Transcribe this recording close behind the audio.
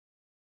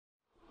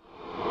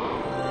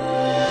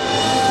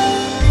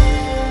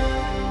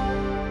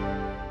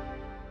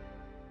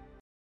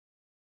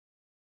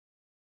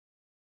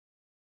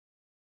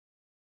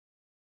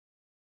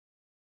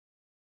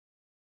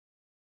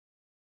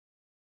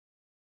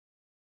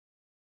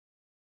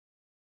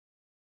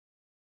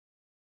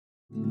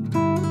They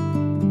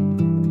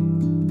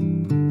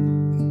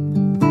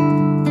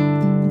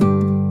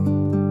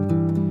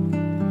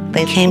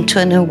came to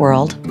a new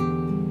world,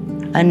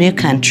 a new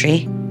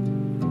country,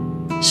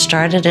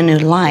 started a new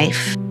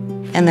life,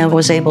 and then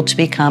was able to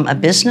become a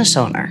business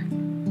owner.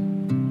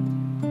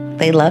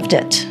 They loved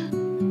it.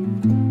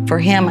 For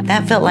him,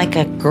 that felt like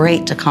a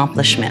great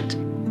accomplishment.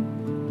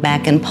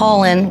 Back in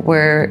Poland,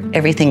 where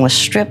everything was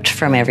stripped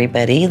from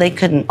everybody, they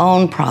couldn't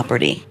own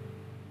property.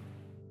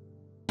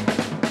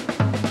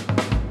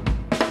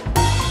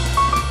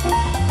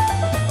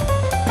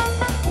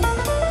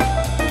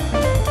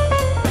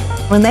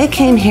 When they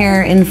came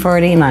here in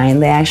 '49,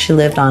 they actually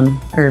lived on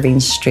Irving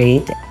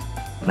Street.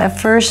 At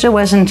first, it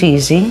wasn't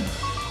easy.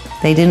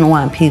 They didn't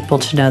want people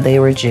to know they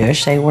were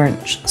Jewish. They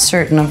weren't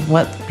certain of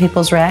what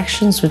people's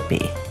reactions would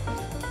be.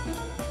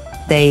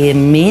 They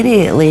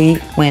immediately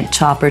went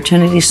to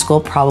opportunity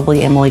school,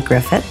 probably Emily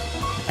Griffith.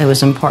 It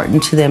was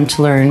important to them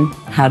to learn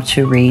how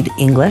to read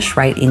English,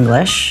 write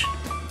English,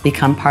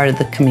 become part of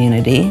the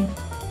community.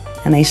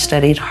 And they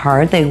studied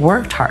hard, they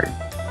worked hard.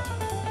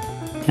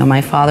 You know,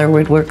 my father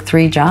would work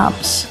 3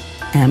 jobs.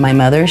 And my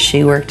mother,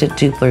 she worked at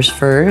Dupler's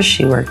Furs,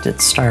 she worked at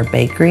Star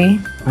Bakery.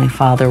 My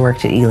father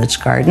worked at Elitch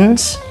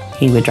Gardens.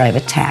 He would drive a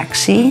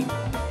taxi.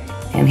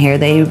 And here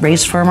they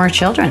raised 4 more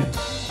children.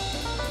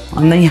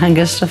 I'm the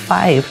youngest of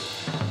 5.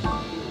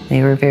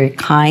 They were very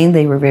kind,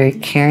 they were very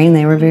caring,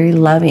 they were very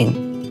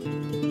loving.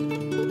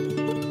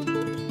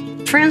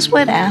 Friends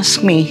would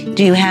ask me,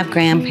 do you have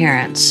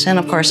grandparents? And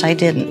of course I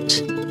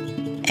didn't.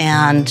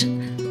 And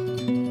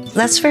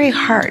that's very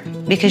hard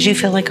because you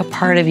feel like a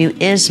part of you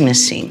is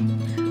missing.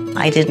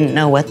 I didn't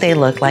know what they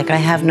looked like. I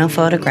have no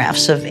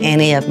photographs of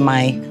any of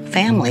my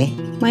family.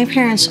 My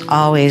parents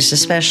always,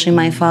 especially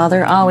my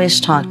father,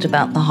 always talked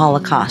about the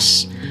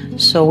Holocaust.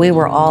 So we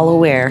were all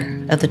aware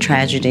of the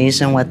tragedies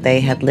and what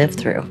they had lived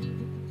through.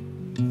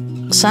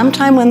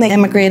 Sometime when they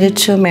immigrated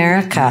to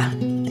America,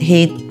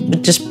 he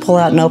would just pull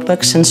out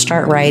notebooks and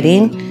start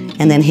writing,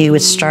 and then he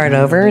would start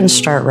over and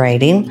start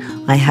writing.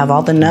 I have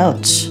all the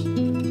notes.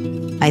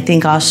 I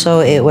think also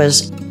it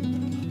was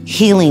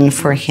healing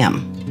for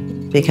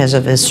him because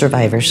of his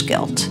survivor's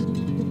guilt.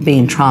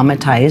 Being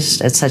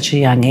traumatized at such a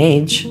young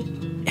age,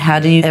 how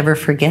do you ever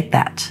forget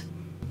that?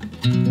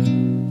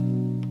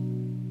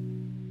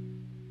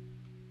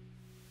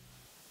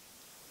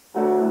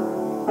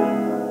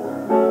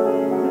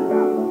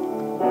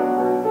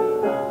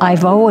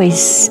 I've always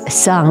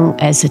sung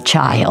as a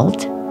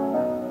child.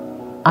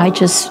 I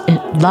just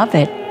love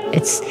it.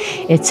 It's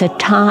a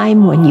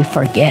time when you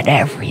forget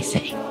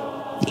everything.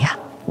 Yeah,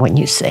 when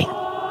you sing.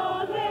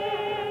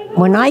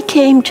 When I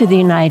came to the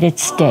United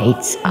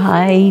States,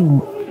 I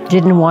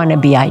didn't want to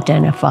be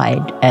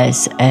identified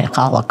as a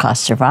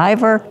Holocaust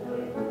survivor.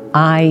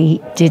 I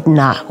did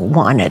not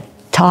want to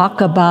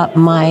talk about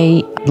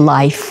my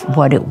life,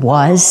 what it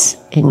was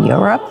in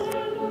Europe.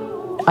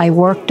 I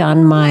worked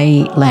on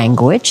my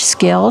language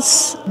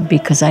skills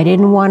because I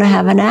didn't want to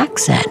have an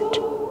accent.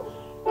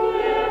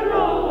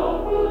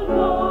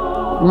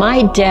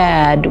 My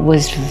dad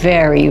was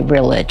very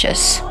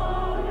religious.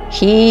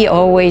 He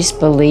always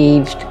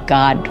believed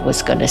God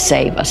was going to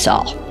save us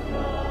all.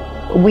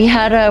 We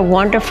had a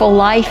wonderful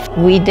life.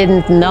 We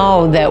didn't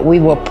know that we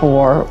were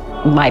poor.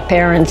 My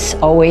parents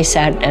always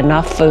had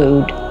enough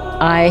food.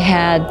 I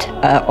had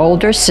an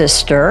older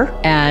sister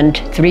and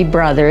 3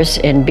 brothers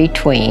in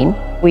between.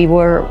 We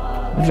were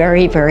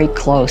very, very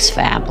close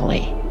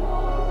family.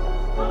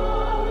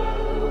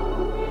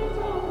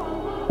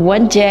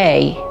 One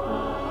day,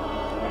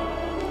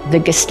 the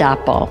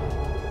Gestapo,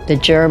 the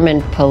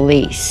German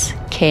police,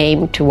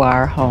 came to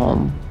our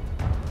home,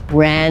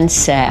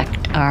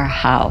 ransacked our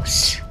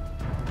house,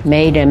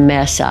 made a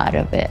mess out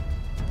of it.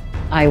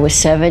 I was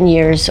 7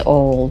 years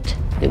old.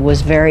 It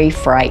was very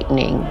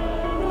frightening.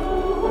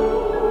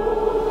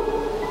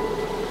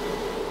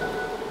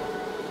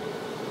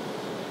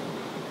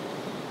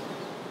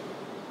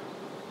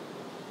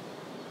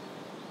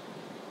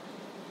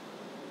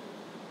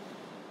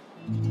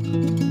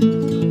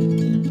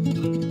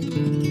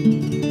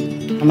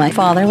 My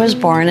father was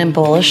born in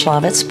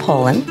Bolesławiec,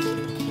 Poland.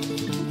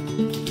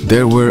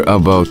 There were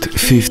about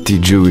 50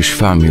 Jewish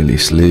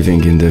families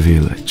living in the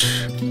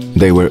village.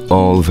 They were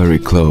all very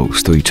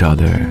close to each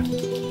other.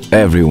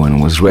 Everyone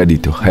was ready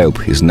to help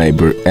his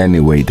neighbor any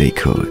way they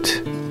could.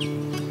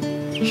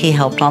 He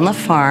helped on the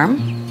farm.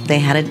 They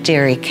had a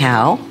dairy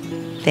cow.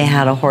 They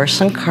had a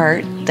horse and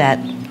cart that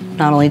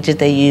not only did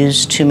they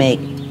use to make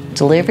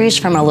deliveries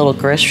from a little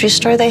grocery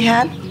store they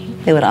had,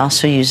 they would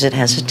also use it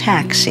as a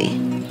taxi.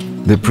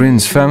 The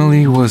Prince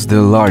family was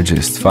the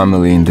largest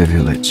family in the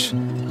village.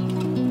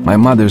 My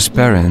mother's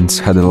parents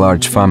had a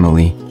large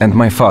family, and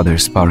my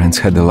father's parents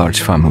had a large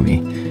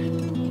family.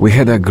 We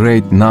had a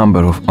great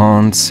number of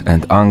aunts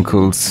and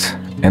uncles,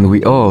 and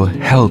we all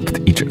helped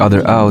each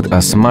other out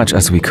as much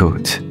as we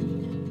could.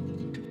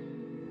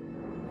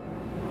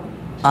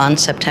 On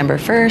September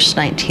 1st,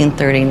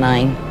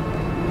 1939,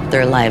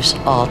 their lives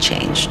all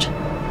changed.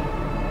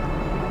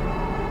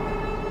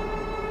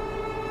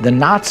 The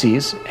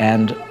Nazis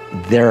and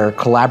their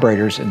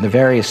collaborators in the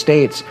various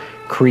states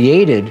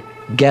created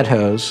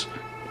ghettos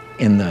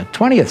in the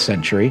 20th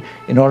century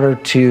in order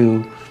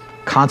to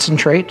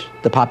concentrate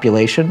the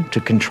population, to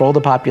control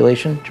the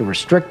population, to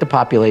restrict the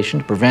population,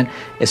 to prevent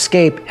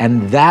escape,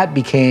 and that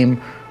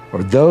became,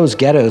 or those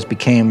ghettos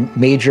became,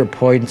 major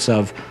points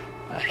of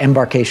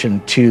embarkation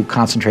to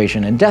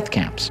concentration and death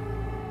camps.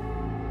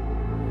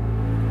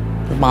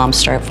 The bombs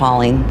start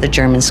falling, the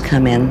Germans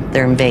come in,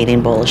 they're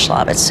invading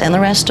Bolesławiec and the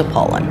rest of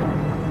Poland.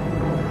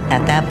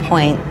 At that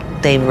point,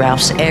 they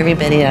rouse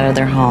everybody out of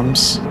their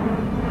homes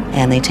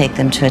and they take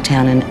them to a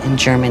town in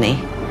Germany.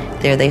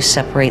 There they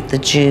separate the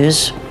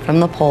Jews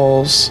from the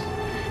Poles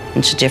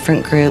into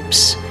different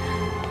groups.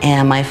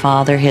 And my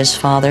father, his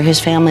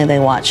family, they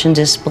watch in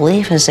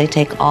disbelief as they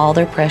take all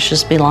their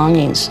precious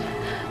belongings,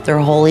 their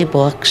holy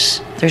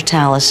books, their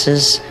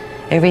chalices,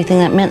 everything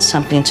that meant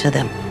something to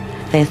them.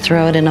 They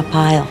throw it in a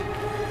pile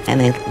and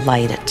they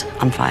light it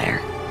on fire.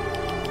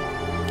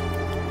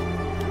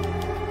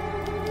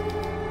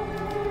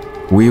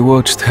 We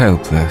watched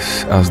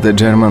helpless as the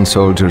German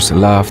soldiers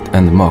laughed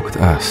and mocked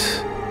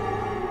us.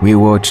 We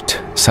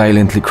watched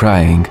silently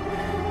crying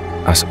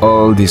as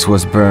all this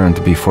was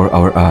burned before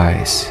our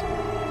eyes.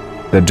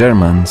 The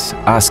Germans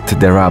asked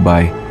the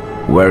rabbi,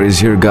 "Where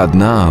is your God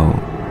now?"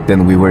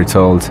 Then we were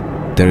told,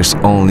 "There is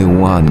only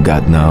one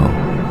God now,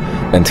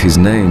 and his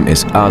name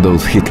is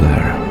Adolf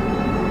Hitler."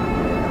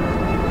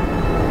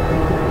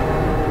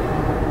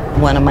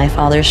 One of my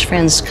father's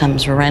friends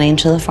comes running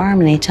to the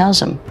farm and he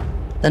tells him,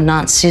 "The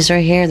Nazis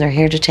are here, they're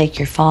here to take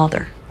your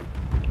father."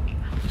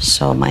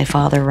 So my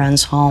father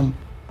runs home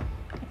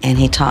and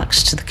he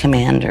talks to the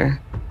commander.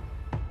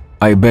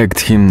 I begged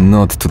him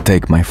not to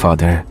take my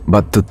father,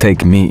 but to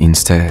take me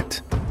instead.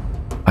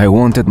 I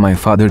wanted my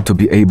father to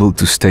be able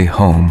to stay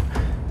home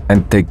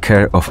and take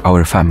care of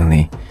our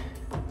family.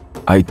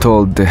 I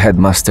told the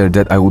headmaster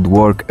that I would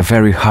work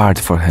very hard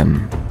for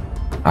him.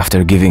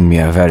 After giving me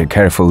a very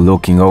careful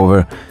looking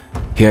over,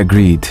 he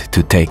agreed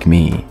to take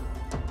me.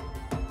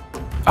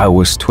 I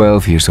was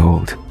 12 years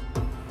old.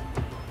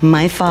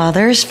 My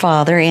father's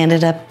father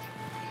ended up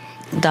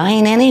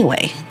dying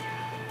anyway.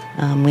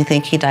 We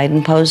think he died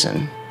in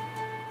Posen.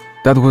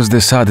 That was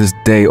the saddest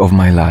day of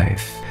my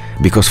life,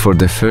 because for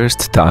the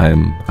first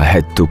time I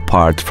had to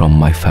part from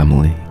my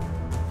family.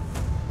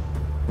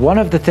 One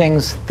of the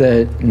things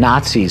the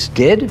Nazis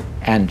did,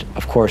 and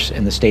of course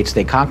in the states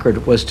they conquered,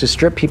 was to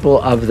strip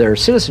people of their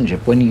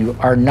citizenship. When you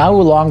are no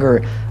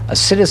longer a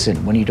citizen,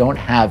 when you don't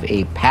have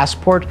a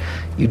passport,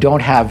 you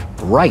don't have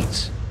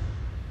rights.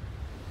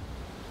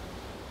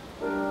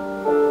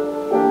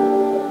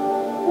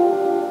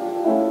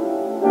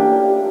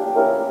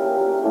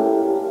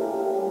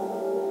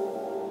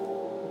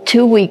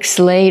 Two weeks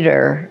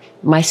later,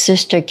 my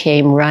sister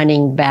came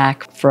running back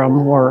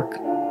from work,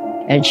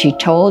 and she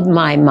told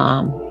my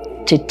mom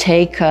to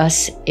take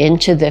us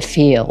into the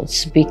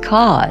fields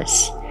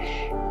because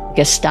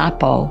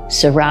Gestapo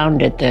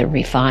surrounded the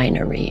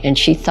refinery, and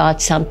she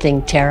thought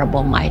something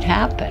terrible might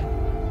happen.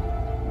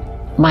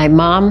 My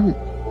mom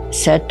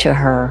said to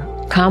her,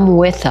 "Come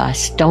with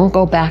us, don't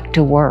go back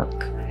to work."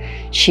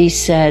 She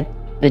said,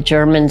 "The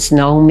Germans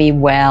know me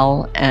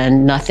well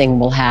and nothing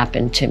will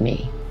happen to me."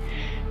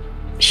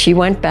 She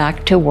went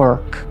back to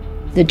work.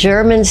 The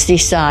Germans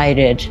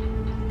decided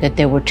that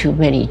there were too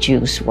many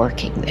Jews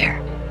working there.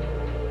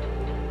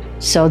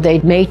 So they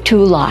made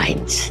two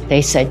lines.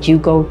 They said, "You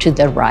go to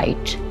the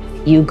right,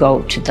 you go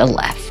to the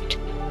left."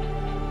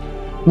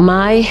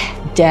 My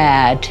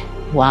dad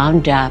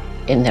wound up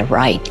in the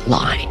right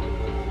line.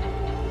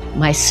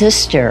 My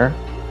sister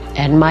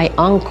and my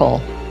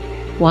uncle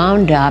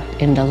wound up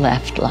in the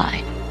left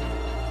line.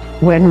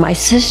 When my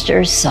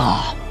sister saw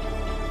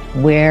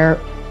where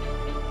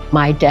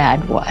my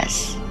dad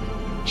was,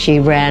 she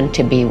ran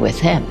to be with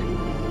him.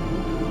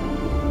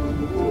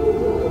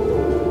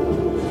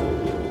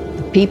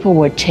 People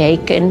were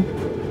taken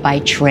by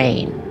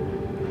train.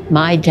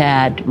 My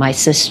dad, my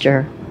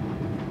sister,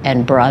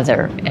 and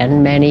brother,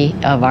 and many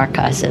of our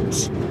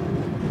cousins.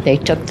 They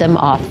took them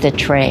off the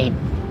train.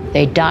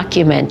 They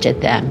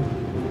documented them,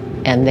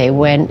 and they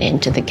went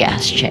into the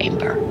gas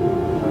chamber.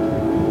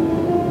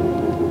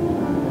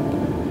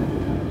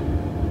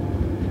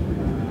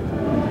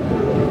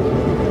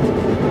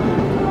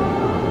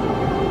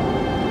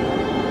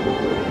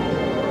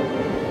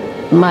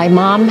 My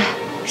mom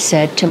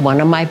said to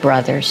one of my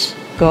brothers,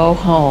 "Go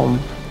home,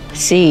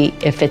 see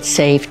if it's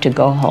safe to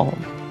go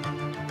home."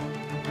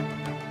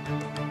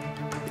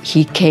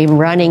 He came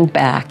running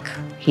back.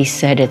 He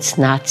said, "It's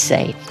not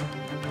safe."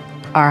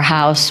 Our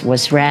house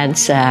was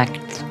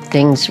ransacked.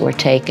 Things were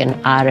taken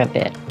out of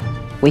it.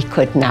 We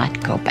could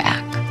not go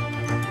back.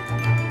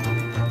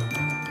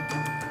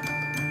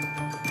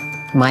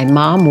 My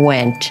mom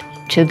went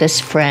to this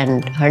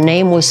friend. Her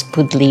name was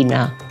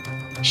Pudlina.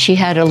 She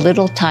had a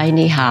little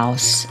tiny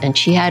house and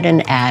she had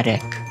an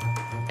attic,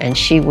 and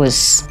she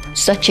was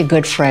such a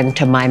good friend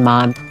to my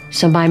mom.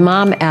 So my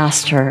mom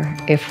asked her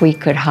if we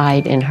could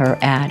hide in her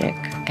attic,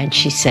 and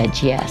she said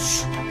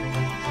yes.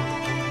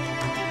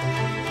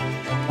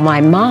 My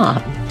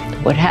mom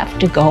would have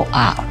to go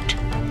out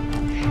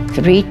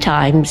 3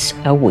 times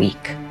a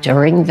week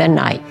during the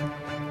night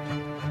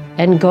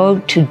and go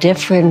to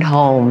different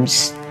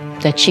homes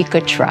that she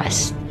could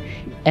trust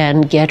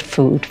and get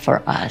food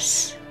for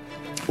us.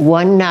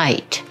 One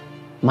night,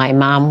 my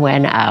mom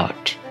went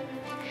out,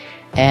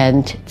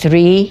 and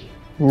 3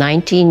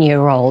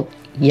 19-year-old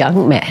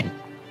young men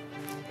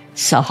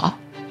saw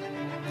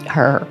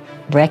her,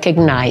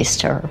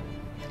 recognized her,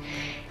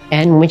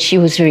 and when she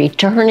was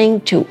returning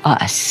to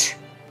us,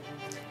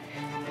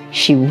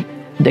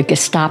 the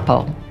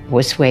Gestapo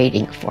was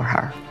waiting for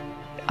her.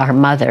 Our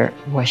mother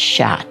was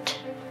shot.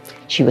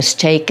 She was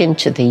taken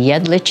to the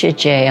Jedliche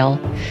jail,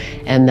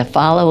 and the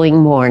following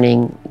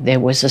morning, there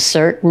was a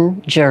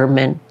certain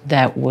German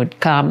that would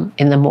come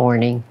in the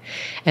morning,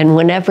 and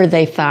whenever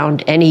they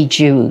found any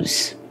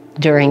Jews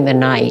during the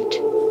night,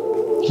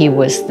 he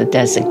was the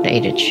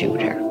designated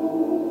shooter.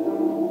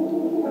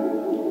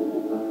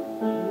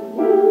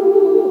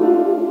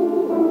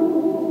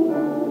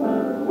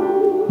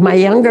 My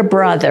younger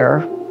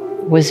brother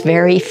was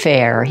very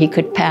fair. He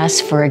could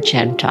pass for a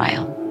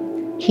Gentile.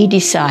 He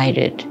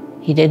decided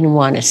he didn't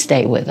want to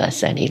stay with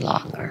us any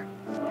longer.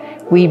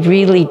 We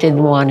really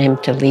didn't want him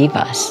to leave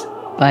us,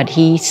 but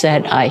he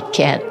said, I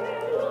can't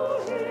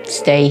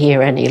stay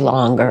here any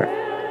longer.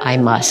 I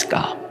must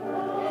go.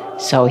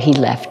 So he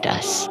left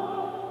us.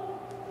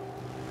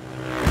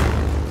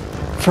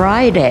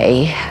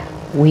 Friday,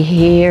 we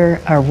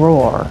hear a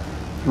roar.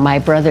 My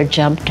brother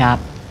jumped up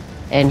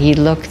and he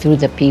looked through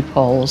the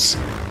peepholes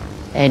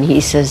and he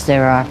says,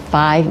 there are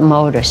 5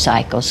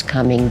 motorcycles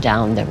coming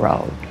down the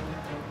road.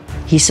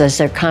 He says,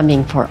 they're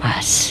coming for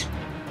us.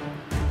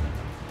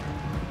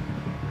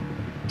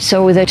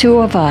 So the 2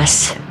 of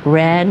us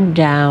ran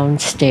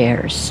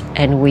downstairs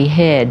and we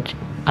hid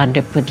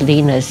under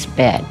Podlina's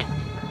bed.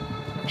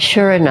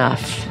 Sure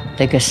enough,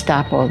 the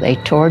Gestapo, they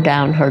tore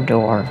down her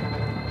door.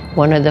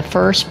 One of the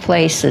first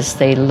places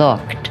they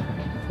looked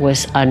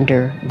was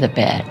under the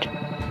bed.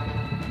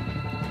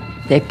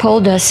 They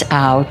pulled us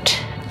out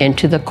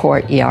into the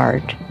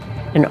courtyard,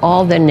 and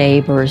all the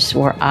neighbors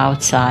were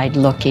outside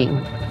looking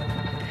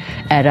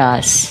at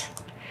us.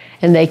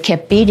 And they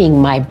kept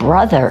beating my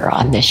brother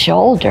on the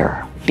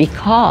shoulder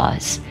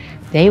because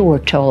they were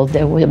told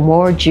there were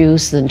more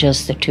Jews than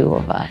just the 2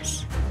 of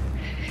us.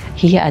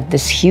 He had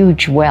this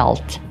huge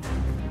welt.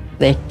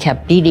 They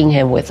kept beating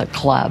him with a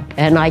club,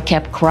 and I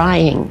kept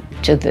crying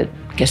to the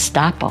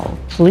Gestapo,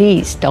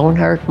 please don't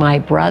hurt my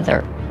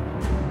brother.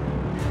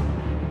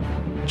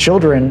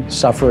 Children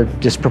suffered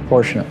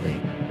disproportionately.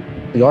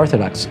 The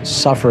Orthodox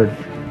suffered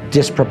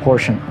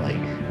disproportionately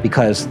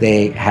because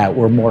they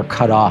were more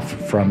cut off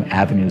from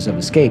avenues of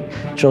escape.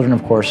 Children,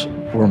 of course,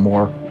 were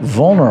more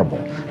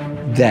vulnerable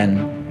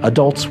than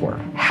adults were.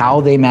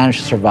 How they managed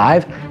to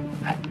survive,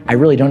 I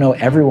really don't know.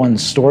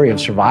 Everyone's story of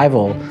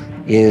survival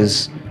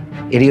is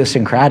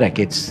idiosyncratic.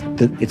 It's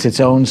its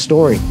own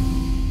story.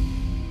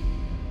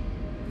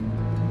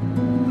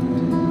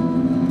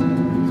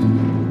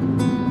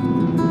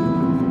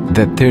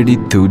 The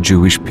 32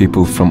 Jewish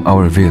people from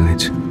our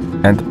village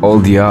and all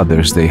the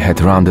others they had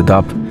rounded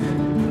up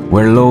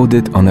were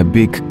loaded on a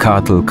big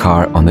cattle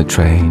car on a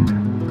train.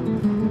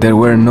 There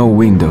were no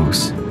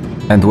windows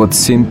and what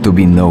seemed to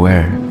be no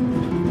air.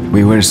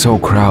 We were so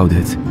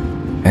crowded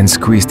and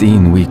squeezed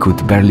in we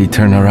could barely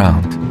turn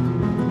around.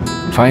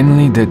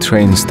 Finally, the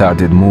train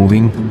started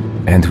moving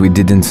and we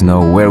didn't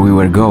know where we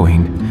were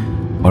going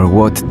or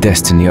what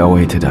destiny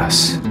awaited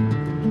us.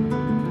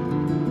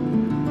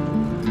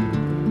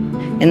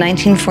 In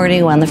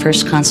 1941, the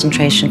first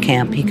concentration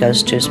camp he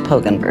goes to is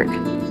Pogenberg.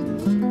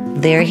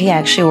 There he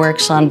actually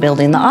works on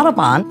building the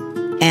Autobahn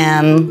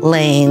and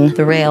laying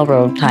the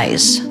railroad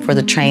ties for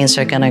the trains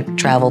that are going to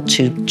travel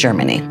to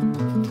Germany.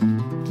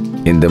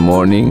 In the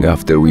morning,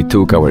 after we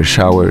took our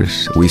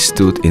showers, we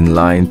stood in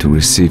line to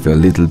receive a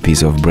little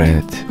piece of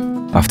bread.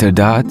 After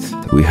that,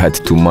 we had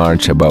to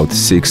march about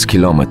 6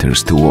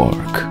 kilometers to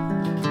work.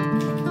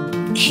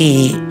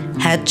 He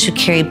had to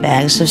carry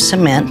bags of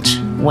cement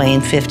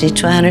weighing 50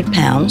 to 100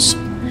 pounds.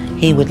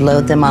 He would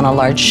load them on a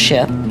large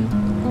ship,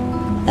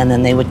 and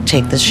then they would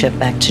take the ship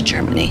back to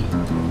Germany.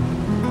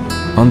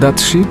 On that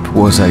ship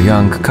was a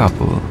young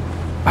couple.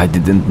 I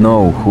didn't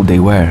know who they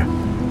were.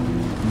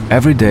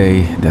 Every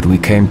day that we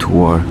came to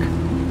work,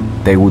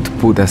 they would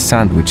put a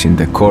sandwich in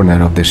the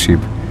corner of the ship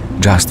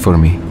just for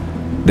me.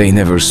 They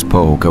never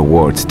spoke a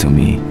word to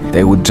me.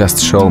 They would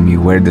just show me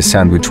where the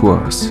sandwich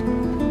was.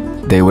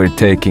 They were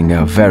taking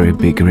a very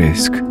big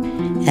risk.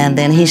 And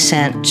then he's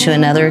sent to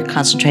another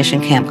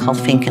concentration camp called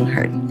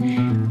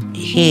Finkenherd.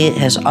 He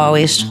has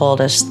always told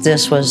us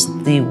this was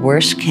the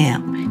worst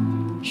camp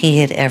he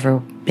had ever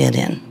been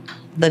in.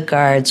 The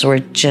guards were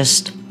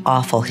just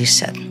awful, he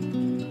said.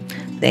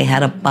 They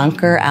had a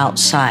bunker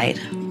outside,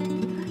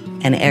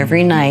 and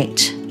every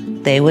night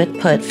they would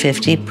put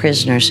 50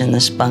 prisoners in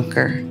this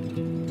bunker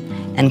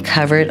and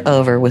cover it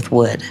over with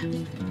wood.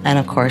 And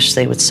of course,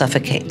 they would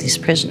suffocate these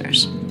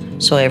prisoners.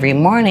 So every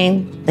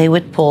morning, they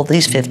would pull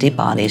these 50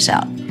 bodies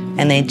out.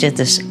 And they did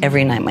this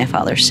every night, my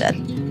father said.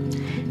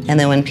 And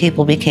then when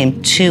people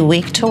became too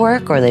weak to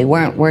work or they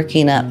weren't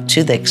working up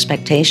to the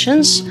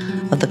expectations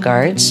of the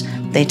guards,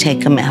 They'd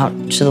take them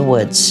out to the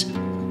woods,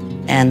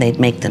 and they'd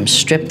make them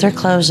strip their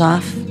clothes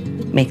off,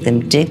 make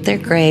them dig their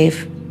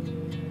grave,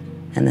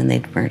 and then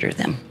they'd murder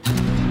them.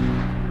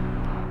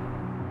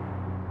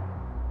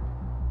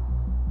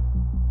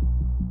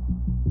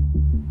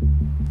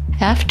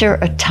 After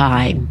a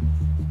time,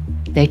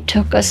 they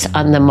took us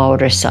on the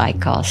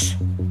motorcycles,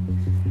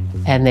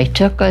 and they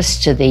took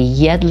us to the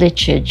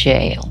Jedlice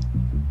jail.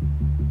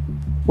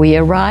 We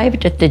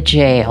arrived at the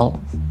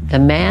jail. The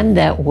man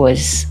that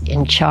was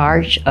in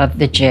charge of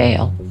the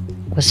jail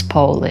was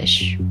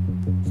Polish,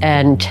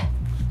 and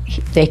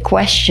they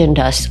questioned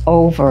us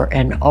over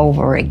and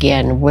over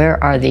again.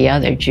 Where are the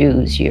other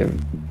Jews? You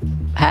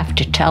have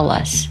to tell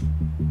us.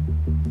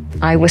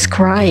 I was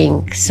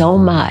crying so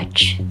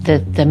much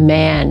that the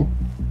man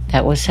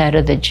that was head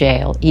of the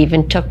jail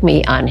even took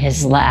me on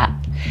his lap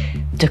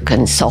to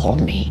console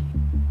me.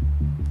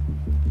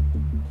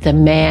 The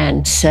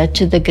man said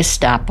to the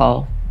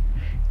Gestapo,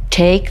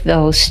 "Take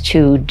those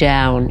two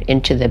down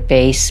into the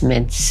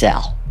basement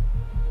cell."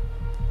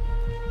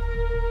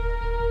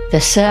 The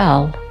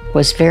cell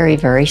was very,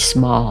 very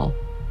small.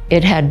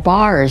 It had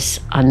bars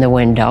on the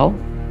window,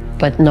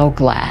 but no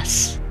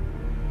glass.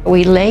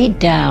 We laid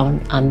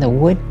down on the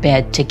wood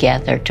bed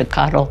together to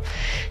cuddle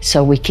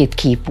so we could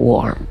keep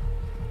warm.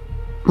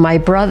 My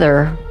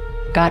brother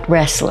got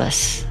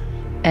restless,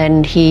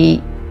 and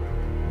he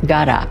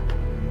got up.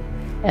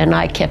 And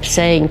I kept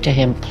saying to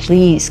him,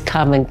 "Please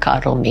come and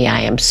cuddle me, I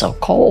am so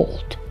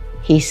cold."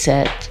 He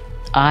said,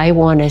 "I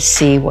want to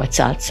see what's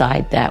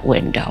outside that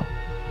window."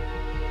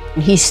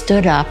 He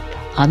stood up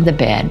on the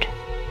bed,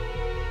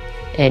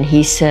 and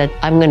he said,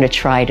 "I'm going to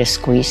try to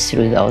squeeze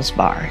through those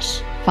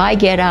bars. If I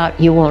get out,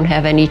 you won't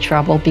have any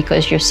trouble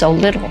because you're so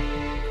little.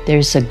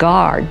 There's a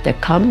guard that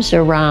comes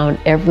around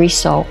every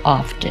so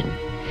often,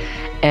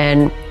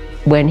 and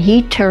when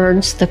he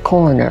turns the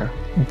corner,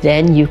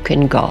 then you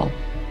can go,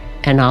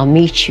 and I'll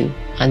meet you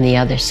on the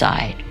other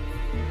side."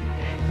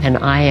 And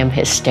I am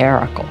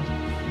hysterical.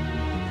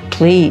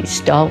 "Please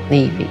don't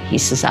leave me." He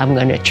says, "I'm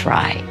going to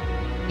try."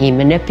 He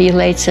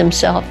manipulates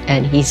himself,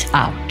 and he's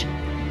out.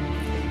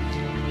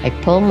 I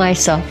pull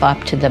myself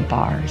up to the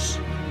bars.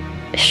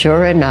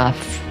 Sure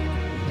enough,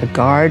 the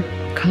guard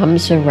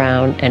comes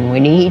around, and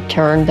when he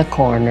turned the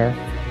corner,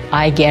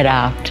 I get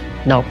out,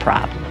 no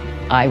problem.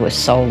 I was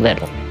so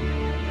little.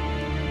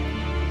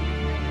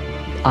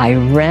 I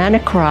ran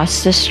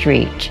across the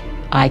street.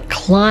 I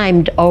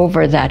climbed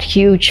over that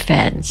huge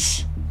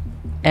fence,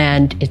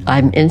 and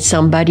I'm in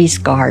somebody's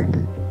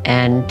garden,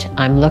 and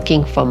I'm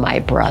looking for my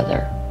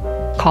brother,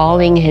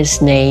 calling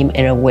his name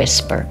in a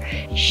whisper.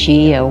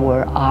 "Shia,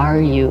 where are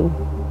you?"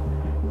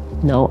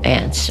 No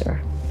answer.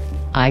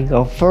 I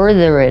go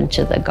further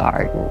into the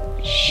garden.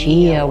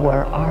 "Shia,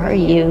 where are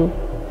you?"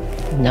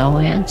 No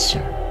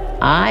answer.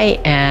 I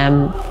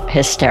am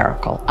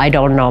hysterical. I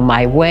don't know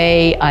my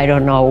way. I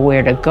don't know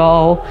where to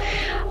go.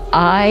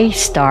 I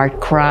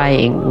start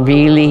crying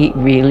really,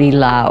 really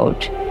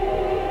loud.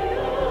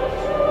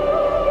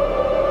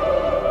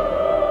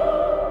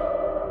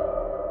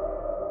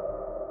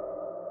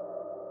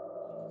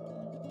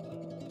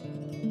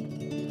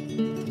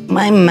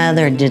 My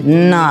mother did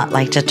not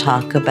like to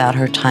talk about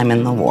her time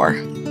in the war.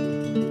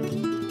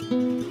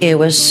 It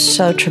was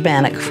so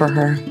traumatic for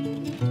her.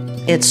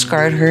 It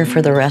scarred her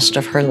for the rest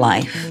of her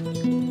life.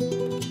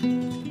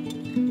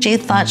 She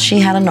thought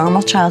she had a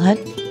normal childhood.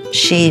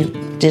 She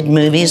did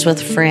movies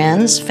with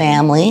friends,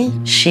 family.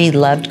 She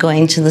loved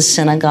going to the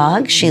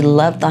synagogue. She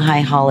loved the high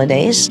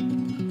holidays.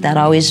 That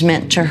always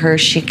meant to her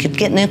she could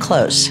get new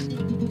clothes.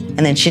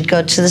 And then she'd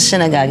go to the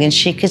synagogue and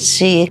she could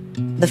see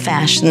the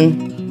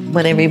fashion,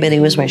 what everybody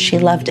was wearing. She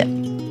loved it.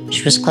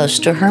 She was close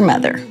to her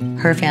mother.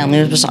 Her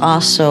family was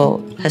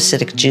also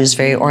Hasidic Jews,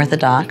 very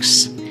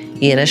Orthodox.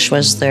 Yiddish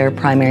was their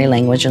primary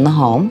language in the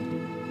home.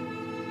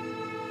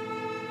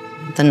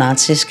 The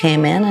Nazis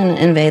came in and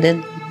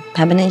invaded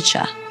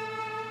Pabenica.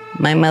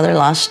 My mother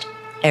lost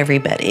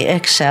everybody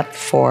except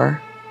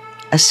for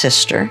a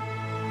sister.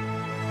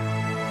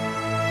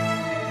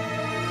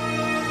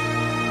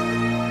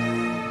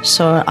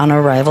 So on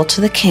arrival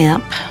to the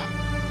camp,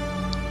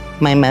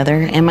 my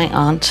mother and my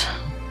aunt,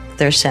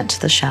 they're sent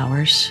to the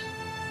showers.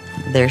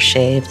 They're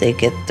shaved, they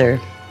get their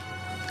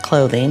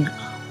clothing.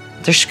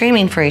 They're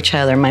screaming for each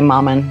other, my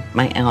mom and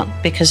my aunt,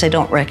 because they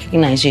don't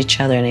recognize each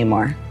other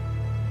anymore.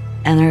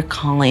 And they're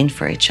calling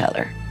for each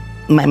other.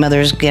 My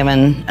mother's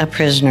given a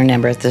prisoner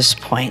number at this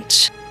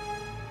point.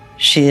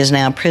 She is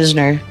now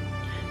prisoner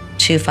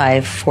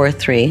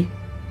 2543.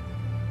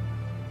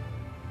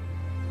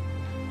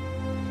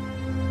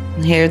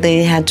 Here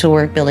they had to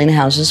work building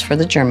houses for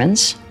the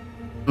Germans.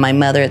 My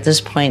mother at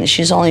this point,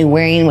 she's only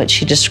wearing what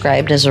she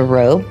described as a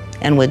robe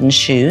and wooden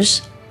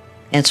shoes.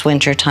 It's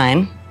winter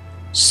time.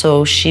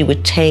 So she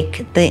would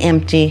take the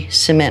empty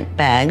cement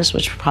bags,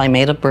 which were probably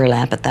made of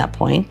burlap at that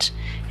point,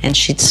 and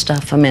she'd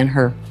stuff them in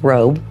her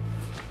robe.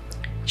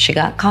 She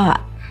got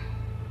caught,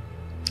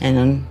 and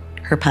then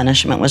her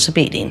punishment was a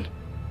beating.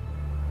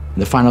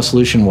 The final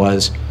solution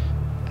was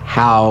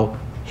how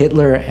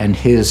Hitler and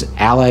his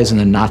allies in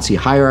the Nazi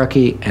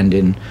hierarchy and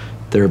in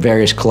their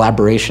various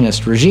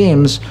collaborationist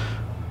regimes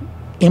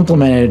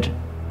implemented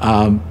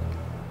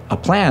a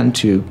plan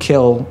to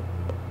kill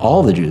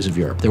all the Jews of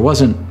Europe. It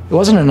wasn't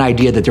an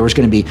idea that there was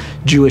going to be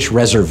Jewish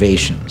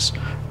reservations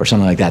or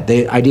something like that.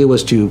 The idea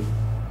was to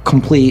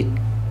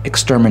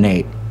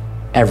exterminate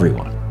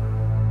everyone.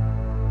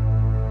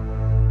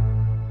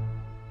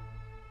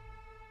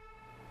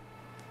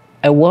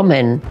 A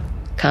woman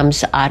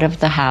comes out of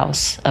the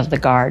house of the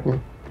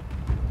garden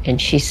and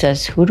she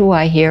says, "Who do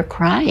I hear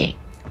crying?"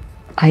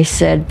 I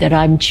said that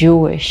I'm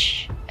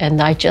Jewish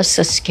and I just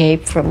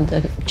escaped from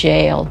the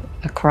jail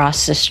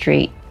across the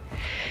street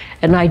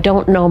and I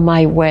don't know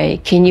my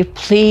way. Can you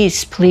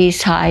please,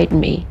 please hide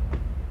me?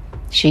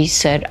 She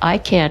said, "I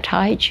can't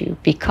hide you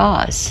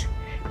because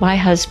my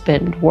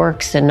husband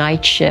works the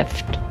night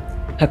shift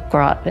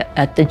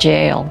at the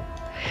jail.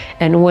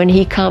 And when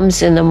he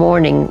comes in the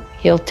morning,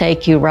 he'll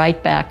take you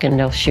right back and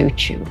they'll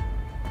shoot you."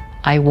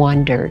 I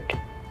wondered,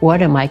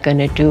 what am I going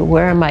to do?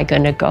 Where am I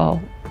going to go?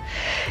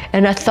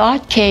 And a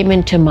thought came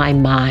into my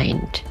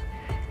mind.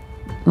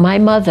 My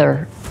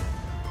mother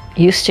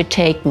used to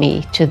take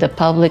me to the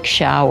public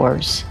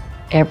showers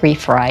every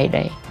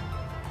Friday,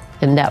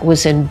 and that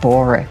was in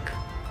Boric.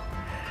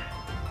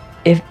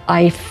 If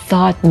I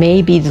thought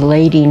maybe the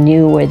lady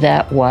knew where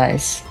that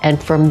was,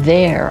 and from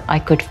there I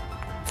could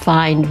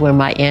find where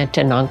my aunt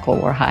and uncle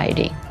were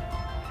hiding.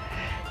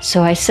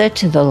 So I said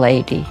to the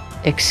lady,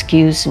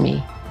 "Excuse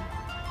me,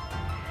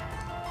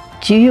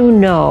 do you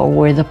know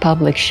where the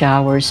public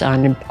showers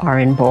are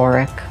in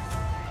Boric?"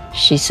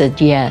 She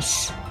said,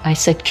 "Yes." I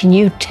said, "Can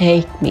you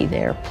take me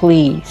there,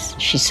 please?"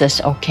 She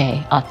says,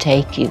 "Okay, I'll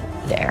take you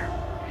there."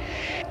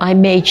 I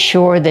made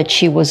sure that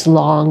she was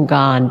long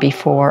gone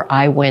before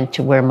I went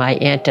to where my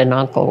aunt and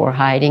uncle were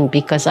hiding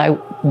because I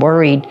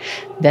worried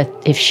that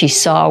if she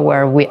saw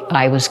where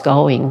I was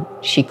going,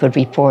 she could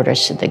report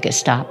us to the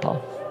Gestapo.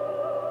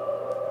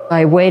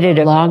 I waited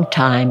a long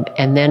time,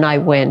 and then I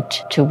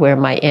went to where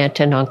my aunt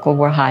and uncle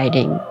were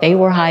hiding. They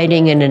were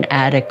hiding in an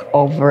attic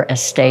over a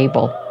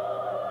stable.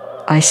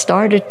 I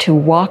started to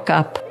walk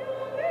up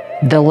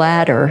the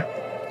ladder,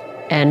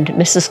 and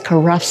Mrs.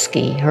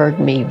 Karofsky heard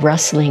me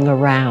rustling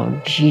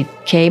around. She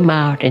came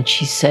out and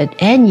she said,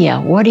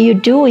 "Enya, what are you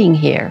doing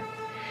here?"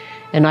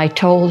 And I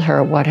told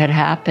her what had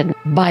happened.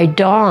 By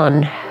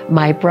dawn,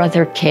 my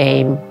brother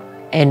came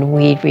and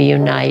we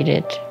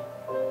reunited.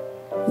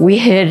 We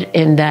hid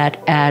in that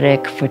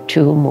attic for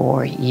 2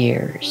 more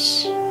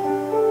years.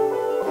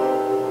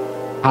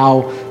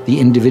 How the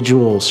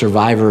individual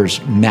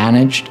survivors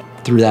managed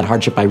through that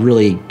hardship, I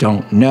really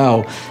don't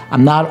know.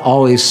 I'm not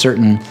always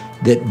certain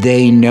that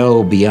they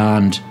know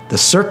beyond the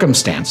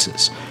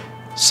circumstances.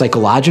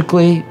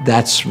 Psychologically,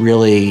 that's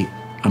really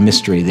a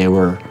mystery. They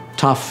were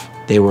tough,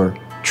 they were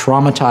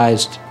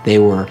traumatized, they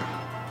were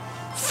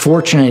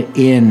fortunate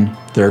in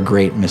their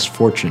great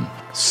misfortune.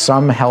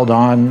 Some held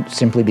on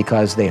simply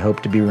because they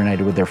hoped to be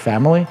reunited with their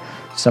family.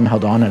 Some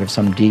held on out of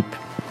some deep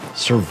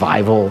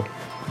survival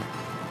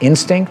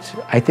instinct.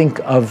 I think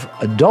of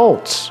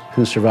adults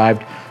who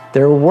survived.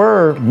 There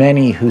were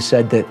many who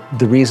said that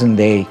the reason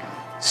they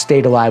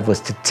stayed alive was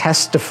to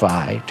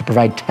testify, to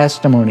provide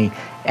testimony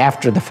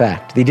after the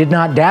fact. They did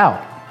not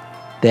doubt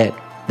that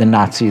the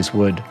Nazis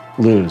would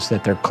lose,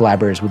 that their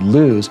collaborators would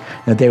lose,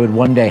 and that they would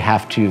one day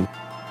have to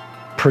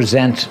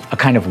present a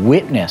kind of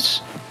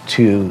witness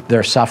to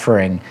their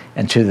suffering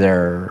and to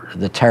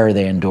the terror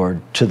they endured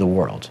to the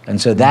world. And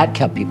so that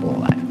kept people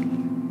alive.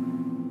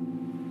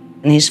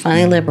 And he's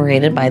finally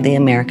liberated by the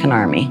American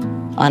Army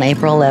on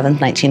April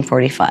 11th,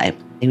 1945.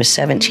 He was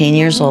 17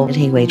 years old and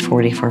he weighed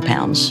 44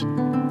 pounds.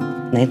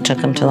 They took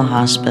him to the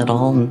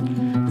hospital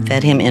and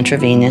fed him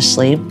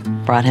intravenously,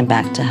 brought him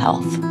back to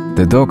health.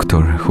 The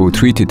doctor who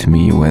treated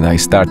me when I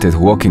started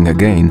walking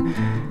again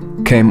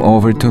came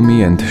over to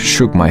me and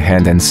shook my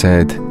hand and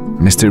said,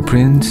 "Mr.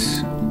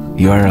 Prince,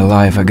 you are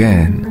alive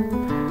again.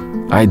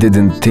 I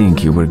didn't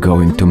think you were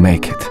going to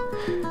make it.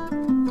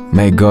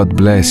 May God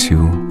bless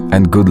you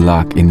and good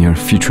luck in your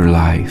future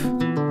life."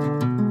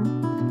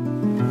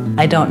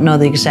 I don't know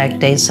the exact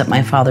dates that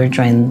my father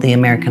joined the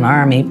American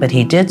Army, but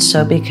he did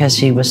so because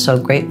he was so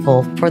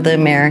grateful for the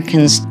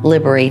Americans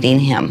liberating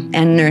him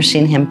and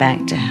nursing him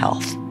back to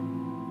health.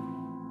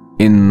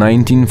 In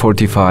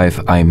 1945,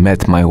 I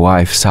met my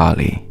wife,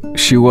 Sally.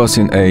 She was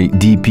in a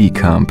DP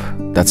camp.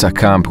 That's a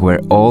camp where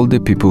all the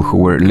people who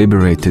were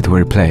liberated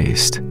were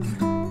placed.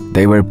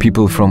 They were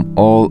people from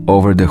all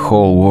over the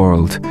whole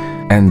world,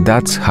 and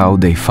that's how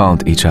they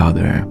found each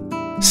other.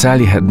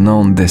 Sally had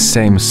known the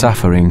same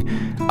suffering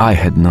I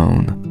had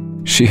known.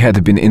 She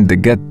had been in the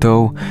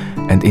ghetto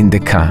and in the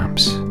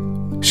camps.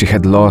 She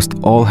had lost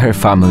all her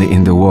family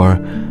in the war,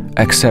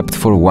 except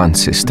for one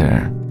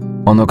sister.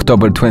 On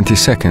October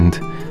 22nd,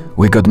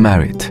 we got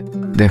married.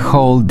 The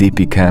whole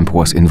DP camp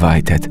was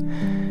invited.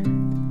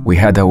 We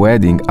had a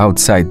wedding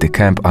outside the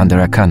camp under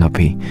a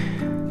canopy.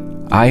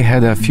 I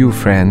had a few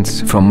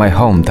friends from my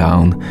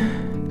hometown.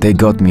 They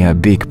got me a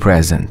big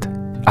present,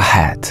 a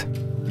hat.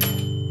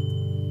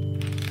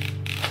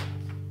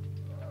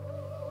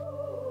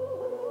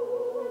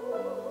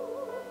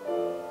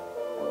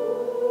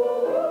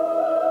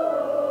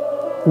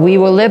 We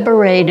were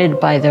liberated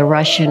by the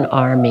Russian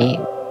army.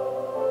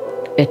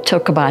 It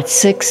took about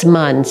 6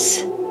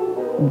 months.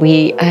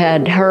 We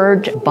had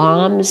heard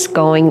bombs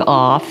going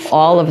off,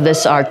 all of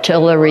this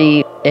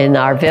artillery in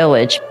our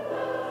village.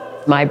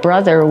 My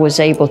brother was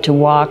able to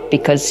walk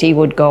because he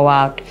would go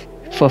out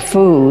for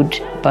food,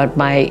 but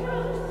my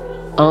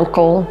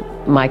uncle,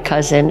 my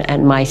cousin,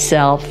 and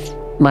myself,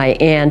 my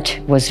aunt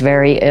was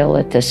very ill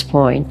at this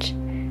point,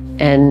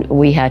 and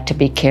we had to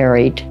be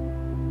carried.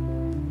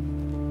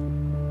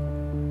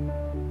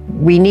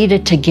 We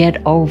needed to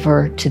get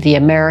over to the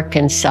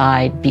American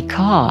side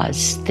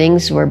because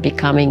things were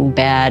becoming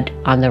bad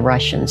on the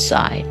Russian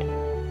side.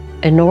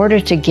 In order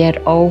to get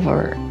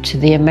over to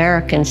the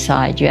American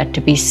side, you had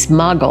to be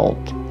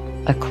smuggled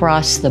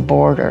across the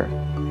border.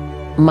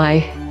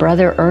 My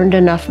brother earned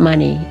enough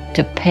money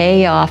to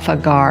pay off a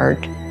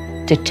guard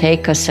to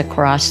take us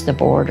across the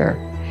border.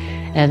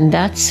 And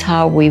that's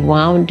how we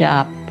wound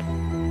up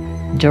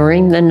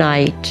during the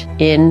night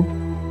in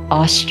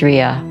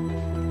Austria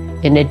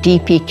in a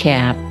DP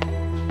camp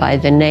by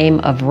the name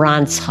of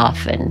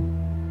Ranshofen.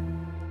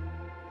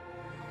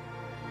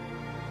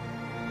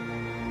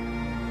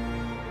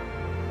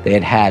 They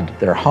had had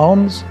their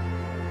homes,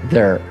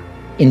 their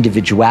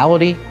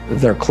individuality,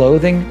 their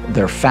clothing,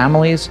 their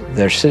families,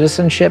 their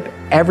citizenship,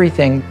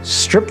 everything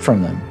stripped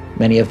from them.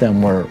 Many of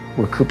them were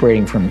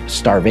recuperating from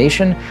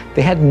starvation.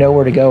 They had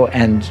nowhere to go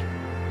and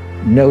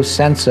no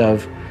sense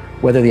of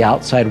whether the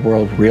outside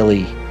world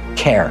really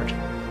cared.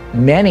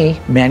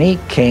 Many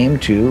came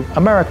to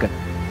America,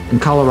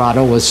 and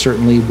Colorado was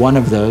certainly one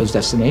of those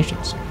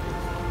destinations.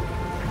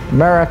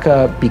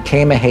 America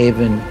became a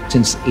haven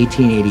since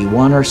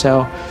 1881 or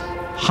so.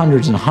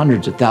 Hundreds and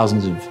hundreds of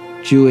thousands of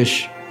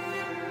Jewish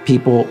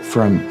people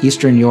from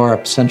Eastern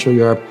Europe, Central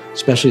Europe,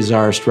 especially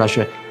Tsarist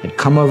Russia, had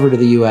come over to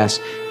the US.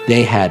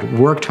 They had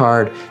worked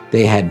hard.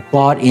 They had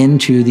bought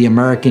into the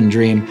American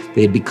dream.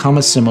 They had become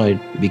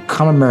assimilated,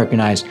 become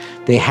Americanized.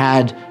 They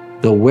had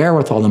the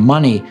wherewithal, the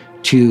money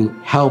to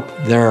help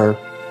their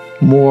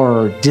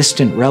more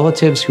distant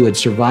relatives who had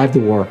survived the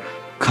war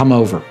come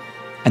over.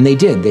 And they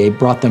did. They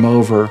brought them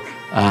over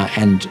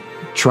and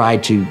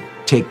tried to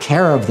take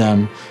care of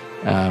them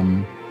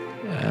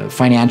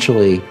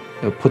financially,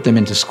 put them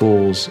into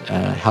schools,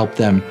 help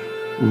them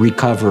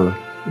recover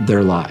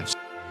their lives.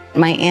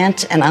 My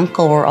aunt and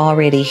uncle were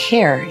already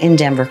here in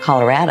Denver,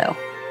 Colorado.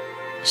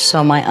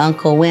 So my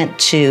uncle went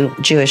to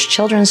Jewish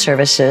Children's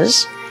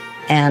Services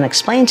and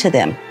explained to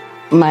them,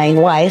 my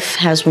wife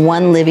has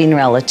one living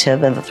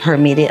relative of her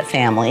immediate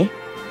family.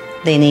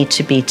 They need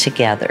to be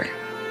together.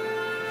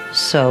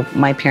 So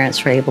my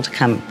parents were able to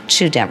come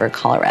to Denver,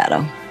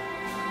 Colorado.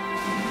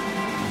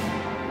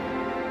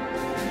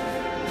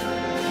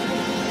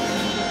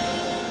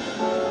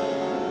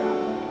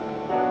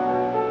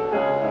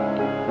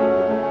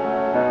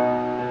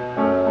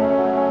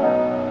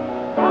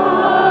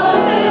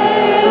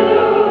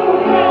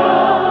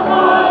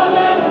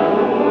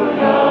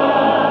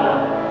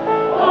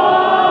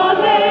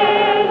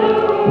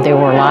 There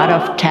were a lot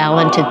of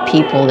talented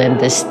people in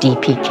this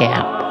DP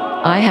camp.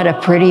 I had a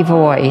pretty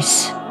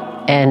voice,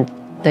 and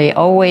they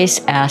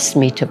always asked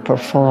me to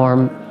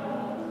perform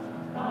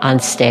on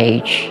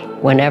stage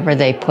whenever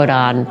they put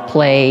on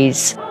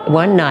plays.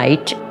 One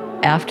night,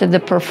 after the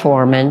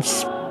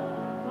performance,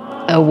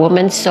 a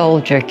woman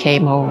soldier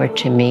came over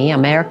to me,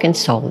 American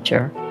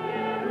soldier,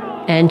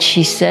 and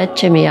she said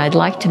to me, "I'd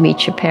like to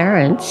meet your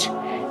parents."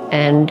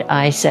 And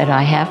I said,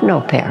 "I have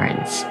no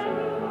parents."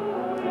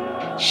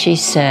 She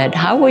said,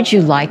 "How would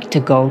you like to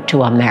go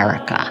to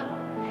America?"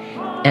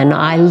 And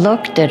I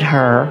looked at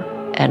her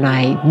and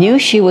I knew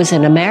she was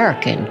an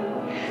American,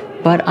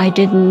 but I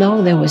didn't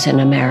know there was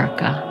an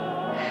America.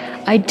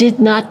 I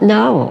did not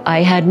know.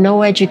 I had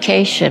no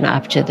education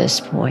up to this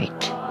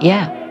point.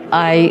 Yeah,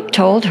 I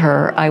told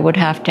her I would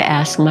have to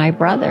ask my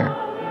brother.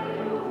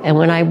 And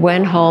when I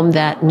went home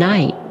that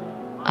night,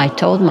 I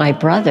told my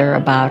brother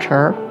about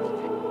her.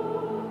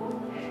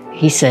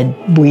 He said,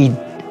 "We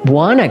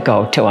want to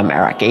go to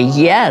America."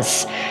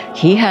 Yes,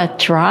 he had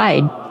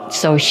tried.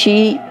 So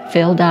she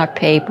filled out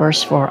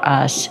papers for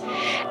us,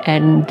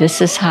 and this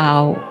is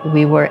how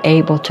we were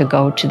able to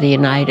go to the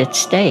United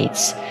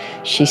States.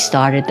 She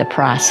started the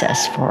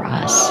process for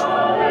us.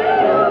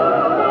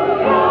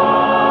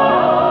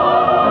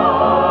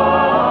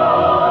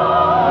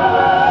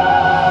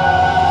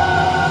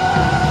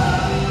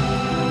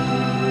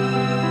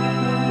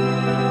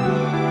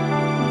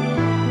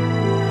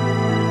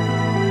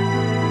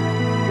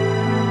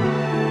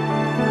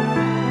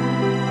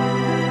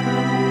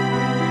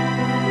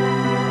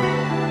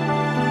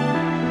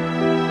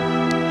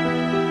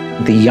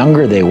 The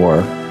younger they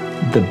were,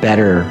 the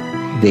better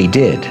they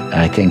did.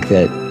 I think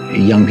that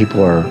young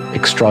people are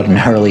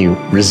extraordinarily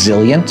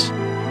resilient.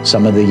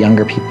 Some of the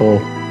younger people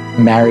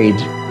married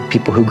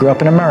people who grew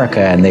up in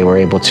America, and they were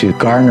able to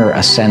garner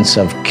a sense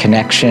of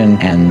connection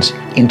and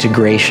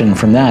integration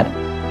from that.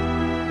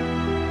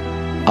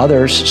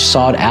 Others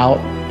sought out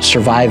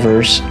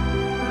survivors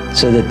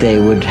so that they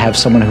would have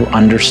someone who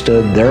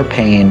understood their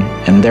pain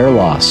and their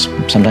loss.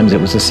 Sometimes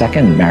it was a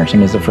second marriage.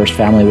 Sometimes the first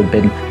family would have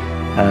been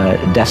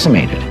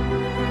decimated.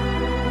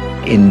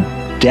 In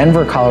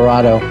Denver,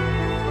 Colorado,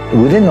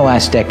 within the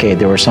last decade,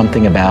 there were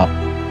something about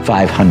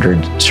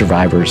 500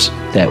 survivors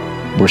that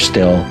were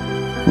still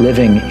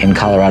living in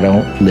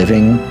Colorado,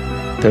 living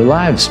their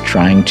lives,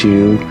 trying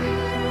to,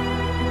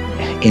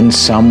 in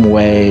some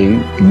way,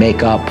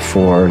 make up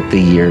for the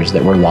years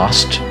that were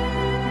lost.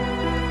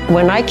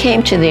 When I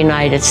came to the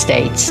United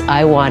States,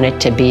 I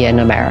wanted to be an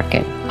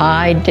American.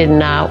 I did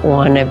not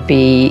want to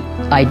be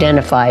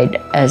identified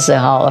as a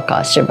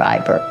Holocaust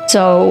survivor.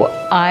 So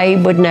I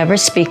would never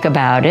speak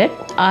about it.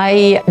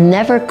 I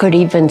never could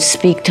even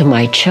speak to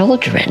my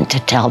children to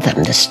tell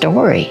them the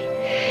story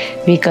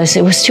because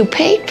it was too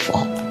painful.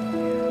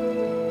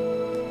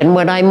 And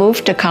when I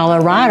moved to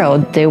Colorado,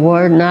 there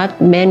were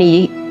not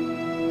many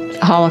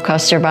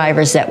Holocaust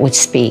survivors that would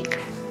speak.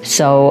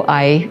 So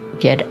I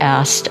get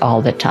asked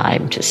all the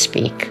time to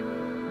speak.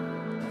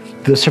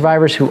 The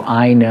survivors who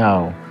I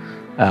know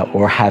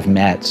or have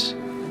met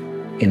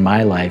in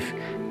my life,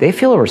 they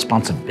feel a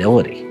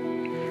responsibility.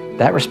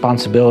 That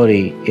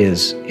responsibility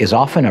is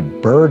often a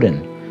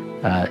burden.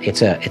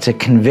 It's a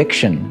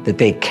conviction that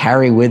they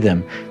carry with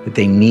them, that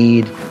they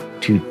need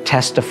to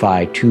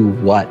testify to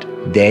what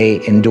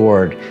they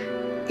endured,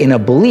 in a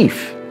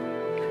belief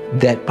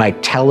that by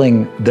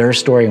telling their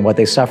story and what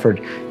they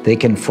suffered, they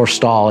can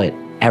forestall it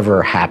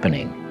ever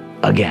happening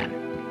again.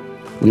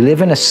 We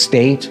live in a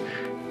state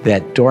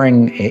that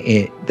during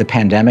the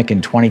pandemic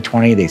in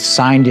 2020, they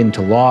signed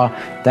into law,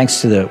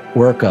 thanks to the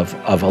work of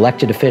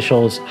elected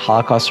officials,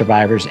 Holocaust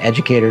survivors,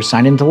 educators,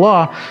 signed into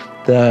law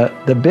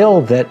the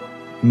bill that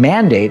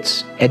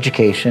mandates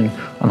education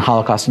on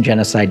Holocaust and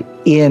genocide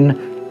in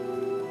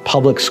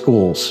public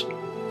schools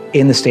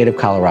in the state of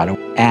Colorado.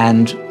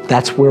 And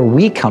that's where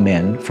we come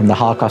in from the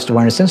Holocaust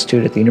Awareness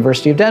Institute at the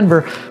University of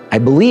Denver. I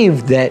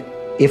believe that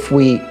if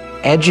we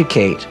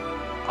educate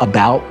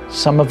about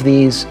some of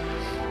these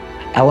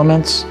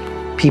elements,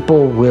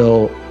 people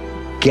will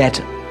get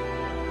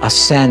a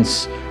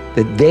sense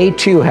that they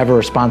too have a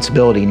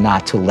responsibility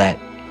not to let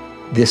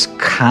this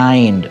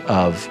kind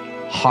of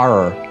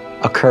horror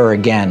occur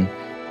again.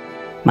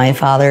 My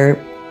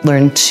father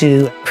learned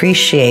to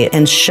appreciate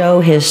and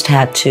show his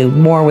tattoo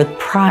more with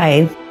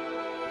pride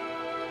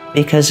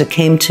because it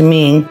came to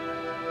me,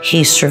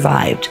 he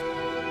survived.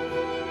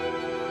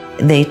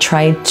 They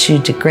tried to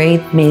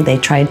degrade me, they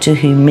tried to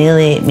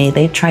humiliate me,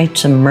 they tried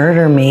to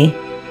murder me.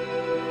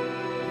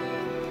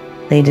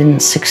 They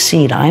didn't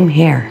succeed. I'm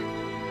here.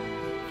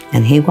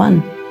 And he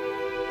won.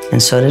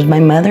 And so did my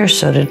mother,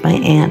 so did my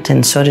aunt,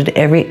 and so did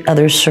every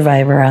other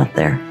survivor out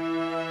there.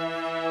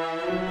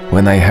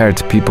 When I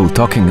heard people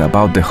talking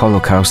about the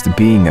Holocaust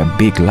being a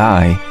big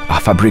lie, a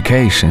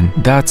fabrication,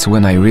 that's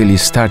when I really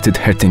started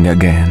hurting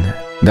again.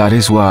 That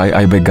is why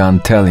I began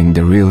telling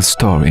the real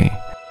story.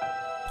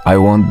 I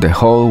want the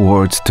whole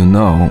world to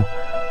know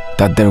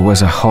that there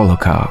was a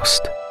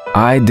Holocaust.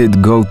 I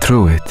did go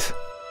through it,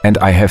 and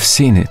I have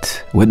seen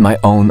it with my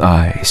own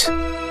eyes.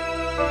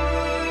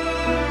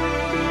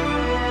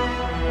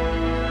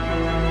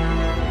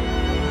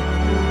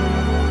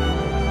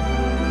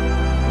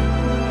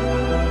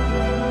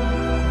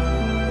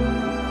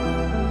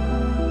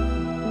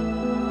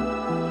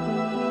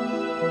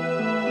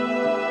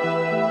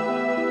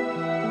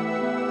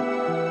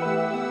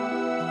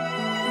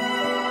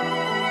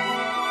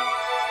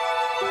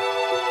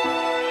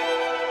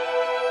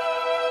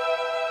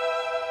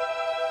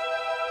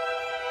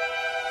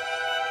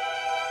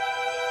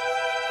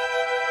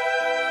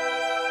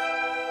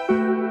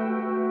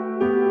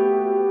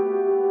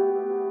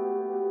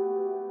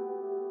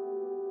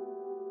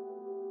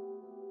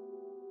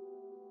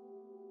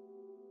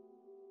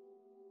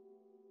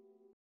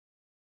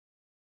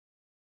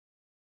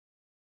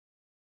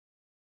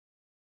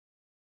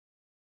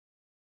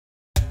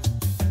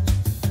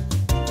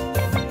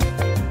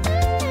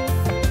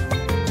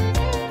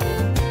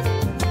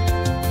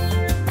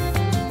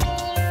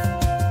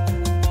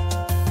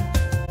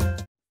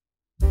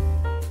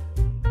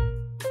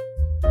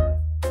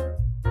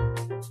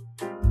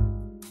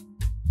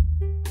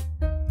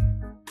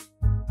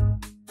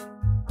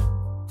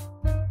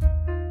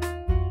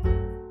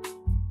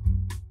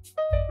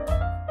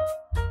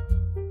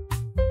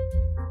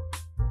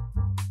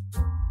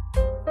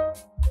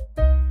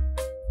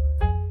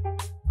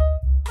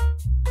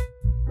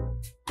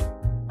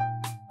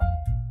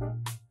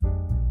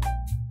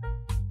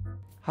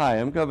 Hi,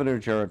 I'm Governor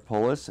Jared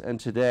Polis, and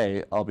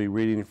today I'll be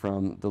reading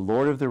from The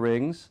Lord of the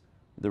Rings,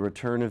 The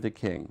Return of the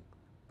King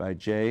by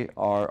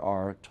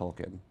J.R.R.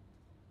 Tolkien,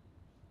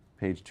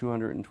 page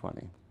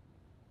 220.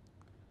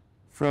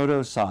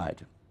 Frodo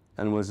sighed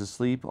and was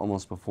asleep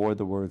almost before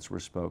the words were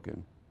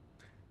spoken.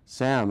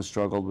 Sam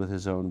struggled with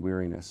his own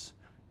weariness,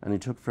 and he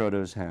took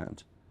Frodo's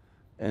hand,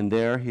 and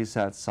there he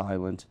sat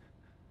silent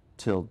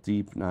till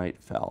deep night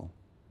fell.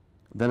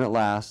 Then at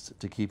last,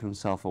 to keep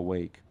himself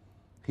awake,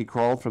 he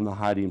crawled from the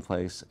hiding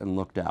place and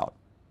looked out.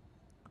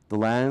 The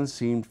land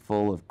seemed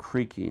full of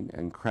creaking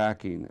and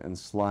cracking and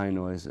sly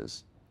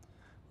noises,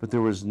 but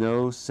there was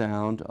no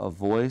sound of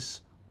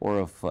voice or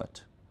of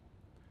foot.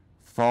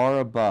 Far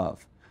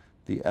above,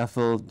 The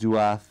Ethel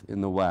Duath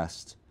in the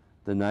west,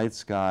 the night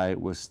sky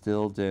was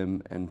still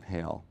dim and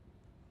pale.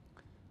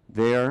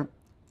 There,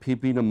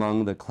 peeping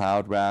among the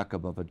cloud rack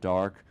above a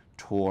dark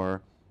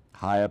tor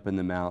high up in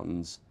the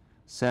mountains,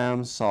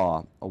 Sam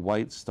saw a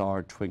white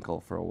star twinkle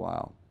for a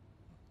while.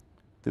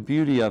 The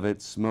beauty of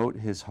it smote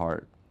his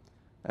heart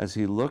as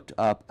he looked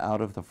up out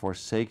of the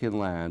forsaken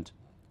land,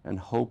 and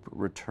hope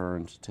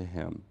returned to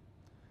him.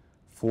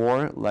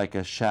 For, like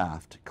a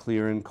shaft,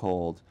 clear and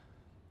cold,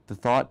 the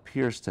thought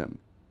pierced him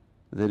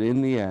that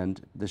in the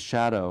end the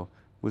shadow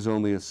was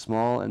only a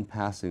small and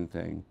passing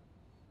thing.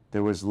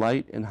 There was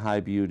light and high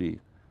beauty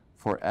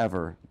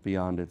forever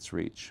beyond its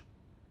reach.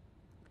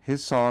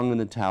 His song in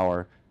the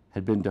tower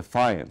had been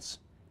defiance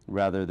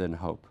rather than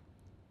hope,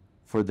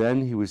 for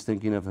then he was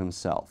thinking of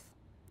himself.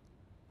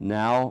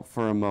 Now,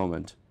 for a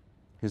moment,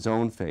 his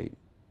own fate,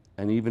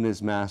 and even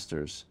his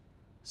master's,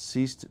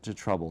 ceased to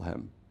trouble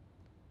him.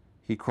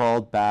 He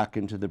crawled back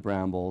into the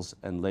brambles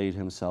and laid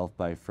himself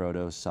by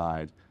Frodo's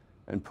side,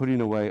 and putting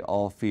away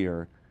all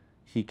fear,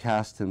 he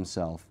cast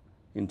himself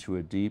into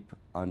a deep,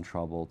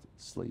 untroubled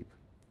sleep.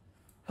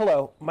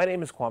 Hello, my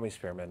name is Kwame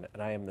Spearman,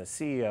 and I am the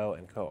CEO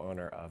and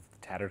co-owner of the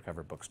Tattered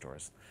Cover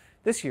Bookstores.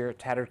 This year,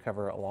 Tattered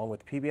Cover, along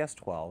with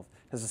PBS12,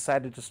 has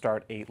decided to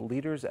start a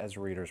Leaders as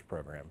Readers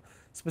program.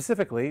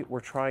 Specifically, we're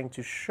trying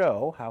to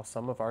show how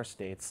some of our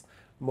state's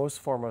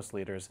most foremost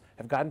leaders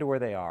have gotten to where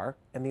they are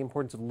and the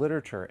importance of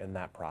literature in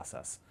that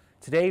process.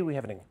 Today, we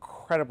have an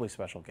incredibly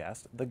special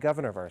guest, the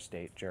governor of our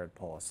state, Jared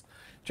Polis.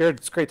 Jared,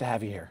 it's great to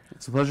have you here.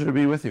 It's a pleasure to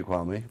be with you,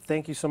 Kwame.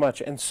 Thank you so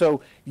much. And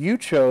so you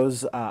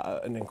chose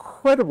an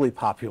incredibly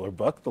popular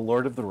book, The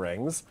Lord of the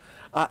Rings.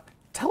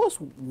 Tell us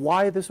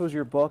why this was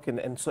your book,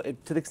 and so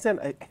to the extent,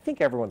 I think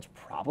everyone's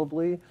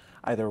probably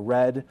either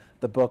read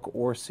the book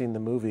or seen the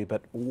movie,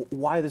 but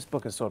why this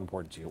book is so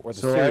important to you, or the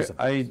series of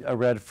books. I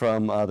read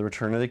from The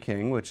Return of the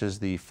King, which is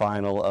the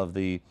final of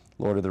the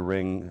Lord of the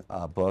Ring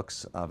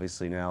books.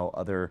 Obviously now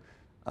other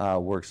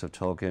works of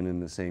Tolkien in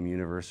the same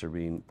universe are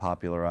being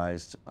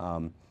popularized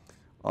on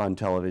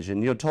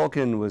television. You know,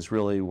 Tolkien was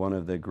really one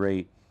of the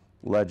great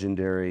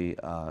legendary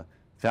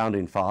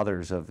founding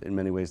fathers of, in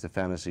many ways, the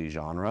fantasy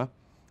genre.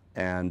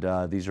 And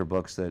these are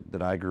books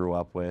that I grew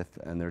up with,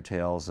 and they're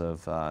tales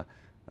of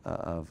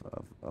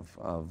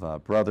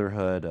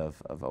brotherhood,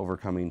 of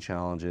overcoming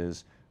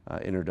challenges,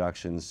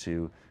 introductions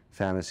to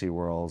fantasy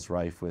worlds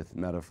rife with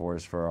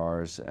metaphors for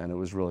ours, and it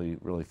was really,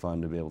 really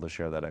fun to be able to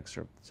share that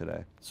excerpt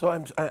today. So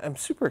I'm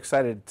super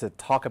excited to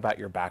talk about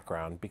your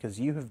background, because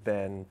you have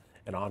been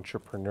an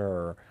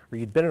entrepreneur, or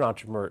you'd been an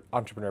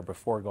entrepreneur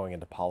before going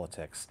into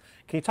politics.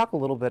 Can you talk a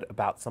little bit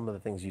about some of the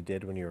things you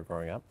did when you were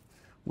growing up?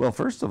 Well,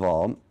 first of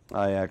all,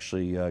 I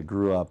actually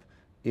grew up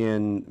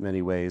in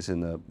many ways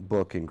in the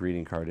book and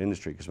greeting card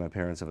industry, because my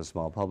parents have a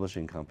small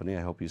publishing company.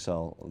 I hope you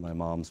sell my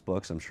mom's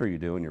books. I'm sure you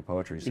do in your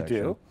poetry section.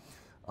 You do.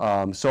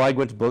 So I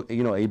went to book,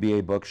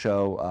 ABA Book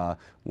Show.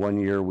 One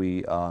year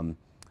we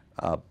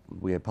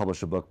had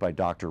published a book by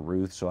Dr.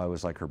 Ruth, so I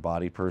was like her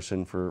body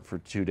person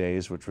for 2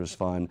 days, which was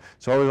fun.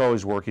 So I was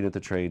always working at the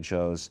trade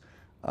shows,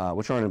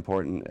 which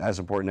aren't as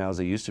important now as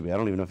they used to be. I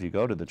don't even know if you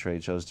go to the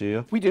trade shows, do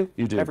you? We do.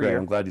 You do, every great. year.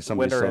 I'm glad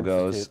somebody Winter still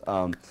goes.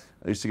 Institute.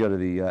 I used to go to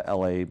the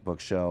LA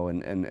Book Show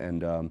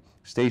and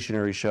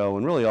Stationery Show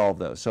and really all of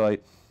those. So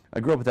I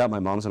grew up with that. My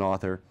mom's an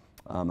author.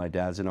 My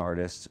dad's an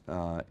artist.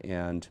 So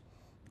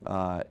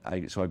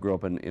I grew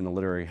up in a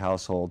literary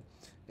household.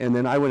 And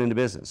then I went into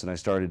business, and I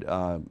started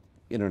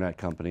internet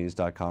companies,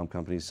 .com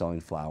companies, selling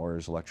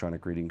flowers,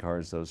 electronic greeting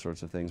cards, those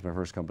sorts of things. My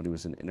first company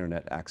was an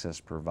internet access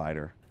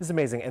provider. This is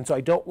amazing. And so I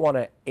don't want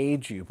to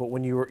age you, but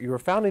when you were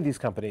founding these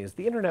companies,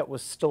 the internet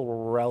was still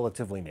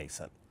relatively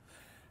nascent.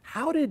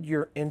 How did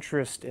your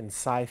interest in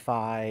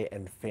sci-fi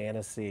and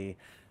fantasy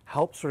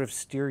help sort of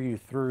steer you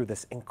through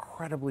this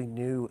incredibly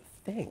new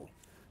thing?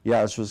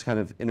 Yeah, this was kind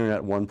of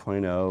Internet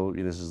 1.0.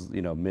 This is,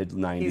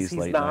 mid-90s,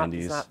 late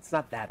 90s. It's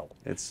not that old.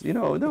 It's,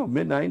 no,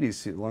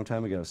 mid-90s, a long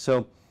time ago.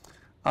 So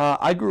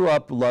I grew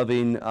up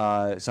loving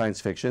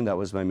science fiction. That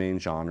was my main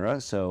genre.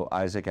 So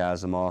Isaac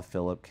Asimov,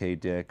 Philip K.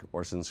 Dick,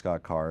 Orson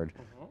Scott Card.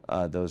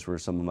 Those were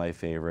some of my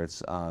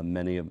favorites.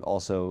 Many of,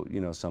 also,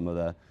 some of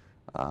the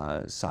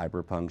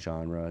cyberpunk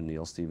genre,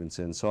 Neil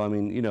Stephenson. So, I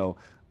mean,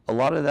 a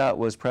lot of that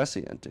was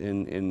prescient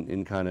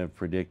in kind of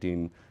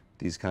predicting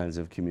these kinds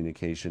of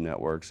communication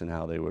networks and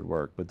how they would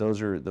work. But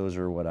those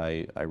are what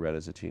I read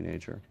as a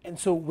teenager. And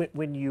so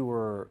when you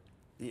were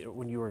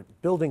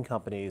building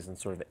companies and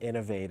sort of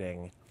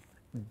innovating,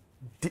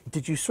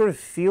 did you sort of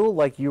feel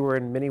like you were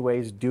in many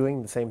ways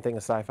doing the same thing a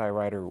sci-fi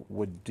writer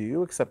would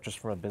do, except just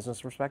from a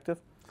business perspective?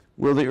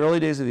 Well, the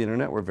early days of the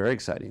internet were very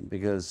exciting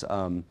because,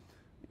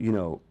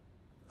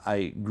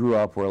 I grew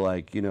up where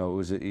it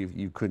was,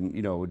 you couldn't,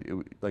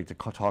 like to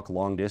talk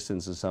long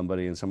distance to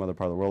somebody in some other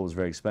part of the world was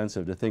very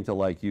expensive. To think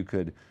that you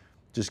could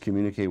just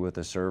communicate with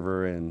a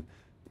server in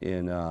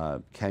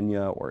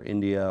Kenya or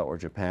India or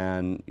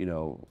Japan,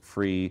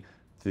 free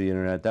through the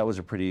internet, that was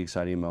a pretty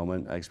exciting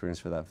moment. I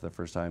experienced that for the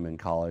first time in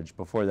college.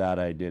 Before that,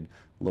 I did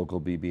local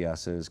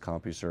BBSs,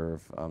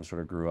 CompuServe,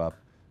 sort of grew up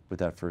with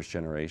that first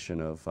generation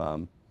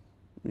of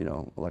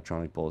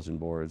electronic bulletin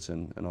boards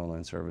and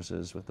online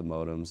services with the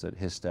modems that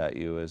hissed at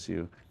you as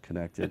you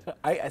connected.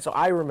 So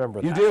I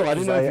remember that. You do? I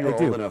didn't know if you were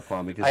do. old enough,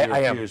 Kwame, because you're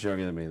a few years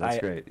younger than me. That's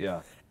great,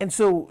 yeah. And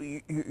so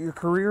your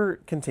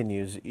career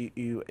continues.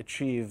 You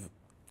achieve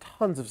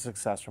tons of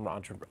success from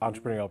an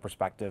entrepreneurial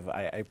perspective.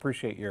 I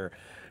appreciate your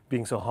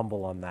being so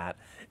humble on that.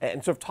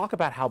 And sort of talk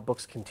about how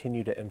books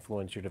continue to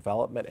influence your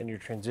development and your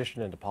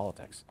transition into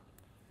politics.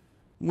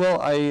 Well,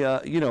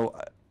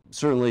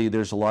 certainly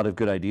there's a lot of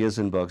good ideas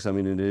in books. I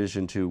mean, in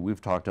addition to,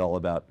 we've talked all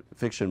about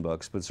fiction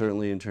books, but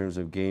certainly in terms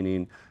of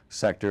gaining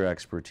sector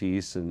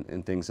expertise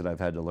and things that I've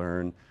had to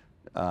learn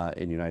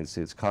in United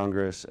States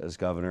Congress as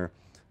governor,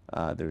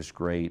 there's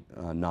great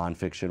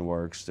nonfiction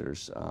works,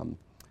 there's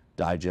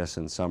digests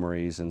and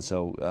summaries, and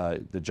so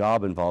the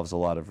job involves a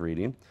lot of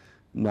reading,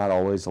 not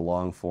always a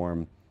long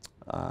form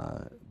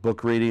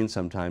book reading.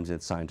 Sometimes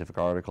it's scientific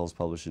articles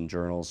published in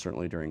journals.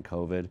 Certainly during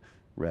COVID,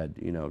 read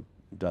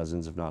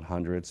dozens, if not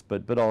hundreds,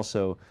 but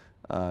also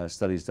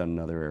studies done in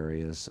other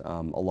areas.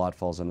 A lot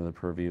falls under the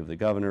purview of the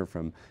governor,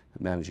 from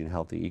managing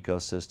healthy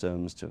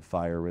ecosystems to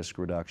fire risk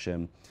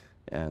reduction,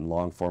 and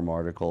long-form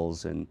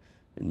articles in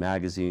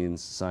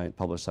magazines,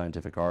 published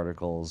scientific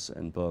articles,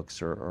 and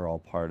books are all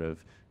part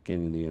of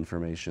gaining the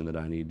information that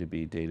I need to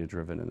be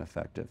data-driven and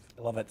effective.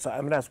 I love it. So I'm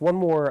going to ask one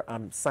more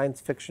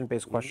science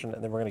fiction-based question,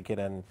 and then we're going to get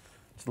into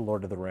the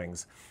Lord of the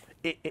Rings.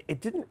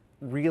 It didn't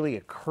really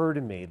occur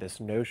to me, this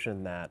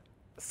notion that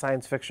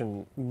science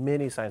fiction,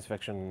 many science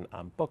fiction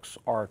books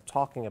are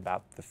talking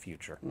about the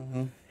future.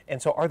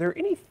 And so are there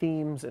any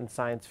themes in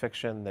science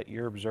fiction that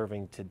you're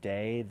observing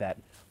today that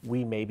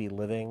we may be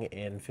living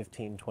in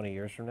 15, 20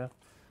 years from now?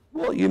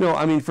 Well,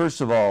 I mean,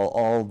 first of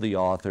all the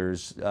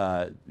authors,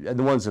 and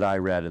the ones that I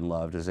read and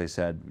loved, as I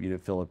said,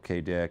 Philip K.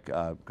 Dick,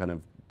 kind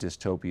of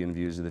dystopian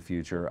views of the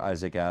future,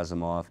 Isaac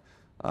Asimov,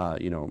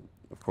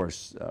 of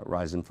course,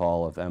 Rise and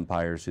Fall of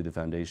Empires through the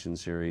Foundation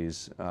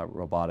series,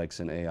 robotics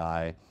and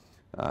AI,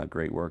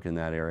 great work in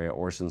that area.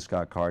 Orson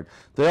Scott Card.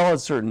 They all had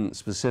certain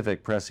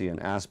specific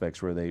prescient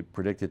aspects where they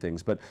predicted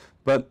things, but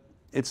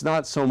it's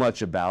not so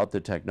much about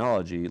the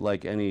technology.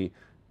 Like any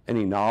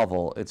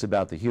novel, it's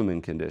about the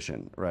human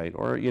condition, right?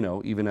 Or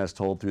even as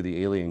told through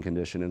the alien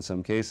condition in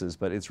some cases.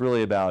 But it's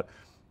really about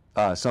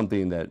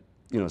something that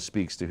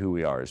speaks to who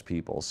we are as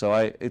people. So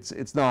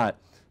it's not,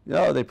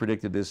 they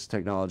predicted this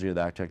technology or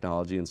that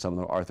technology, and some of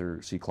them,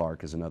 Arthur C.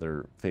 Clarke is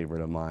another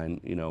favorite of mine.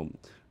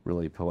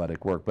 Really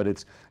poetic work, but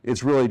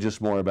it's really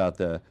just more about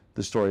the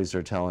stories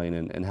they're telling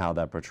and how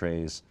that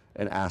portrays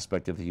an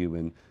aspect of the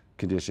human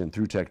condition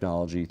through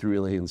technology, through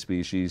alien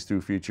species,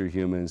 through future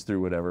humans,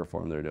 through whatever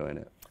form they're doing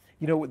it.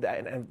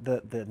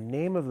 The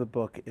name of the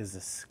book is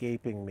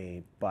escaping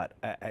me, but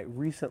I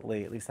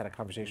recently at least had a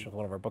conversation with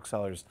one of our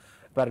booksellers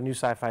about a new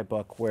sci-fi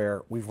book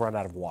where we've run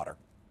out of water.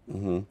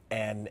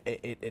 And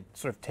it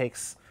sort of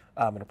takes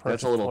an approach.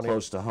 That's a little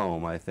close to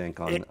home, I think.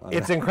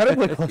 It's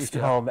incredibly close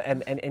to home,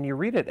 and you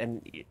read it,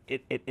 and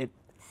it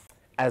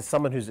as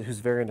someone who's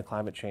very into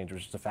climate change,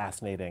 which is a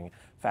fascinating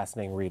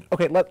read.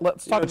 Okay,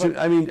 let's talk about.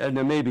 I mean, and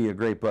it may be a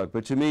great book,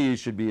 but to me, it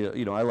should be.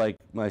 I like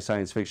my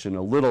science fiction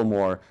a little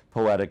more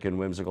poetic and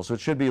whimsical. So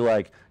it should be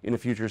like in a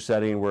future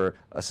setting where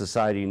a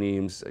society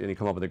names, and you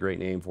come up with a great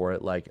name for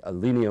it, like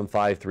Alenium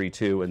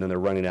 532, and then they're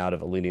running out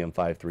of Alenium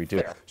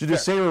 532. So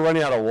just say we're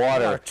running out of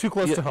water. Yeah, too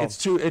close to home. It's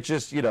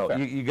just you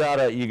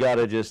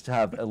gotta just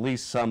have at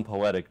least some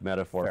poetic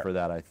metaphor for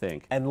that, I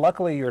think. And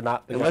luckily, you're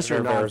not. Unless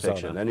you're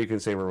nonfiction, then you can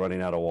say we're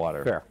running out of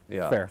water.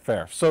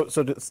 Fair. So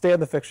to stay on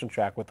the fiction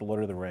track with the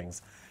Lord of the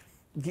Rings,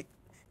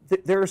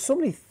 there are so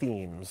many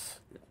themes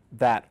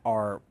that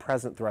are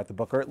present throughout the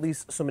book, or at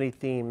least so many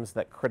themes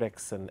that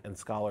critics and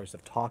scholars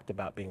have talked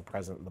about being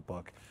present in the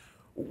book.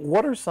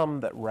 What are some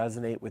that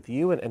resonate with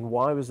you, and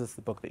why was this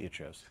the book that you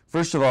chose?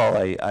 First of all,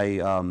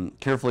 I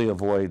carefully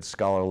avoid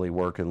scholarly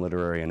work and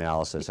literary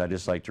analysis. I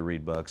just like to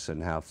read books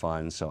and have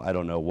fun, so I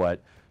don't know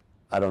what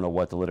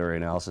the literary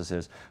analysis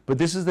is. But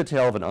this is the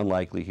tale of an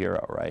unlikely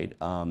hero, right?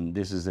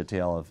 This is the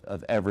tale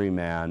of every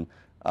man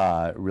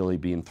really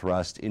being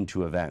thrust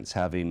into events,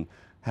 having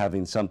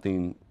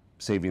something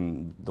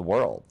saving the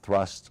world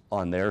thrust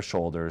on their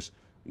shoulders,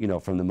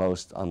 from the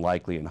most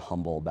unlikely and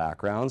humble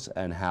backgrounds,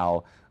 and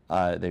how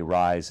they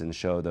rise and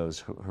show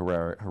those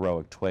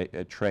heroic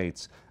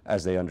traits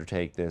as they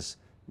undertake this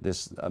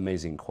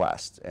amazing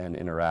quest and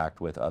interact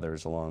with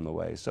others along the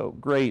way. So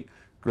great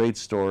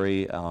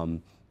story.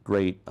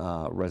 Great,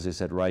 as I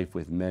said, rife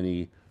with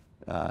many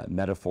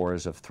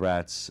metaphors of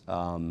threats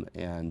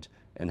and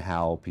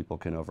how people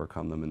can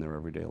overcome them in their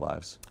everyday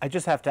lives. I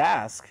just have to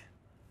ask,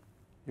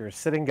 you're a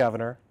sitting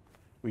governor.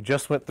 We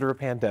just went through a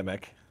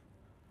pandemic.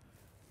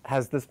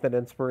 Has this been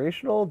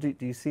inspirational? Do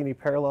you see any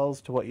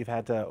parallels to what you've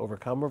had to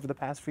overcome over the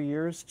past few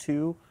years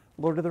to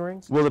Lord of the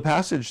Rings? Well, the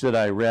passage that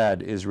I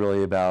read is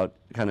really about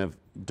kind of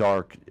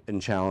dark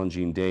and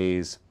challenging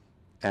days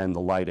and the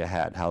light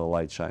ahead, how the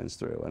light shines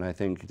through. And I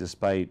think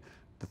despite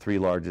the 3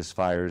 largest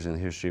fires in the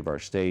history of our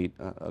state,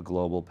 a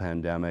global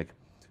pandemic,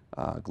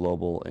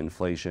 global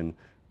inflation,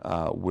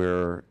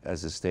 we're,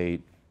 as a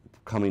state,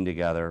 coming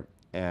together,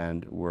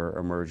 and we're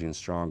emerging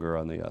stronger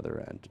on the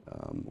other end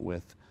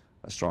with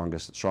a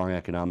strong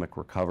economic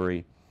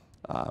recovery,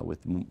 with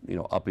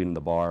upping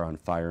the bar on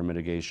fire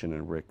mitigation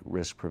and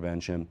risk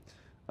prevention.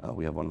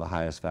 We have one of the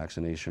highest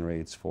vaccination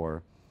rates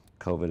for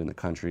COVID in the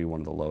country, one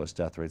of the lowest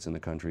death rates in the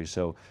country.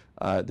 So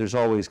there's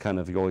always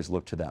you always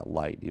look to that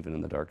light, even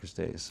in the darkest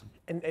days.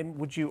 And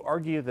would you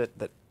argue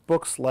that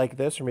books like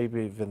this, or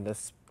maybe even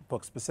this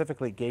book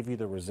specifically, gave you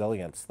the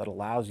resilience that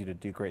allows you to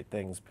do great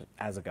things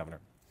as a governor?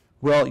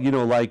 Well,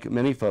 like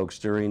many folks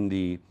during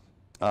the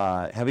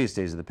heaviest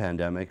days of the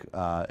pandemic,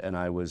 and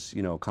I was,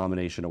 a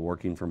combination of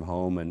working from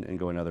home and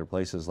going to other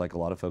places, like a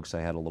lot of folks,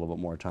 I had a little bit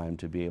more time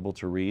to be able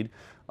to read.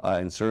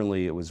 And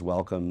certainly it was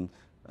welcome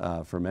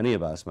for many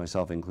of us,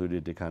 myself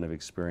included, to kind of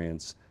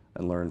experience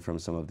and learn from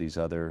some of these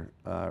other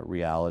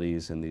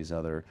realities and these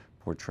other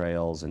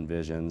portrayals and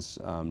visions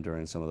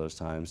during some of those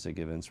times to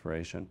give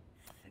inspiration.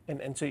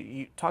 And so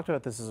you talked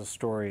about this as a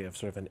story of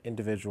sort of an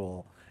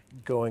individual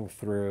going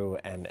through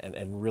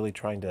and really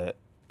trying to,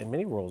 in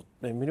many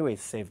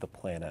ways, save the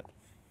planet.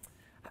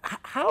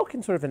 How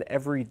can sort of an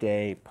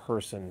everyday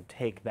person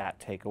take that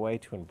takeaway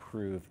to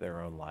improve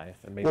their own life?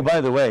 And maybe, well, by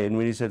the way, and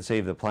when you said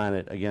save the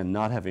planet, again,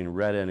 not having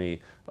read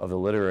any of the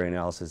literary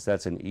analysis,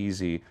 that's an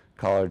easy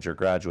college or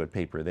graduate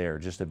paper there,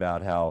 just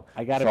about how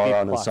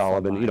Sharon and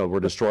Solomon, were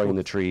destroying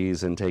the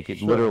trees and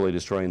literally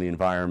destroying the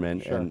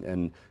environment,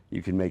 and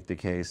you can make the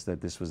case that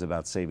this was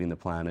about saving the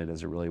planet,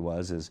 as it really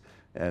was,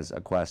 as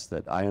a quest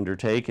that I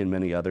undertake, and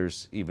many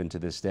others, even to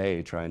this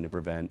day, trying to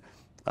prevent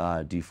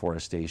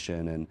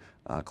deforestation and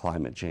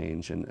climate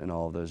change and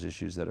all of those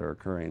issues that are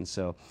occurring.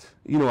 So,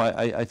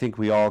 I think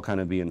we all kind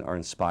of are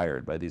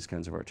inspired by these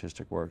kinds of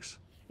artistic works.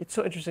 It's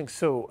so interesting.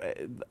 So,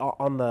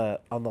 on the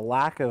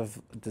lack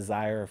of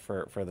desire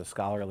for the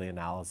scholarly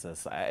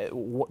analysis,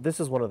 this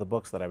is one of the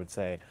books that I would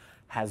say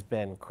has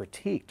been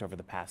critiqued over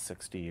the past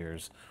 60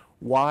 years.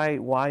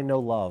 Why no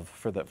love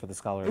for the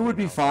scholarly? It would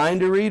be fine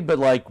to read,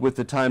 but with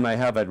the time I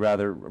have, I'd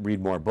rather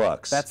read more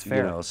books. That's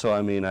fair. So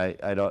I mean, I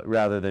don't,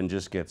 rather than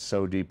just get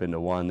so deep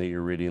into one that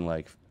you're reading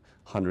like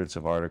hundreds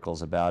of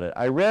articles about it.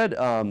 I read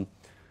all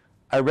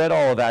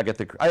of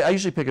Agatha. I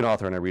usually pick an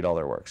author and I read all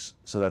their works.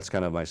 So that's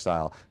kind of my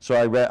style. So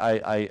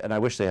and I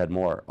wish they had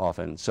more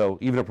often. So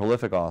even a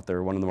prolific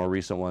author, one of the more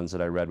recent ones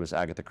that I read was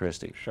Agatha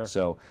Christie. Sure.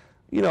 So,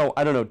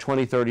 I don't know,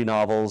 20, 30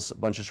 novels, a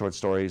bunch of short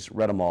stories,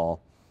 read them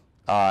all.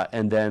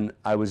 And then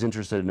I was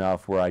interested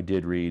enough where I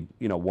did read,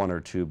 one or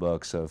two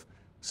books of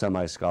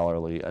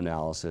semi-scholarly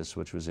analysis,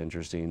 which was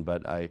interesting,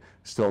 but I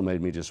still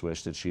made me just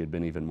wish that she had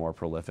been even more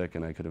prolific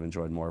and I could have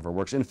enjoyed more of her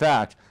works. In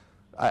fact,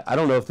 I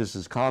don't know if this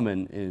is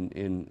common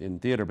in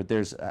theater, but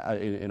there's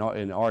in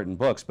art and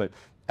books, but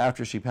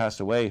after she passed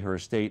away, her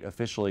estate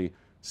officially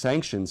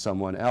sanctioned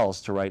someone else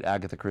to write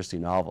Agatha Christie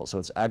novels. So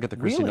it's Agatha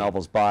Christie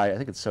novels by, I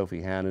think it's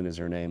Sophie Hannon is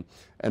her name,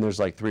 and there's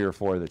like 3 or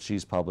 4 that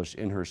she's published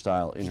in her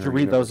style. Did you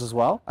read those as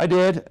well? I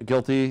did.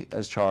 Guilty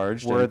as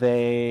charged. Were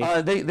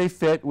they? They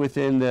fit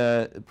within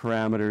the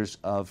parameters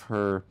of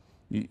her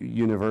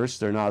universe.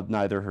 They're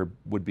neither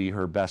would be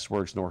her best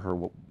works nor her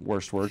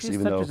worst works,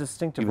 even though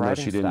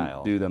she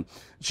didn't do them.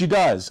 She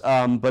does,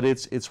 but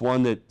it's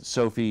one that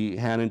Sophie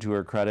Hannon, to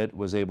her credit,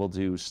 was able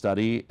to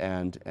study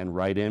and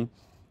write in.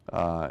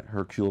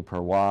 Hercule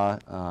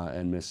Poirot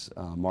and Miss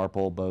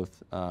Marple,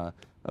 both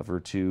of her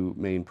 2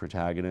 main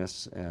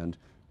protagonists, and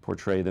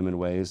portray them in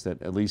ways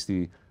that at least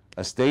the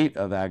estate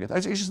of Agatha,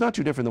 it's just not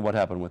too different than what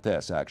happened with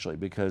this, actually,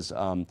 because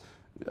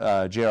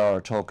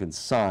J.R.R. Tolkien's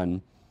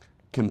son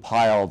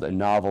compiled and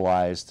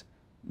novelized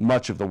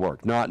much of the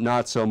work.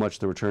 Not so much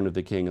The Return of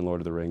the King and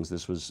Lord of the Rings.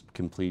 This was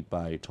complete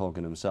by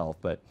Tolkien himself,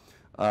 but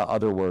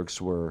other works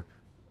were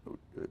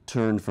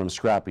turned from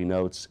scrappy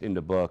notes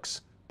into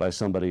books by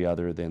somebody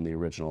other than the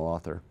original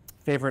author.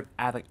 Favorite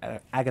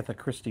Agatha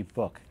Christie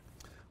book?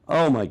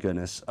 Oh my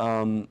goodness.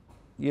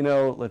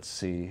 Let's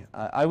see.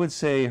 I would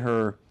say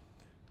her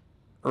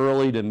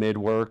early to mid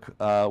work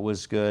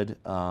was good.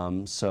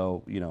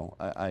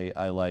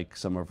 I like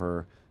some of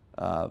her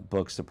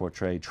books that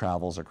portray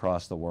travels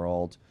across the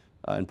world,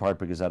 in part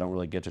because I don't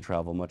really get to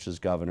travel much as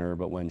governor,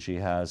 but when she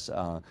has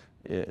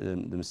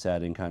them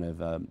set in kind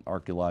of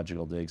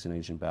archaeological digs in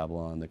ancient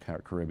Babylon, the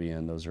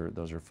Caribbean, those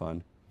are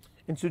fun.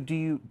 And so do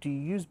you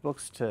use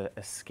books to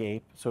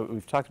escape? So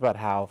we've talked about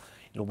how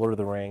Lord of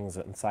the Rings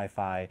and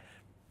sci-fi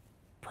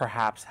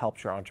perhaps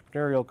helped your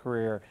entrepreneurial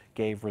career,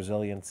 gave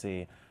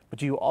resiliency, but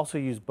do you also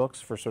use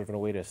books for sort of a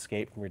way to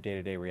escape from your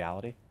day-to-day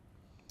reality?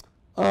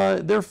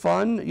 They're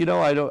fun.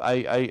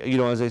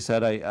 As I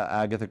said,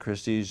 Agatha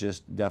Christie's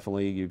just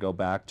definitely, you go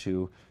back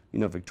to,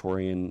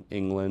 Victorian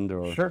England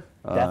or sure.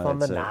 Death on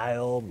the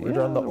Nile,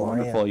 Murder on the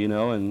Orient.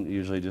 Wonderful, and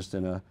usually just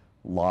in a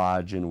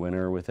lodge in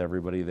winter with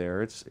everybody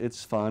there.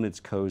 It's fun, it's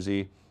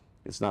cozy,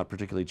 it's not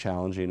particularly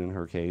challenging in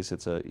her case,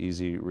 it's an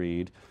easy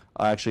read.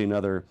 Actually,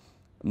 another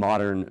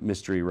modern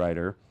mystery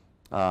writer,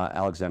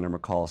 Alexander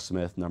McCall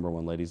Smith,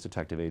 #1 Ladies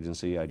Detective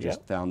Agency. I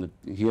just found that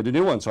he had a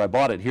new one, so I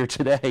bought it here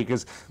today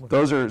because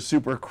those are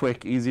super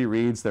quick, easy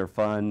reads, they're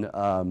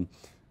fun.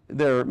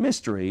 They're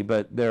mystery,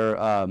 but they're,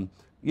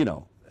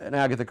 and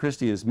Agatha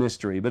Christie is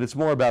mystery, but it's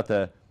more about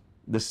the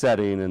the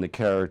setting and the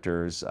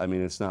characters. I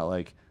mean, it's not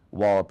like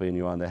walloping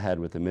you on the head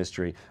with the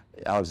mystery.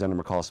 Alexander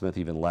McCall Smith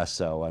even less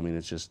so. I mean,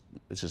 it's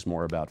just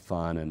more about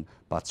fun and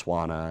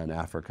Botswana and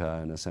Africa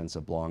and a sense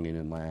of belonging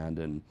in land,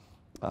 and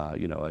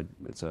you know,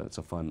 it's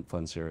a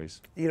fun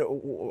series. You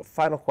know,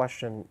 final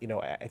question. You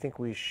know, I think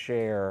we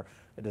share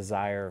a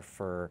desire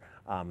for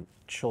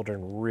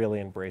children really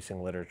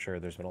embracing literature.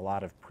 There's been a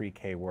lot of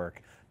pre-K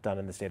work done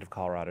in the state of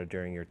Colorado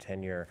during your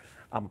tenure.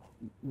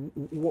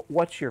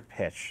 What's your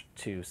pitch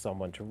to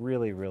someone to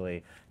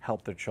really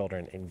help their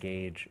children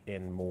engage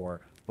in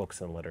more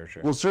books and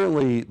literature? Well,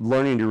 certainly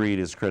learning to read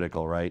is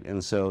critical, right?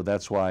 And so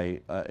that's why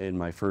in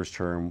my first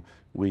term,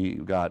 we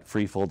got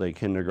free full-day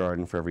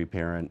kindergarten for every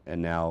parent,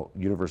 and now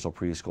universal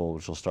preschool,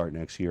 which will start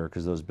next year,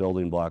 because those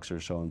building blocks are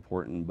so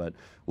important. But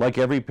like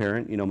every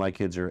parent, you know, my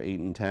kids are 8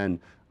 and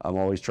 10. I'm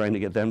always trying to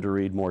get them to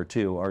read more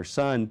too. Our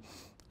son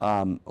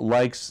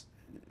likes,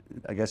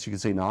 I guess you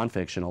could say,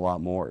 nonfiction a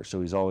lot more. So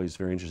he's always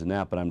very interested in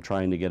that, but I'm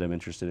trying to get him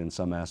interested in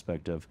some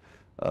aspect of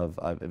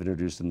I've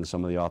introduced him to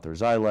some of the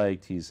authors I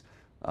liked.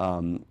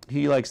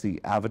 He likes the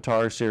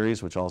Avatar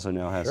series, which also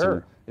now has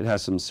it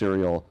has some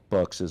serial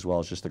books as well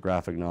as just the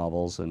graphic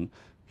novels, and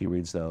he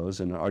reads those.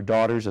 And our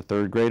daughter's a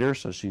 3rd grader,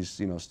 so she's,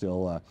 you know,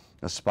 still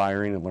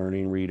aspiring and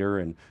learning reader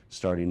and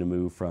starting to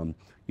move from,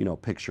 you know,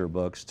 picture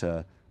books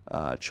to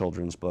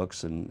children's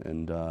books,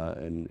 and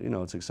you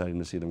know, it's exciting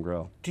to see them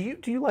grow. Do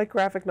you like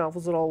graphic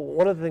novels at all?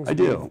 One of the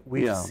things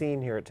we've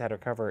seen here at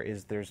Tattered Cover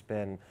is there's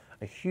been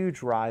a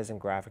huge rise in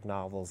graphic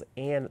novels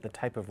and the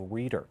type of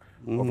reader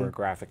over a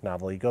graphic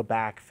novel. You go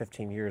back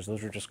 15 years,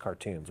 those were just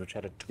cartoons, which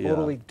had a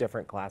totally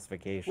different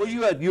classification. Well,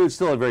 you had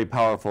still a very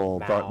powerful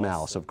dark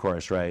mouse, of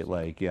course, right?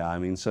 Like, yeah, I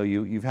mean, so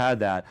you've had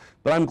that,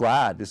 but I'm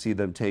glad to see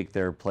them take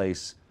their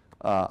place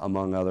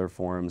among other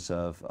forms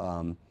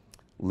of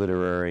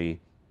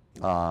literary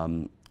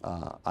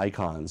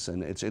icons,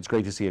 and it's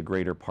great to see a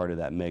greater part of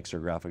that mix, or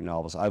graphic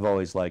novels. I've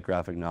always liked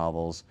graphic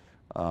novels,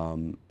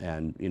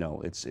 and you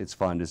know, it's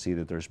fun to see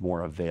that there's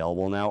more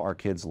available now. Our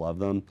kids love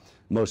them.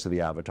 Most of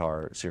the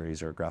Avatar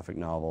series are graphic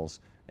novels,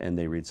 and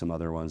they read some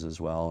other ones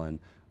as well. And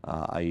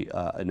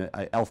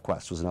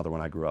ElfQuest was another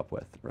one I grew up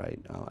with, right?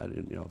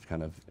 You know,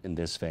 kind of in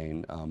this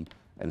vein,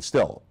 and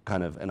still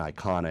kind of an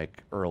iconic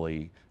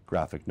early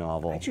graphic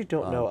novel. I actually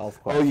don't know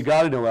ElfQuest. Oh, you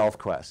got to know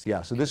ElfQuest.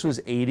 Yeah, so this was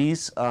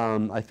 80s,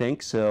 I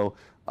think. So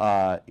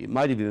it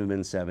might have even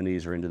been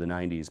 70s or into the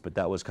 90s, but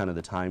that was kind of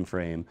the time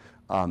frame.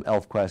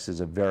 ElfQuest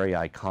is a very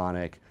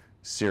iconic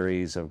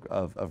series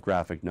of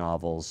graphic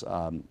novels,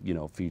 you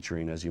know,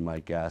 featuring, as you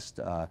might guess,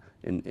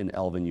 in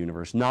Elven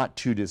universe. Not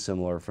too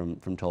dissimilar from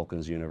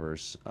Tolkien's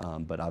universe,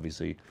 but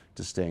obviously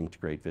distinct,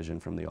 great vision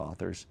from the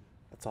authors.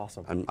 That's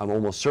awesome. I'm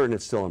almost certain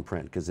it's still in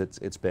print, because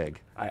it's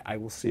big. I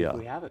will see if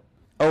we have it.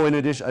 Oh, in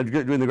addition,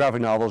 in the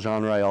graphic novel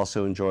genre, I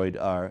also enjoyed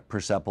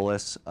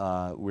Persepolis,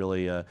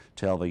 really a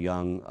tale of a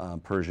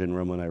young Persian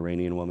woman,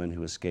 Iranian woman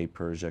who escaped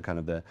Persia, kind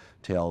of the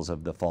tales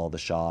of the fall of the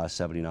Shah,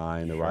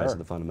 79, the rise of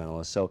the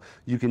fundamentalists. So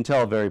you can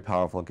tell very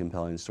powerful and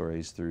compelling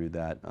stories through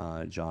that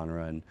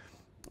genre, and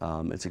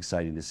it's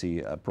exciting to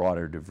see a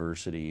broader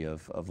diversity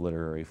of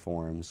literary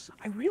forms.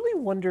 I really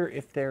wonder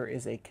if there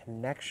is a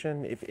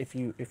connection, if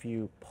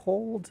you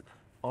polled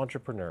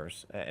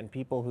entrepreneurs and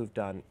people who've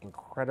done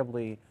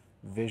incredibly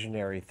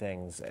visionary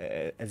things,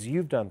 as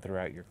you've done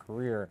throughout your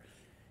career,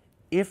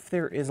 if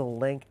there is a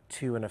link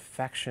to an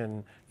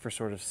affection for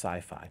sort of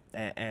sci-fi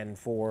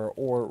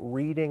or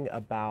reading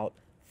about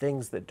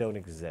things that don't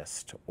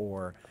exist,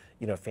 or,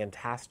 you know,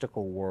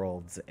 fantastical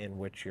worlds in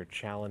which you're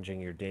challenging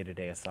your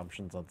day-to-day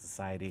assumptions on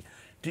society.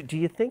 Do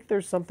you think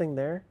there's something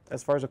there,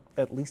 as far as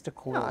at least a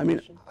correlation? Yeah, I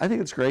mean, I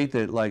think it's great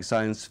that, like,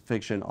 science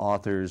fiction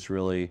authors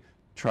really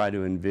try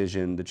to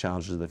envision the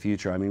challenges of the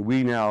future. I mean,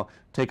 we now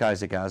take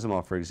Isaac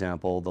Asimov, for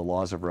example, the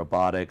laws of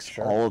robotics,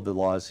 all of the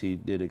laws he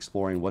did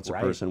exploring what's a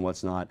person,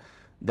 what's not.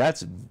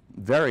 That's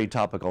very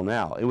topical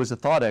now. It was a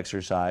thought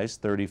exercise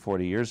 30,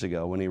 40 years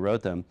ago when he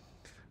wrote them.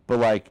 But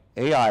like,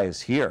 AI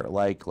is here.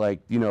 Like,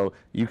 you know,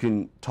 you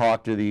can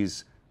talk to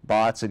these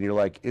bots and you're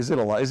like, is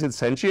it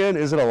sentient?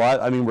 Is it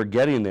alive? I mean, we're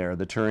getting there.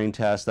 The Turing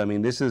test. I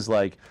mean, this is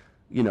like,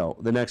 you know,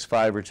 the next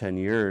 5 or 10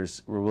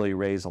 years will really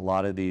raise a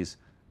lot of these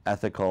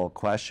ethical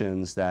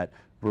questions that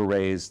were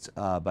raised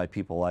by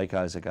people like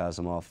Isaac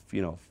Asimov,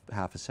 you know,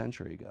 half a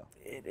century ago.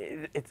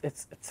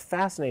 It's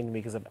fascinating to me,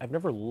 because I've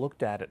never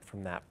looked at it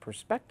from that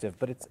perspective,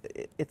 but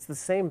it's the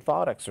same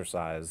thought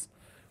exercise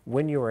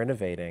when you are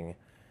innovating,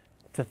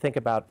 to think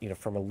about, you know,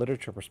 from a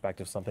literature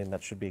perspective, something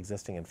that should be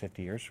existing in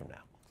 50 years from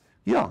now.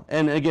 Yeah,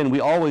 and again,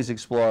 we always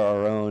explore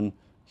our own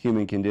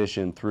human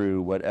condition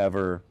through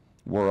whatever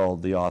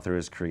world the author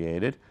has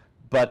created.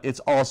 But it's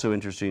also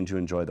interesting to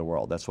enjoy the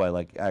world. That's why,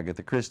 like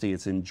Agatha Christie,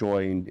 it's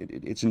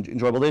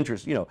enjoyable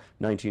interest. You know,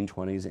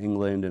 1920s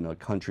England in a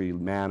country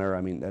manner.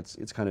 I mean,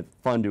 it's kind of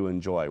fun to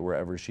enjoy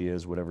wherever she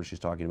is, whatever she's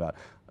talking about.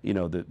 You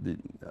know, the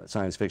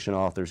science fiction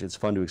authors, it's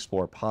fun to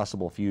explore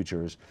possible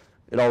futures.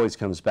 It always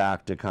comes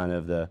back to kind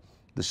of the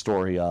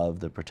story of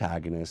the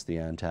protagonist, the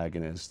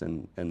antagonist,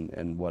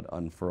 and what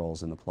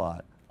unfurls in the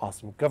plot.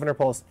 Awesome. Governor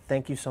Polis,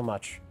 thank you so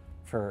much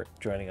for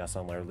joining us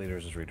on our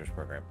Leaders as Readers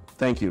program.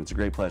 Thank you. It's a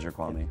great pleasure,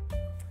 Kwame.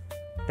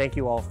 Thank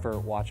you all for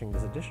watching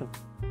this edition.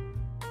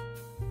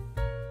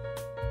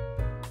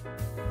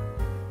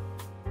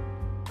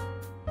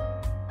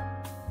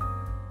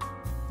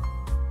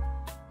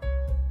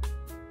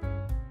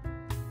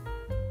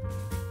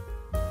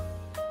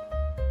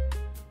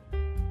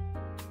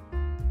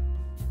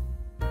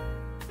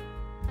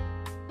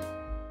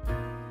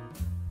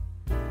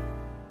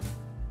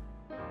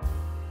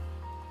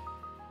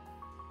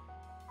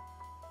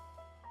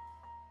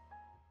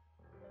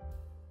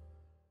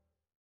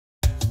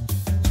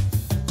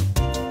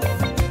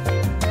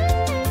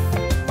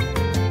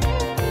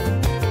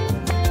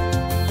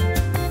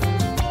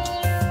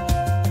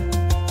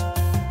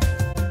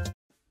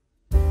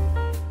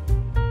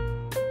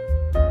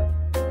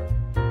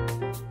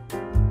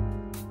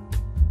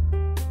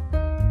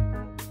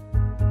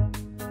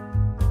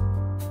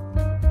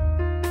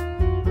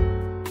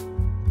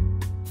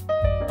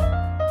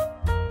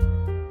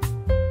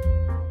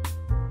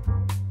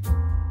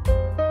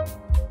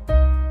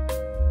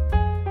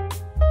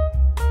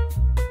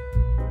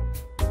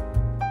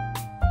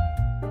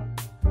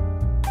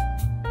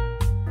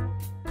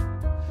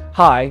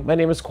 Hi, my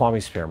name is Kwame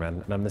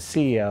Spearman, and I'm the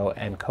CEO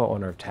and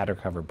co-owner of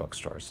Tattered Cover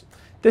Bookstores.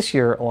 This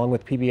year, along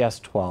with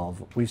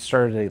PBS12, we've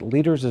started a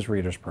Leaders as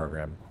Readers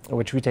program, in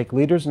which we take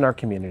leaders in our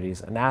communities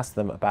and ask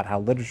them about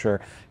how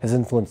literature has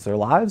influenced their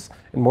lives,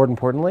 and more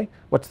importantly,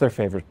 what's their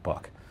favorite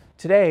book.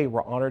 Today,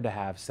 we're honored to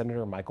have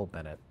Senator Michael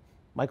Bennet.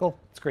 Michael,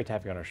 it's great to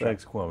have you on our show.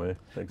 Thanks, Kwame.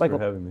 Thanks Michael,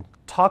 for having me.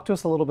 Talk to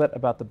us a little bit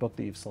about the book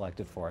that you've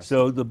selected for us.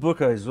 So the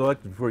book I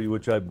selected for you,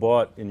 which I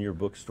bought in your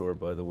bookstore,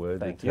 by the way,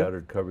 Thank the you.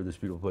 Tattered Cover, This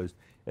Beautiful Place,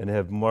 and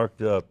have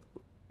marked up,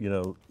 you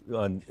know,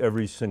 on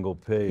every single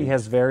page. He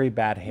has very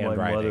bad handwriting.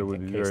 My mother would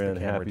be in case very the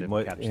camera unhappy. didn't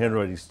My catch that.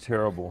 handwriting's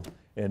terrible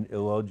and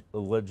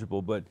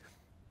illegible, but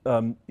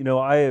you know,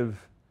 I have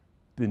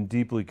been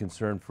deeply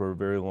concerned for a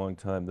very long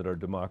time that our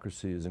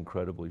democracy is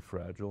incredibly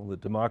fragile.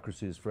 That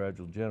democracy is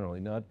fragile generally,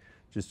 not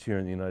just here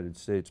in the United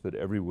States, but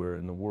everywhere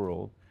in the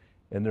world.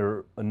 And there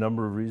are a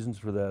number of reasons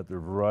for that. There are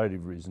a variety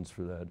of reasons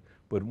for that.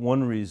 But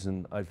one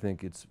reason I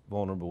think it's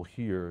vulnerable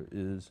here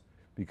is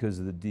because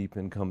of the deep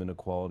income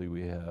inequality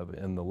we have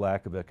and the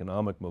lack of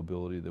economic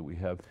mobility that we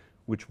have,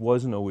 which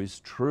wasn't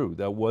always true.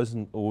 That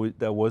wasn't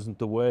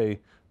the way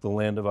the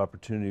land of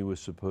opportunity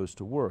was supposed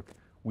to work.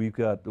 We've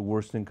got the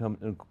worst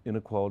income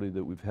inequality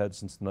that we've had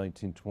since the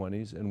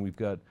 1920s, and we've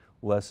got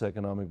less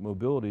economic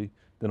mobility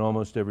than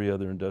almost every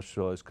other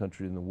industrialized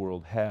country in the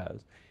world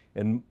has.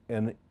 And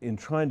in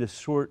trying to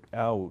sort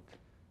out,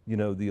 you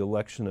know, the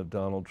election of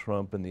Donald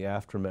Trump and the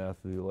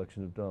aftermath of the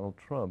election of Donald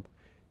Trump,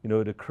 you know,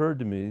 it occurred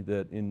to me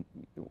that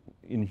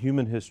in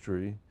human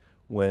history,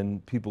 when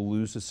people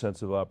lose a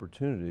sense of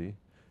opportunity,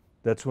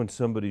 that's when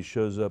somebody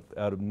shows up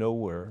out of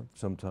nowhere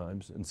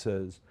sometimes and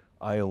says,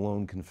 "I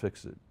alone can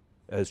fix it."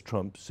 As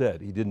Trump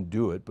said, he didn't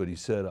do it, but he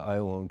said, "I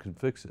alone can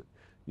fix it."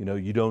 You know,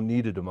 you don't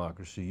need a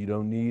democracy. You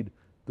don't need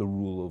the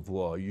rule of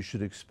law. You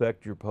should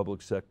expect your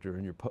public sector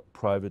and your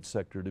private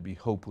sector to be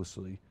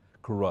hopelessly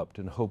corrupt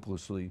and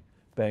hopelessly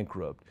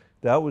bankrupt.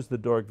 That was the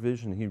dark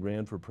vision he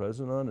ran for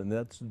president on, and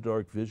that's the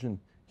dark vision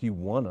he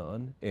won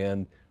on,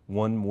 and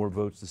won more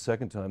votes the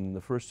second time than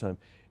the first time.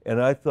 And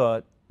I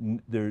thought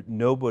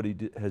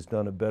nobody has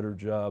done a better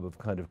job of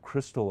kind of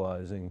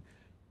crystallizing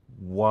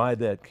why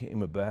that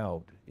came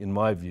about, in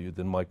my view,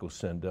 than Michael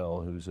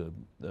Sandel, who's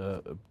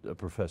a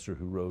professor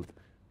who wrote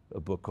a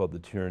book called The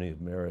Tyranny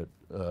of Merit,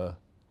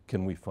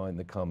 Can We Find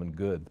the Common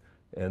Good?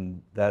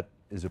 And that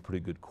is a pretty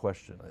good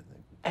question, I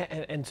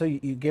think. And so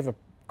you give a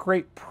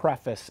great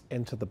preface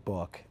into the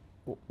book.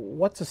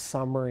 What's a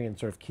summary and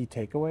sort of key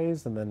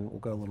takeaways, and then we'll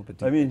go a little bit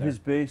deeper. I mean, there. his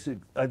basic,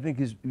 I think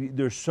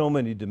there's so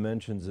many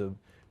dimensions of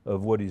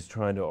what he's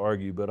trying to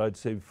argue, but I'd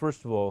say,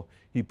 first of all,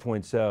 he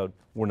points out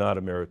we're not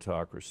a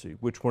meritocracy,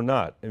 which we're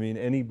not. I mean,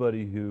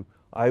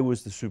 I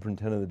was the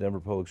superintendent of the Denver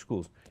Public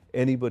Schools.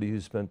 Anybody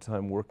who spent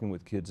time working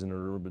with kids in an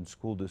urban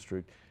school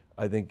district,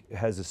 I think,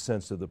 has a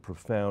sense of the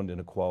profound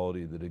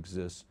inequality that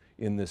exists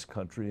in this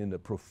country and the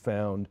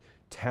profound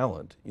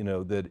talent, you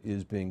know, that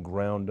is being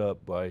ground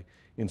up by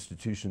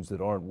institutions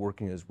that aren't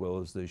working as well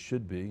as they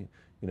should be,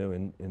 you know,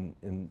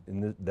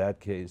 in that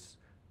case,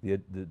 the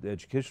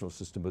educational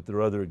system, but there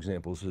are other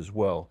examples as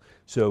well.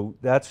 So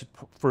that's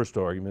first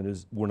argument,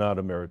 is we're not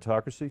a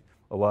meritocracy.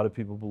 A lot of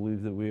people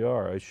believe that we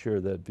are. I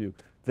share that view.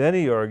 Then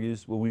he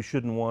argues, well, we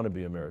shouldn't want to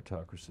be a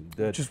meritocracy.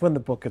 Which is when the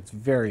book gets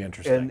very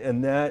interesting.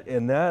 And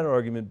that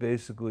argument,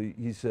 basically,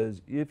 he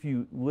says, if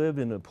you live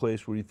in a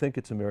place where you think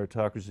it's a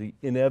meritocracy,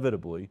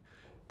 inevitably,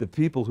 the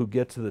people who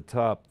get to the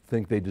top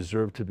think they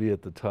deserve to be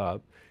at the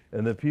top,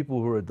 and the people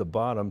who are at the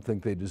bottom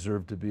think they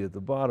deserve to be at the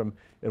bottom.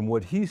 And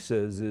what he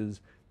says is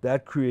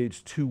that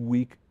creates too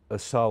weak a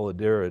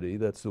solidarity,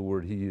 that's the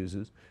word he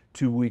uses,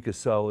 too weak a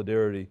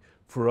solidarity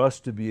for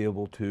us to be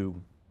able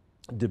to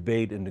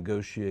debate and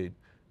negotiate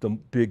the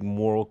big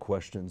moral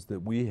questions that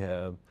we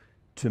have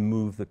to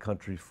move the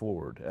country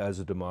forward as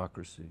a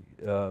democracy.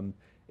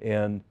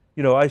 And,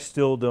 you know, I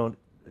still don't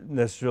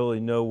necessarily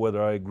know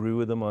whether I agree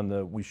with him on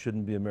the we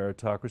shouldn't be a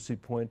meritocracy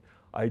point.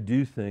 I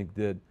do think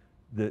that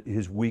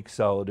his weak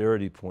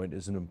solidarity point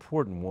is an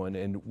important one,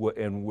 and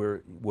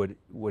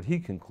what he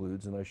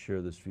concludes, and I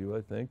share this view,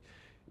 I think,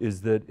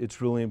 is that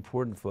it's really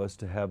important for us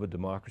to have a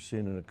democracy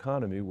and an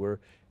economy where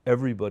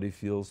everybody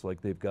feels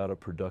like they've got a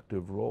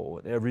productive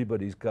role, and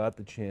everybody's got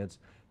the chance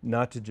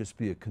not to just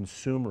be a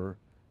consumer,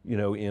 you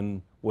know,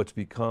 in what's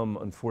become,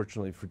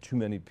 unfortunately for too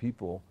many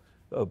people,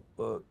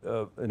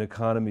 an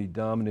economy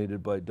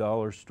dominated by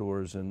dollar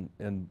stores and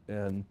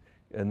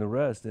the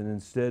rest, and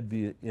instead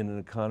be in an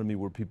economy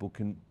where people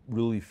can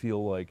really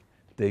feel like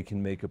they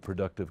can make a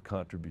productive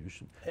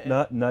contribution,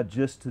 not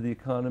just to the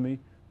economy,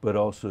 but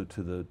also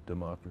to the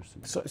democracy.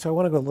 So I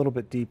want to go a little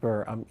bit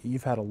deeper.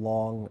 You've had a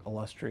long,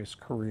 illustrious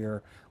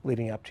career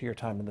leading up to your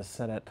time in the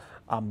Senate.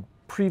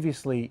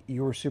 Previously,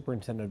 you were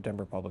superintendent of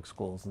Denver Public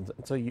Schools, and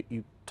so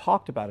you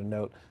talked about a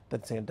note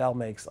that Sandel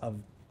makes of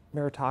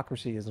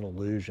meritocracy is an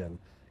illusion.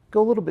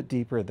 Go a little bit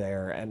deeper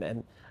there,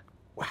 and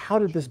how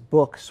did this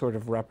book sort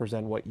of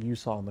represent what you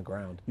saw on the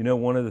ground? You know,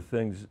 one of the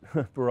things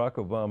Barack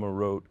Obama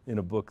wrote in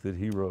a book that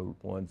he wrote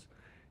once,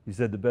 he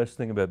said the best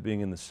thing about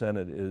being in the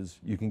Senate is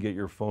you can get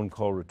your phone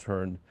call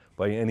returned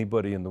by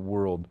anybody in the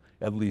world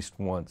at least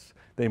once.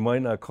 They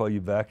might not call you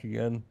back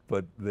again,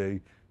 but they'll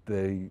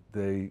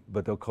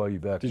call you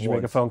back. Did you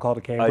make a phone call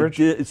to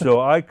Cambridge? I did.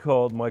 So I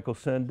called Michael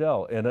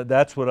Sandel, and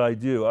that's what I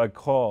do. I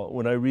call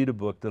when I read a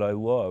book that I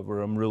love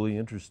or I'm really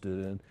interested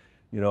in.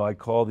 You know, I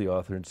call the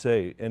author and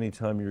say,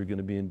 anytime you're going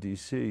to be in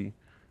D.C.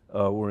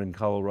 Or in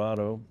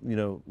Colorado, you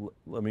know,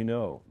 let me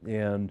know.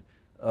 And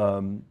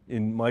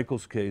in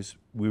Michael's case,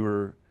 we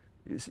were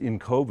in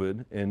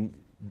COVID, and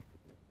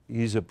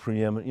he's a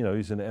preeminent, you know,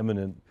 he's an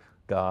eminent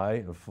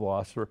guy, a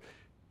philosopher.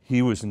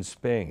 He was in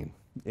Spain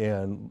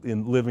and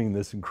living in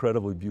this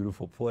incredibly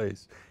beautiful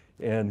place.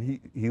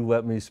 And he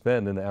let me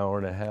spend an hour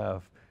and a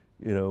half,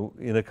 you know,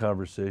 in a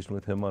conversation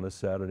with him on a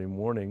Saturday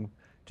morning,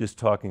 just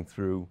talking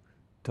through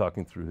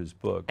his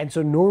book. And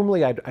so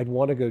normally I'd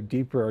want to go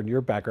deeper on your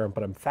background,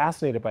 but I'm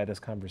fascinated by this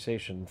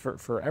conversation.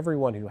 For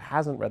everyone who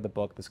hasn't read the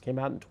book, this came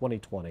out in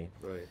 2020.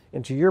 Right.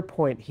 And to your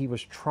point, he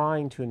was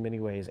trying to, in many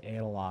ways,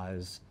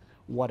 analyze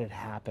what had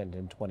happened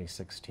in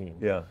 2016.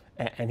 Yeah.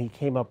 And he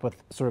came up with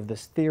sort of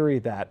this theory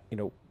that, you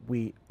know,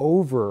 we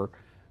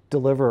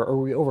over-deliver or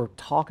we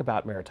over-talk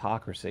about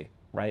meritocracy,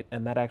 right?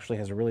 And that actually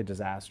has a really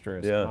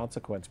disastrous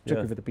consequence,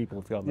 particularly for the people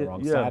who feel on the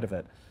wrong side of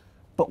it.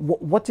 But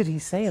what did he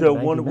say in the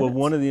 90 minutes? Well,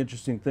 one of the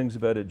interesting things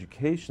about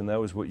education, that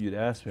was what you'd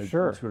asked me,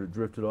 Sure. I sort of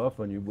drifted off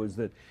on you, was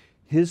that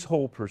his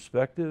whole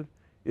perspective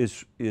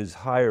is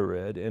higher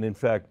ed, and in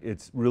fact,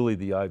 it's really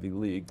the Ivy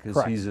League,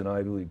 because he's an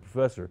Ivy League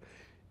professor.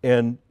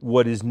 And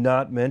what is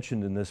not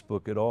mentioned in this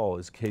book at all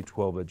is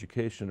K-12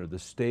 education, or the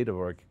state of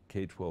our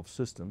K-12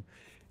 system.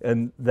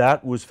 And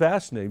that was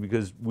fascinating,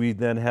 because we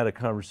then had a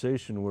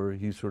conversation where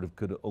he sort of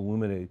could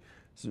illuminate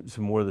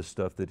some more of the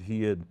stuff that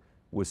he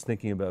was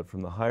thinking about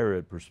from the higher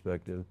ed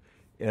perspective,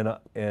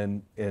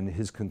 and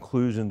his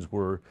conclusions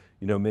were,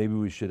 you know, maybe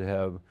we should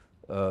have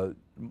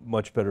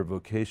much better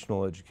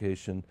vocational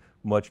education,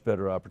 much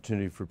better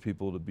opportunity for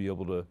people to be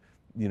able to,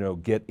 you know,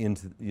 get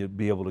into,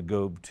 be able to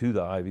go to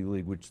the Ivy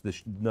League, which the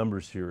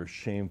numbers here are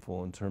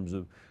shameful in terms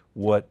of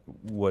what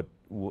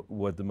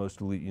the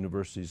most elite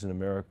universities in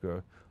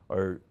America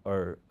are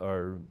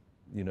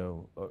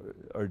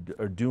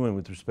doing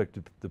with respect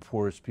to the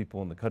poorest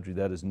people in the country.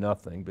 That is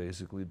nothing,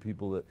 basically.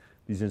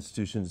 These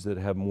institutions that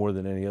have more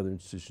than any other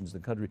institutions in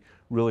the country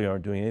really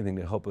aren't doing anything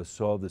to help us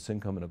solve this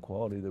income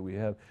inequality that we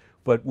have.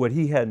 But what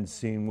he hadn't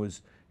seen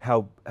was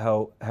how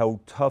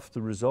tough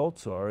the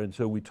results are. And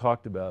so we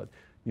talked about,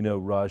 you know,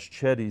 Raj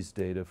Chetty's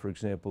data, for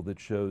example, that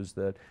shows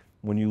that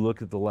when you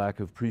look at the lack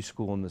of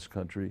preschool in this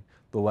country,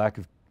 the lack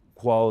of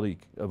quality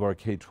of our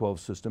K-12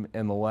 system,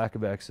 and the lack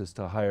of access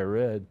to higher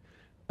ed,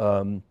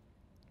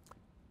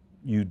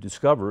 you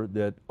discover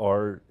that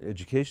our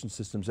education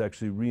system is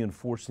actually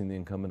reinforcing the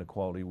income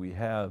inequality we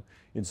have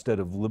instead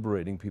of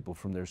liberating people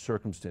from their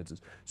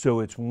circumstances. So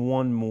it's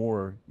one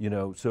more, you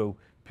know, so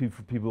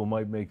people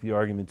might make the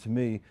argument to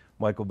me,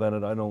 Michael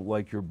Bennett, I don't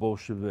like your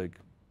Bolshevik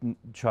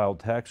child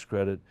tax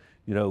credit,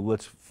 you know,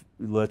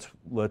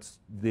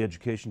 the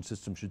education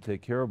system should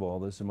take care of all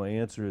this. And my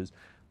answer is,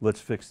 let's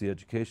fix the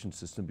education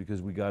system,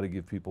 because we got to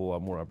give people a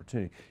lot more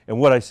opportunity. And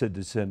what I said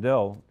to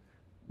Sandel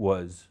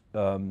was,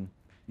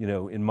 you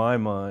know, in my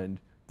mind,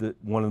 that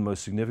one of the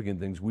most significant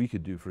things we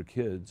could do for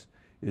kids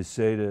is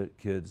say to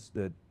kids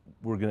that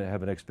we're going to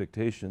have an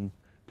expectation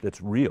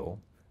that's real,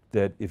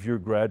 that if you're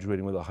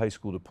graduating with a high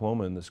school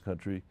diploma in this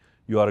country,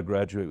 you ought to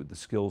graduate with the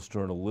skills to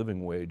earn a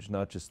living wage,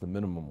 not just the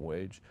minimum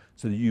wage,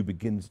 so that you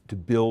begin to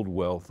build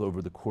wealth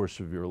over the course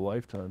of your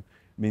lifetime.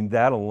 I mean,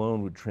 that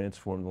alone would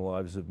transform the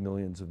lives of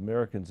millions of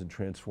Americans and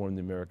transform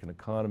the American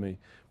economy,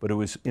 but it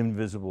was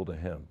invisible to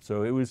him.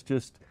 So it was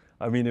just,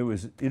 I mean, it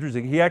was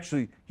interesting. He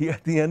actually,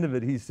 at the end of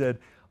it, he said,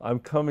 I'm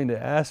coming to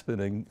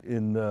Aspen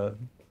in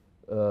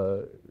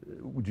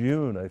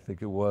June, I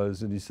think it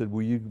was, and he said,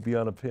 will you be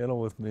on a panel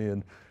with me?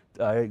 And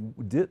I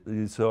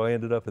did, so I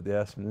ended up at the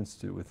Aspen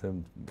Institute with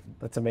him.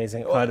 That's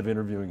amazing. Kind of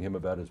interviewing him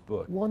about his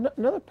book. Well,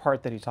 another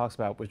part that he talks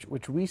about,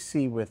 which we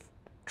see with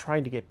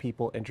trying to get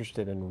people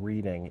interested in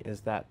reading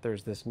is that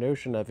there's this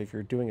notion of if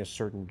you're doing a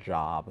certain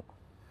job,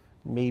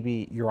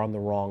 maybe you're on the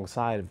wrong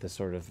side of this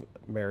sort of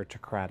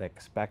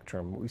meritocratic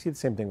spectrum. We see the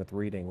same thing with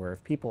reading, where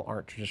if people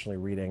aren't traditionally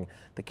reading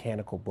the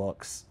canonical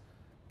books,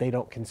 they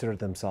don't consider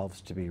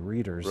themselves to be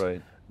readers.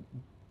 Right.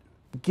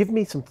 Give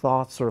me some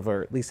thoughts, sort of,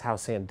 or at least how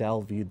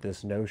Sandel viewed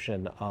this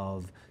notion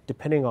of,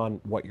 depending on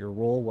what your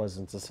role was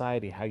in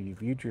society, how you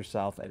viewed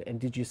yourself, and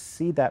did you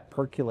see that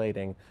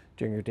percolating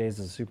during your days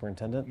as a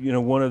superintendent? You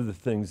know, one of the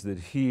things that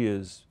he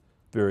is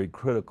very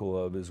critical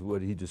of is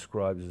what he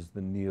describes as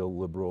the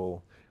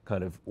neoliberal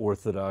kind of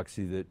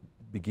orthodoxy that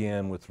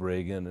began with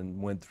Reagan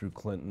and went through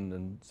Clinton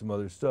and some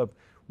other stuff,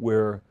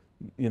 where,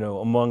 you know,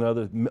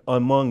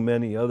 among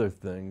many other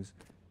things,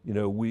 you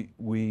know,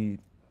 we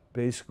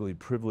basically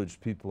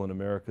privileged people in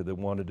America that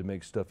wanted to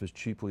make stuff as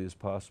cheaply as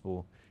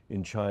possible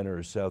in China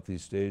or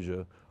Southeast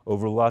Asia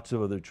over lots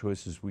of other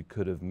choices we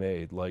could have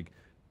made, like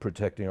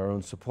protecting our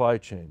own supply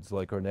chains,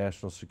 like our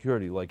national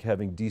security, like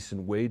having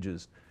decent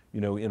wages, you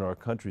know, in our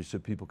country so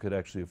people could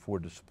actually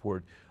afford to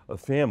support a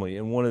family.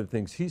 And one of the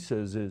things he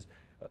says is,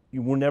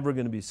 we're never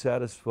going to be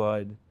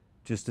satisfied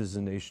just as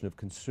a nation of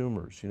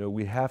consumers. You know,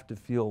 we have to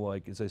feel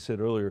like, as I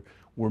said earlier,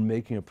 we're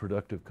making a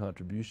productive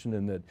contribution,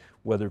 and that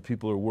whether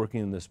people are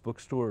working in this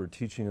bookstore or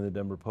teaching in the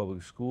Denver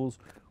Public Schools,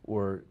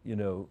 or, you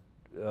know,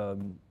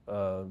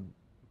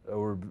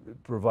 or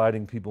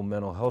providing people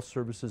mental health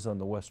services on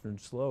the Western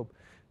Slope,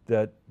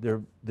 that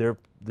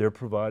they're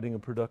providing a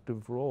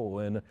productive role.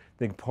 And I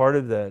think part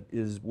of that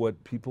is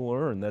what people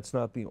earn. That's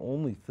not the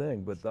only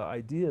thing, but the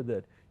idea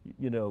that,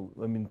 you know,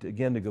 I mean,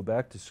 again, to go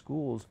back to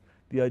schools,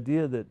 the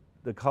idea that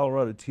the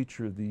Colorado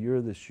Teacher of the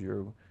Year this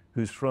year,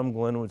 who's from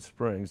Glenwood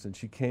Springs, and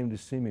she came to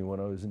see me when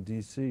I was in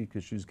DC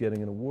because she was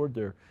getting an award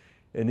there,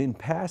 and in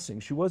passing,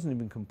 she wasn't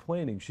even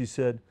complaining. She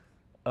said,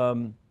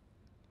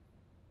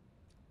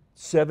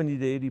 70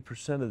 to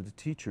 80% of the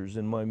teachers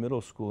in my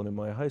middle school and in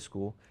my high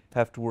school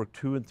have to work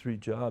 2 and 3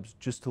 jobs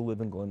just to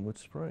live in Glenwood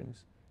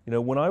Springs. You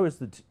know, when I was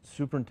the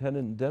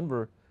superintendent in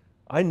Denver,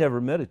 I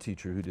never met a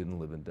teacher who didn't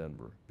live in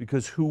Denver,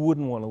 because who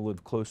wouldn't want to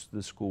live close to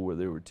the school where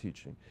they were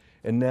teaching?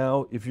 And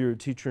now, if you're a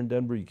teacher in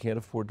Denver, you can't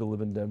afford to live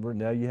in Denver.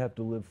 Now you have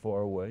to live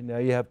far away. Now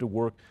you have to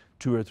work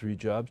 2 or 3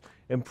 jobs.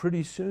 And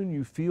pretty soon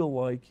you feel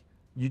like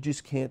you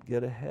just can't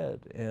get ahead.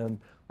 And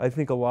I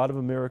think a lot of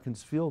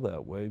Americans feel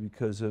that way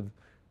because of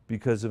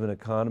an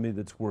economy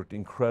that's worked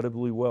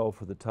incredibly well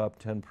for the top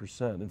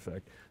 10%. In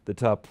fact, the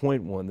top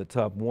 0.1, the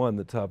top 1,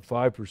 the top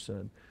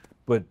 5%,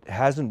 but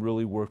hasn't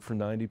really worked for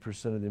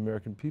 90% of the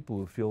American people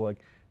who feel like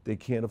they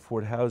can't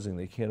afford housing,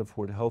 they can't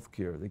afford health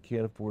care, they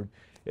can't afford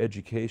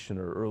education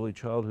or early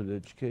childhood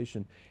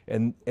education.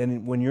 And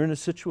when you're in a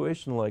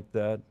situation like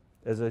that,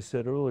 as I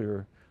said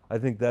earlier, I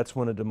think that's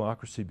when a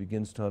democracy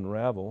begins to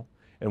unravel,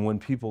 and when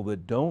people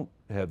that don't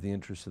have the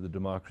interests of the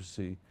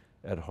democracy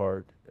at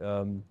heart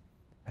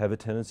have a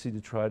tendency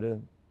to try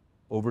to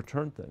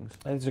overturn things.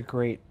 It's a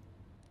great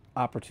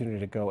opportunity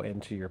to go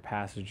into your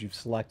passage. You've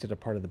selected a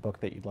part of the book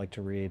that you'd like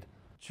to read.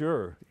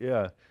 Sure,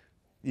 yeah.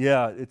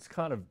 Yeah, it's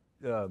kind of,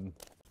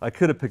 I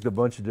could have picked a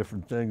bunch of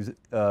different things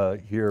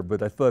here,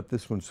 but I thought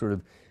this one sort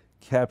of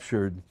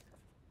captured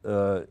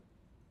the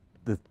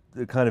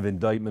kind of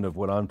indictment of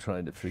what I'm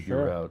trying to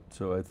figure out.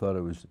 So I thought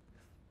it was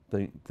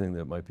a thing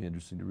that might be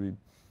interesting to read.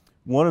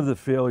 One of the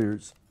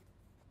failures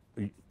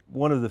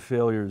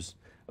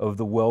of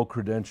the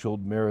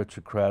well-credentialed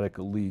meritocratic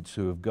elites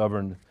who have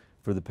governed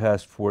for the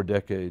past 4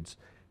 decades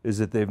is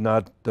that they've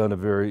not done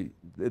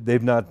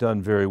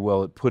very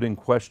well at putting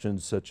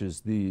questions such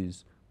as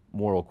these,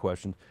 moral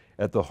questions,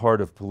 at the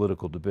heart of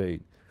political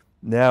debate.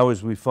 Now,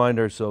 as we find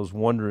ourselves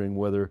wondering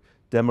whether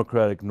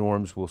democratic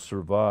norms will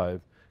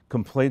survive,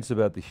 complaints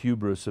about the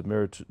hubris of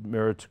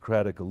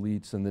meritocratic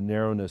elites and the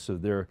narrowness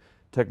of their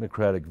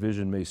technocratic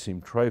vision may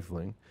seem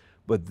trifling,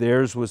 but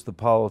theirs was the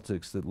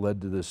politics that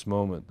led to this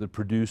moment, that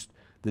produced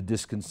the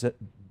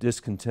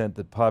discontent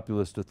that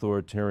populist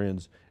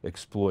authoritarians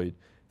exploit.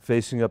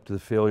 Facing up to the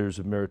failures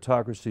of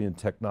meritocracy and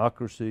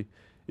technocracy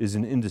is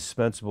an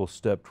indispensable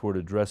step toward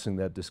addressing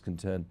that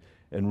discontent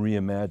and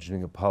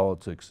reimagining a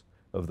politics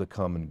of the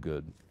common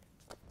good.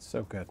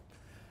 So good.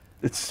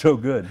 It's so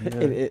good.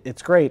 Yeah.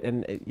 It's great,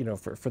 and you know,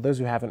 for those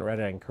who haven't read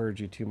it, I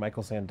encourage you to.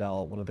 Michael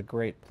Sandel, one of the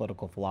great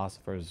political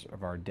philosophers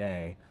of our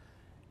day,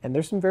 and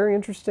there's some very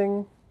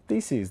interesting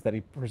theses that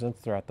he presents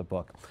throughout the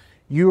book.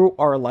 You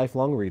are a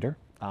lifelong reader.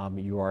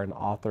 You are an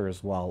author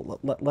as well.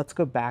 Let's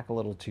go back a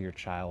little to your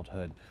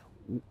childhood.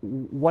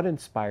 What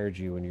inspired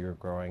you when you were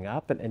growing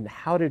up, and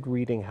how did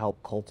reading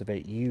help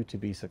cultivate you to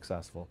be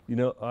successful? You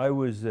know, I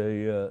was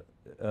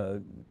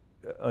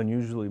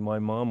unusually, my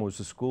mom was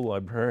a school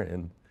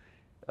librarian,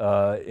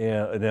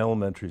 an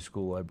elementary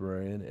school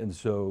librarian, and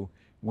so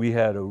we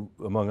had,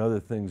 among other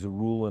things, a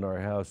rule in our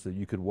house that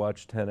you could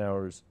watch 10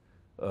 hours,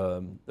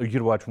 or you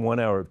could watch 1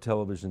 hour of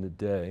television a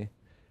day,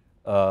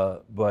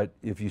 but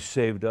if you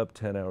saved up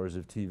 10 hours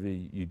of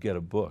TV, you'd get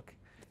a book.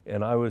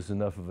 And I was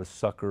enough of a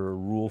sucker or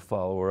rule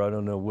follower, I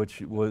don't know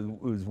which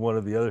was one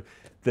or the other,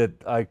 that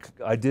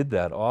I did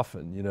that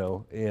often, you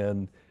know,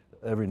 and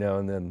every now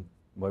and then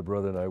my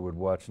brother and I would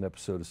watch an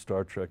episode of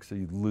Star Trek, so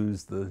you'd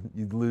lose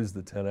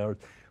the 10 hours.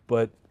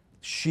 But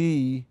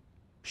she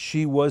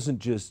wasn't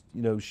just,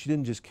 you know, she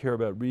didn't just care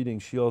about reading.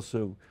 She was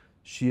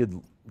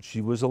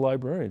a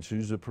librarian. She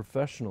was a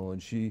professional,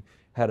 and she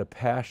had a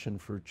passion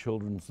for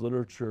children's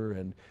literature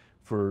and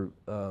for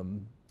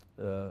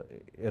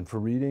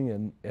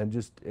reading,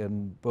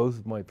 and both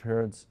of my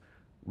parents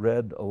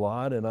read a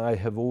lot, and I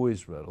have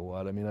always read a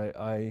lot. I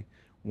mean,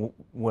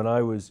 when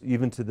I was,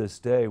 even to this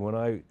day, when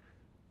I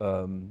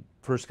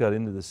first got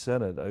into the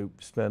Senate, I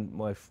spent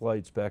my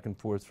flights back and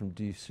forth from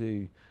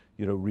DC,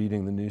 you know,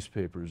 reading the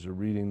newspapers or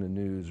reading the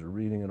news or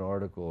reading an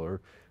article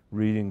or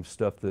reading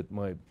stuff that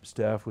my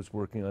staff was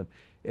working on.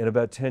 And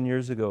about 10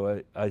 years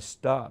ago, I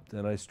stopped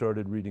and I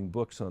started reading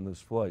books on this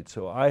flight.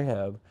 So I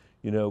have,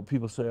 you know,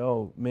 people say,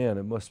 oh man,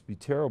 it must be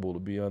terrible to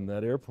be on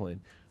that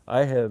airplane.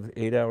 I have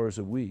 8 hours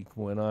a week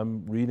when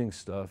I'm reading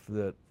stuff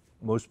that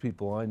most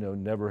people I know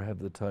never have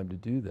the time to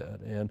do that.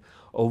 And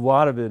a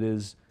lot of it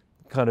is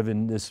kind of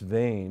in this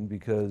vein,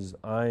 because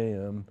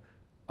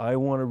I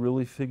want to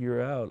really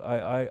figure out,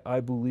 I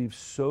believe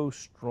so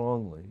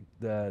strongly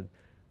that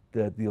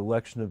the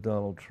election of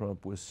Donald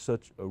Trump was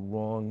such a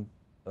wrong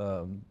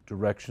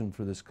direction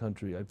for this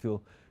country. I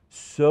feel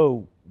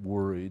so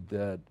worried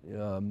that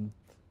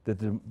that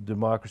the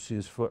democracy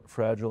is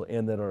fragile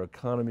and that our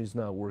economy is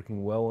not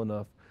working well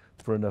enough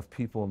for enough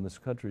people in this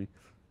country.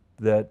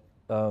 That's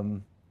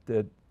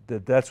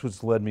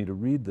what's led me to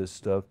read this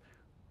stuff.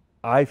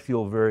 I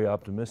feel very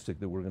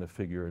optimistic that we're going to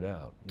figure it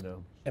out, you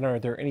know. And are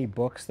there any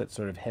books that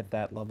sort of hit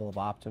that level of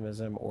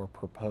optimism or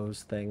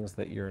propose things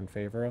that you're in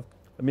favor of?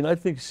 I mean, I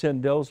think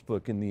Sandel's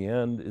book in the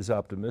end is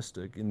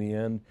optimistic. In the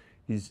end,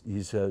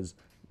 he says,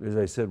 as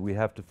I said, we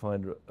have to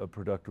find a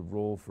productive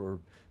role for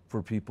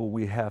people.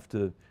 We have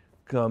to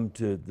come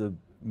to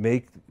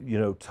make, you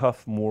know,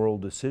 tough moral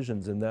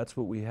decisions, and that's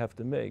what we have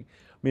to make.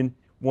 I mean,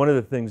 one of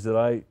the things that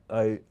I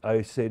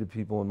say to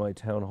people in my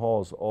town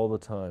halls all the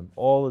time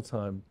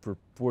for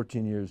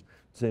 14 years,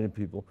 saying to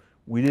people,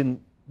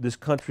 this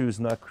country was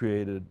not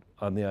created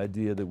on the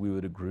idea that we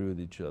would agree with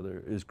each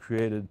other. It was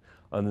created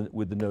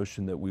with the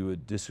notion that we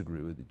would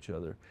disagree with each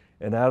other.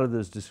 And out of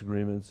those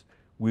disagreements,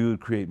 we would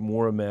create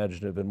more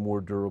imaginative and more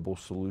durable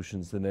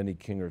solutions than any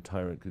king or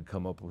tyrant could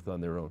come up with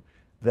on their own.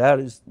 That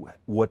is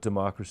what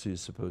democracy is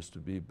supposed to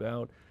be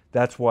about.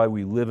 That's why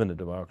we live in a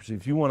democracy.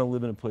 If you want to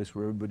live in a place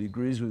where everybody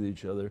agrees with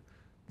each other,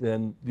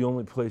 then the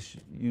only place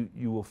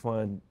you will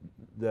find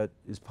that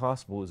is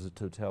possible is a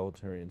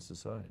totalitarian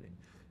society.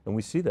 And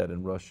we see that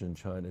in Russia and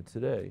China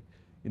today.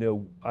 You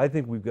know, I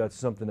think we've got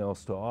something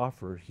else to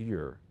offer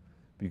here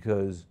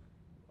because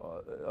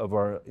of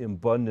our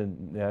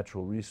abundant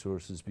natural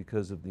resources,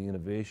 because of the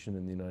innovation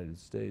in the United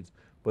States.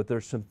 But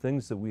there's some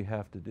things that we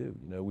have to do.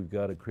 You know, we've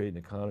got to create an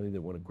economy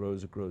that when it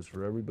grows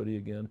for everybody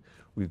again.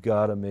 We've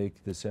got to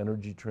make this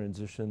energy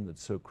transition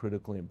that's so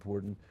critically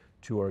important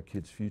to our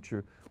kids'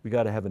 future. We've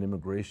got to have an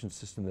immigration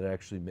system that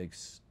actually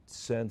makes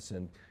sense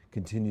and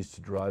continues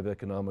to drive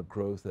economic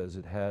growth as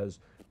it has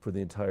for the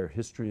entire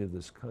history of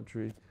this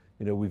country.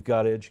 You know, we've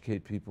got to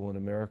educate people in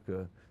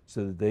America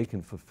so that they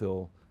can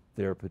fulfill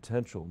their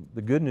potential.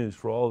 The good news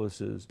for all of us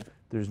is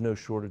there's no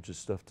shortage of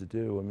stuff to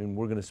do. I mean,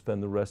 we're going to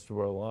spend the rest of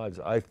our lives,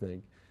 I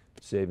think,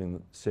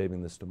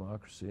 saving this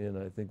democracy, and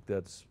I think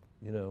that's,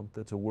 you know,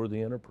 that's a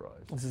worthy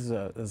enterprise. This is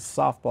a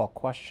softball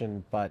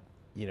question, but,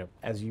 you know,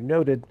 as you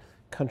noted,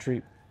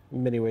 country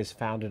in many ways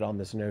founded on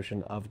this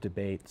notion of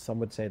debate. Some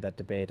would say that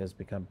debate has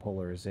become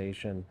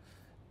polarization.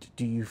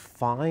 Do you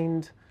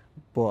find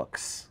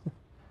books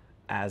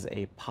as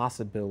a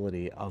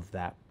possibility of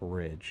that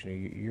bridge? You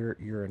know,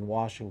 you're in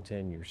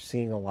Washington, you're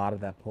seeing a lot of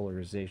that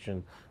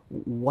polarization.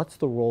 What's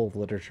the role of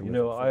literature? You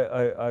know,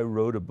 I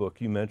wrote a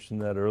book. You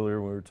mentioned that earlier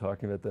when we were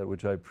talking about that,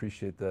 which I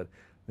appreciate that.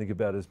 I think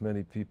about as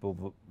many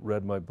people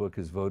read my book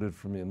as voted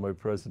for me in my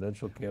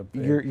presidential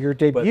campaign. Your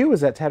debut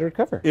was at Tattered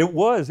Cover. It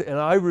was, and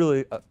I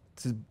really,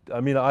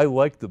 I mean, I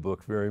liked the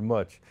book very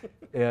much.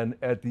 And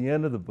at the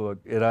end of the book,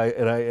 and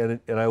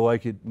I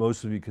like it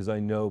mostly because I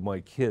know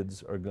my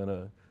kids are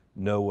gonna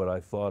know what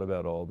I thought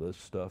about all this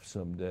stuff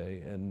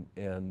someday, and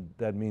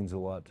that means a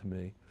lot to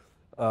me.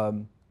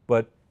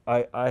 But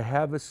I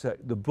have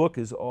the book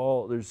is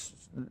all, there's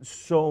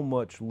so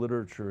much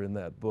literature in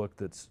that book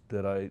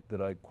that I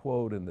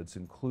quote and that's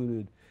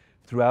included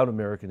throughout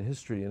American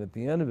history. And at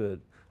the end of it,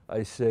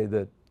 I say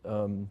that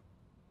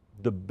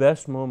the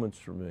best moments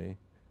for me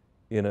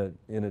in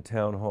a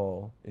town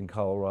hall in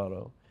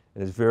Colorado,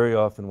 and it's very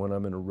often when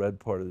I'm in a red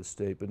part of the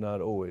state, but not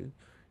always,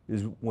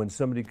 is when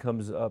somebody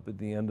comes up at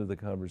the end of the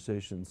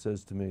conversation and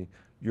says to me,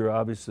 "You're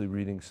obviously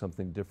reading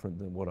something different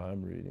than what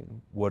I'm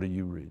reading. What are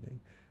you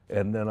reading?"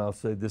 And then I'll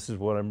say, "This is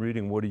what I'm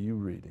reading. What are you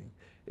reading?"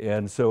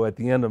 And so at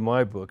the end of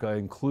my book, I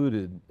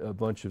included a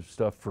bunch of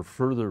stuff for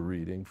further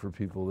reading for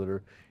people that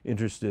are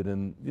interested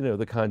in, you know,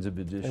 the kinds of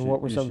issues. And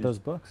what were some of those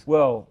books?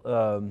 Well,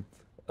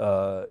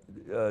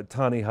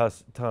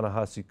 Ta-Nehisi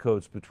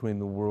Coates' Between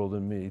the World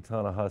and Me.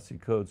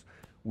 Ta-Nehisi Coates,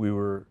 we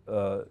were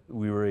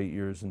 8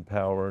 years in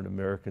power, an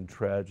American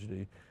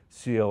tragedy.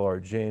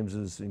 C.L.R.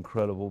 James's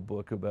incredible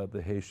book about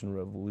the Haitian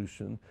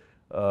Revolution.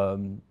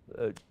 um,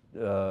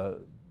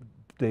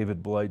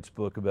 David Blight's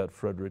book about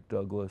Frederick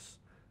Douglass.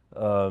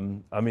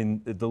 I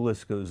mean, the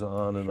list goes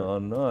on and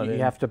on and on. You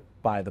And have to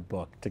buy the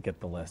book to get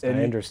the list. I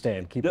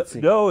understand. Keep it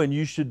secret. no, and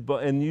you should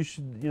buy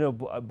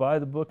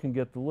the book and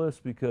get the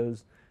list,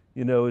 because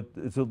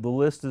the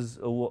list is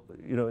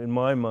in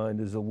my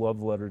mind is a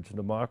love letter to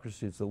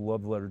democracy. It's a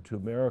love letter to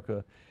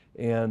America,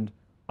 and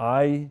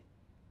I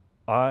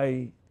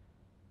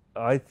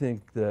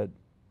think that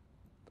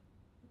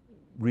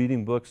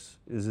reading books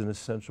is an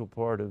essential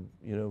part of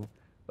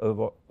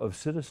of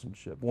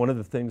citizenship. One of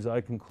the things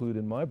I conclude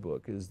in my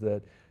book is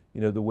that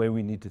the way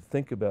we need to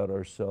think about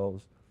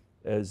ourselves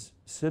as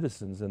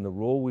citizens and the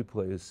role we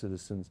play as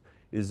citizens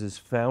is as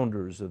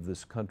founders of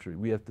this country.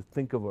 We have to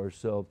think of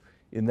ourselves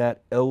in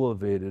that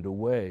elevated a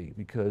way,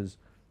 because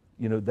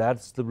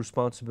that's the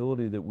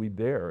responsibility that we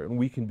bear, and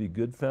we can be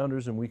good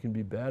founders and we can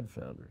be bad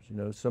founders.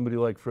 Somebody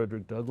like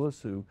Frederick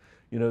Douglass, who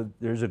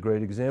there's a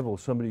great example,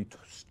 somebody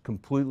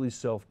completely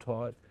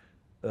self-taught,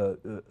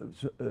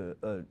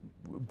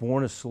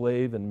 born a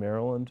slave in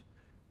Maryland,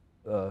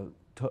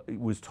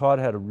 was taught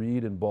how to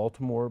read in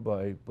Baltimore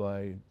by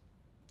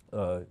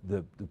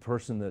the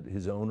person that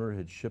his owner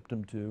had shipped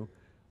him to,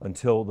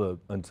 until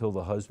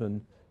the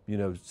husband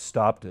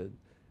stopped it.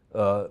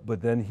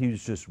 But then he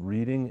was just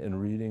reading and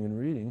reading and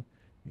reading,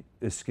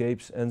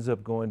 escapes, ends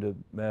up going to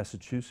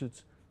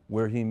Massachusetts,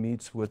 where he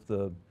meets with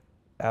the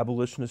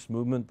abolitionist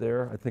movement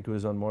there. I think it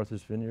was on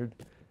Martha's Vineyard,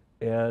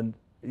 and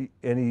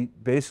he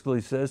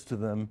basically says to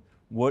them,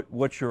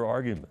 what's your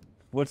argument?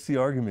 What's the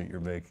argument you're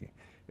making?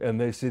 And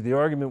they say, the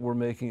argument we're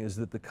making is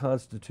that the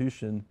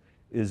Constitution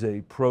is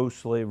a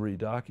pro-slavery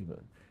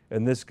document.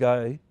 And this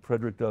guy,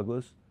 Frederick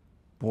Douglass,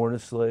 born a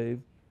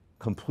slave,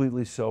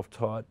 completely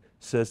self-taught,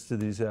 says to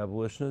these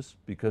abolitionists,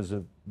 because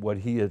of what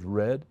he had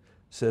read,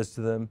 says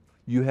to them,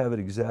 you have it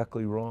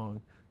exactly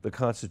wrong. The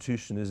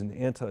Constitution is an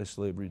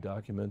anti-slavery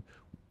document.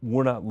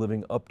 We're not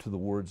living up to the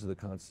words of the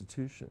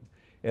Constitution.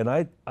 And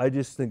I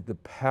just think the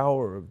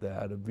power of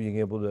that, of being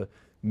able to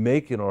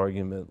make an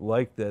argument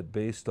like that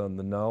based on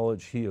the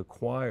knowledge he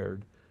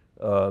acquired,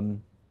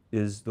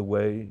 is the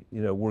way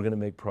we're going to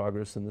make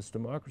progress in this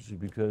democracy,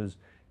 because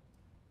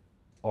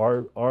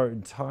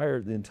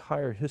the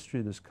entire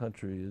history of this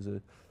country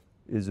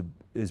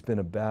has been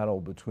a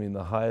battle between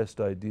the highest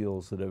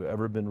ideals that have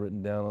ever been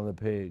written down on the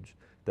page,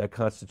 that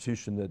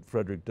Constitution that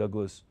Frederick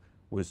Douglass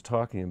was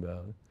talking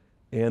about,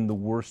 and the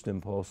worst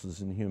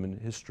impulses in human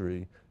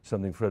history,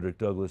 something Frederick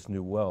Douglass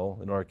knew well,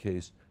 in our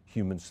case,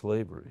 human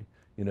slavery.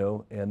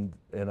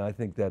 And I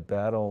think that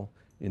battle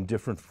in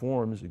different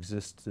forms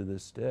exists to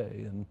this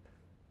day, and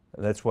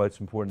that's why it's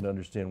important to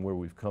understand where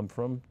we've come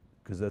from,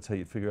 because that's how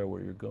you figure out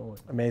where you're going.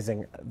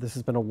 Amazing. This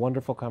has been a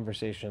wonderful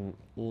conversation.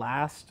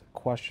 Last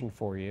question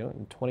for you.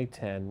 In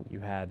 2010,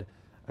 you had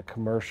a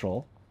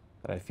commercial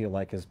that I feel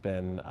like has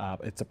been,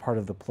 it's a part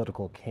of the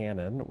political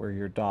canon, where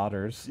your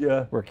daughters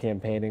were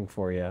campaigning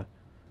for you.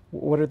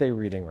 What are they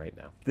reading right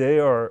now? They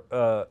are,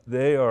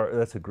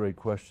 that's a great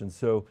question.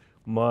 So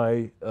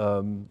my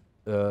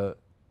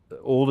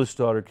oldest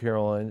daughter,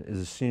 Caroline, is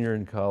a senior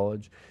in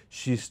college.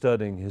 She's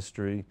studying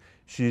history.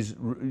 She's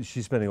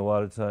spending a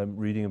lot of time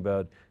reading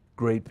about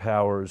great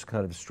powers,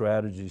 kind of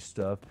strategy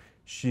stuff.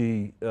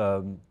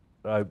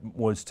 I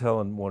was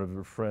telling one of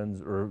her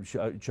friends, or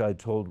I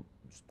told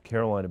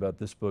Caroline about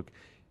this book,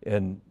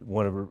 and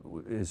one of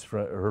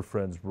her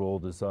friends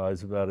rolled his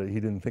eyes about it. He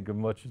didn't think of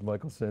much as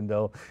Michael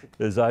Sandel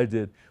as I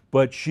did.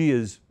 But she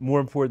is more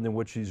important than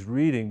what she's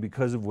reading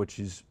because of what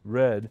she's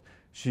read.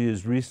 She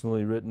has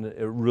recently written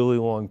a really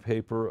long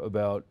paper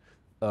about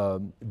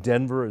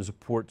Denver as a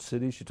port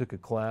city. She took a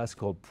class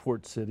called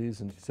Port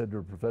Cities, and she said to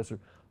her professor,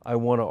 I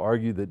want to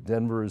argue that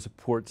Denver is a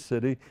port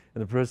city.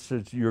 And the professor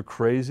said, you're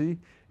crazy.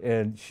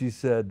 And she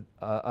said,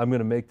 I'm going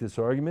to make this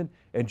argument.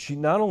 And she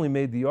not only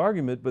made the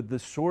argument, but the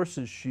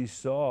sources she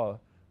saw,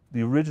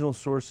 the original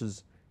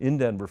sources in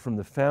Denver from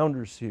the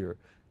founders here,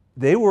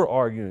 they were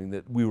arguing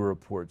that we were a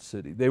port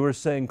city. They were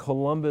saying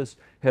Columbus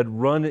had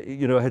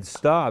had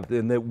stopped,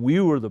 and that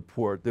we were the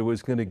port that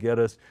was going to get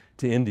us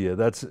to India.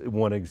 That's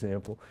one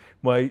example.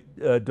 My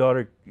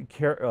daughter,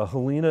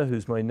 Helena,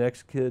 who's my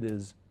next kid,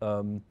 is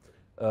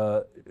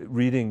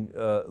reading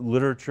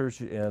literature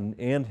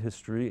and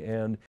history,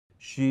 and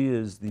she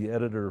is the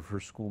editor of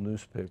her school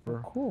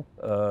newspaper. Cool.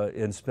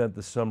 And spent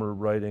the summer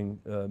writing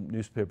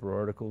newspaper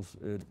articles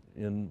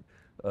in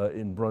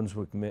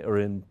Brunswick, or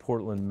in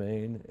Portland,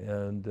 Maine.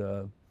 And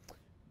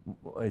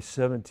my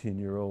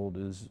 17-year-old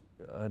is,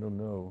 I don't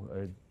know,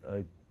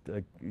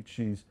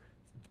 she's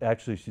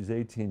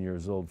 18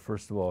 years old,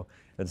 first of all,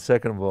 and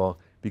second of all,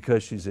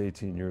 because she's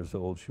 18 years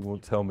old, she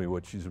won't tell me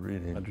what she's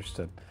reading.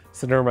 Understood.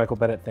 Senator Michael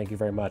Bennet, thank you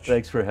very much.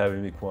 Thanks for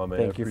having me, Kwame.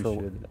 I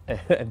appreciate it.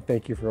 And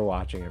thank you for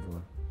watching,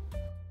 everyone.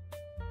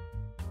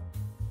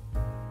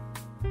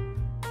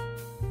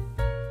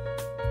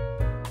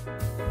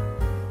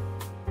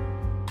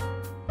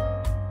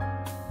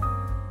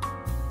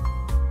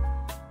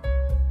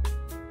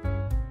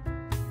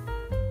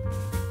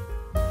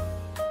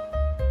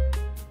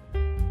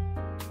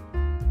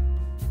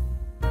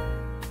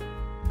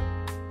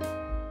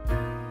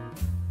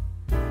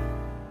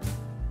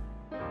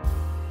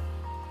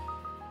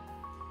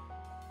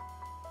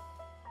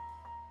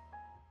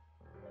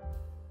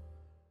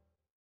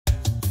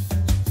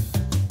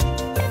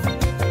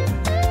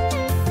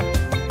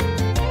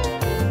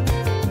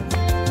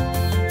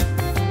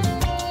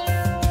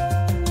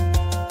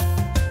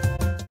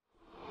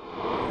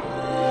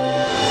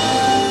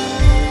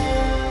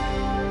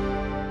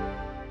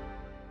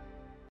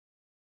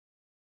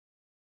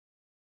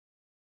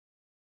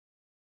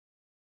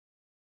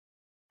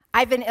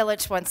 Ivan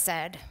Illich once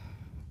said,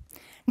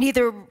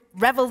 "Neither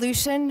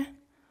revolution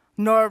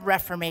nor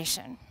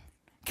reformation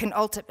can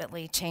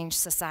ultimately change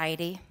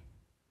society.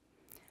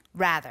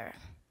 Rather,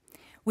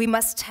 we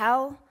must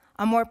tell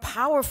a more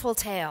powerful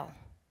tale,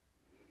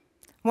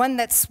 one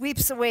that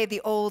sweeps away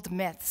the old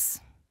myths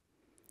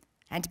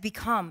and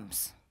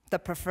becomes the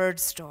preferred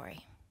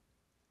story."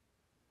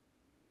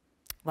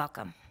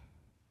 Welcome.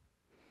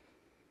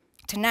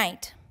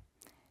 Tonight,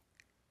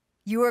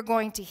 you are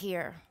going to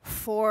hear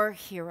 4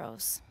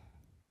 heroes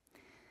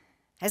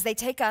as they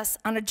take us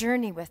on a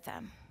journey with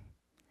them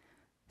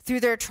through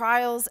their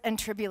trials and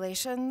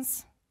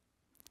tribulations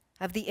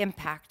of the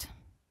impact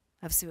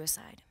of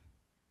suicide.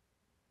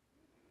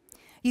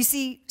 You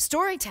see,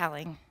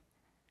 storytelling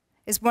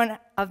is one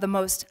of the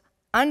most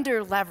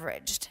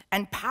under-leveraged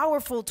and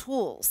powerful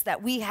tools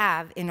that we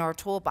have in our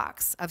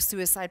toolbox of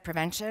suicide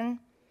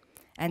prevention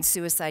and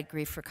suicide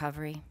grief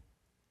recovery.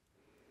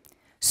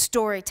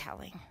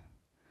 Storytelling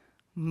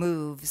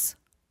moves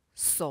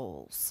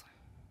souls.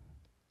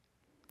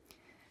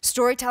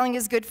 Storytelling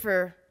is good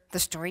for the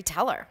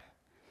storyteller.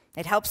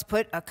 It helps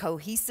put a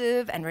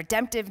cohesive and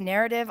redemptive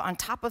narrative on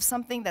top of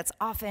something that's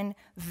often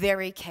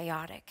very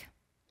chaotic.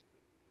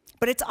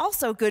 But it's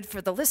also good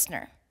for the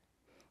listener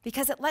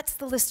because it lets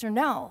the listener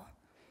know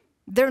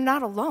they're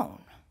not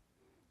alone.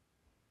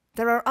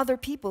 There are other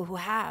people who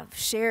have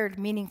shared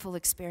meaningful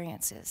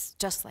experiences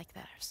just like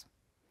theirs.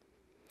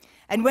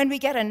 And when we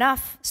get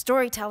enough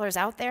storytellers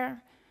out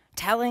there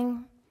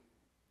telling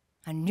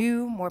a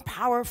new, more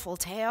powerful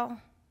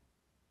tale,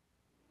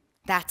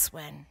 that's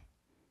when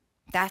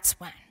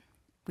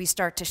we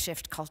start to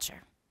shift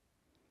culture.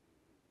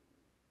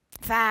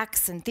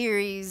 Facts and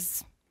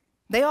theories,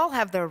 they all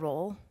have their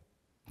role,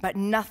 but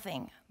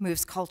nothing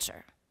moves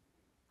culture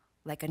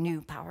like a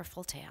new,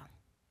 powerful tale.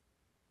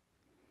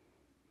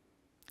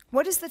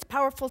 What is this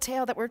powerful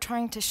tale that we're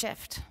trying to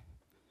shift?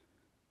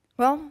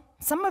 Well,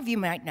 some of you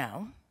might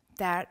know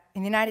that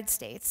in the United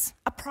States,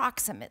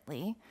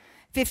 approximately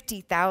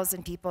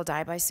 50,000 people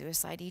die by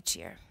suicide each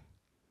year,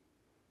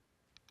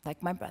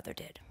 like my brother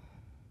did.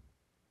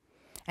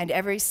 And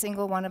every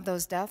single one of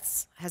those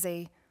deaths has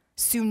a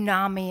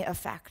tsunami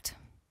effect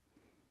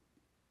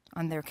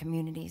on their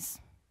communities,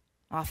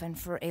 often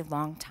for a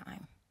long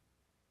time.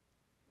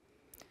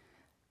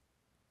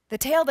 The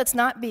tale that's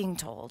not being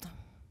told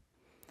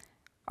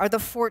are the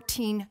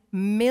 14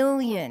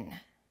 million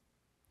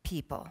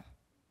people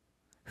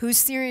who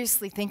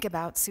seriously think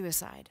about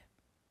suicide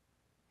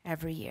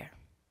every year.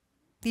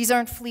 These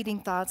aren't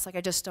fleeting thoughts like,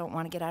 I just don't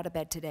want to get out of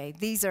bed today.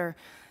 These are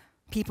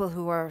people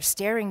who are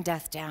staring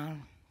death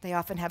down. They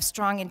often have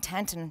strong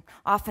intent and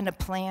often a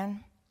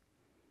plan.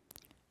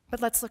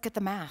 But let's look at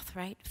the math,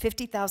 right?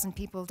 50,000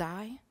 people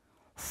die,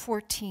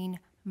 14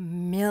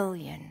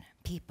 million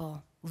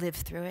people live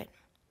through it.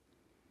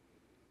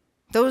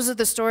 Those are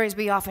the stories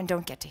we often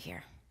don't get to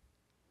hear.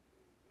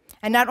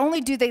 And not only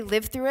do they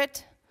live through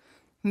it,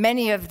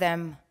 many of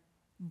them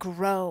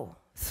grow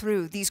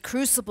through these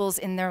crucibles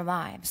in their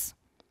lives.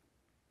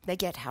 They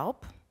get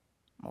help,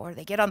 or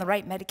they get on the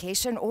right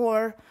medication,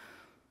 or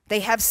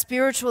they have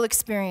spiritual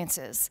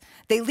experiences.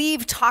 They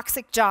leave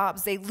toxic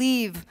jobs. They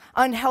leave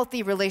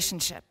unhealthy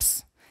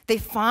relationships. They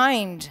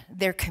find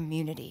their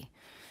community.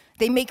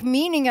 They make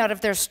meaning out of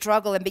their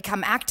struggle and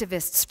become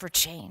activists for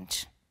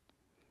change.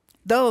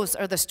 Those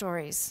are the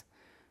stories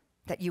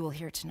that you will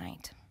hear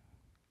tonight.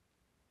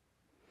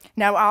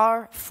 Now,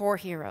 our 4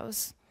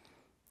 heroes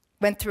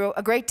went through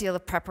a great deal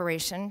of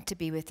preparation to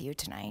be with you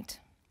tonight.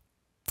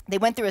 They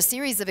went through a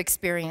series of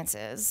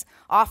experiences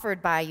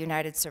offered by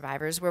United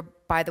Survivors. We're,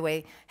 by the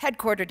way,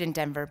 headquartered in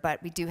Denver,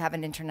 but we do have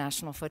an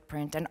international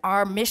footprint. And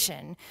our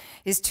mission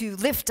is to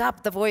lift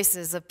up the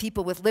voices of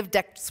people with lived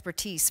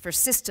expertise for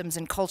systems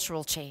and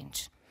cultural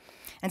change.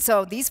 And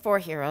so these 4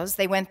 heroes,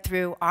 they went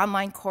through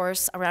online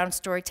course around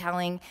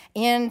storytelling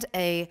and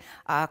a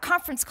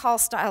conference call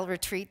style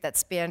retreat that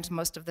spanned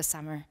most of the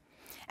summer.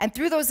 And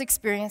through those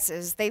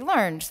experiences, they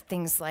learned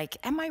things like,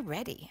 am I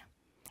ready?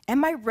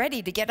 Am I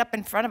ready to get up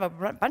in front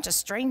of a bunch of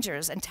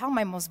strangers and tell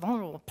my most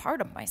vulnerable part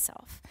of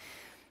myself?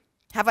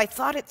 Have I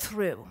thought it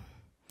through?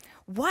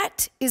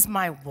 What is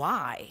my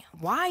why?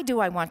 Why do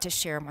I want to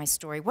share my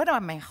story? What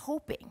am I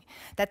hoping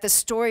that the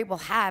story will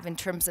have in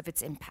terms of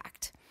its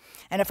impact?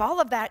 And if all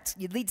of that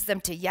leads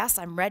them to, yes,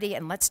 I'm ready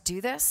and let's do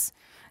this,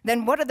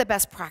 then what are the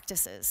best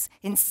practices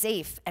in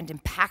safe and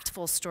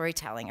impactful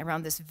storytelling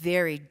around this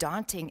very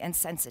daunting and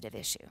sensitive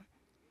issue?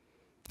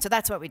 So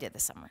that's what we did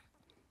this summer.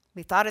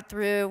 We thought it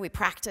through, we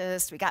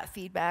practiced, we got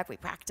feedback, we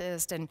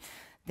practiced, and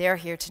they're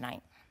here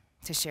tonight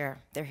to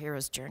share their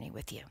hero's journey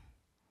with you.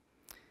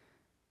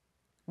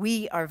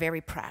 We are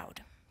very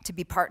proud to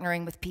be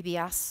partnering with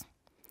PBS.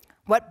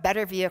 What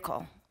better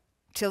vehicle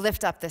to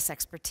lift up this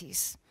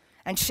expertise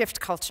and shift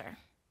culture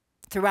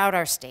throughout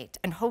our state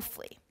and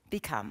hopefully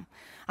become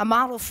a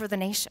model for the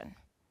nation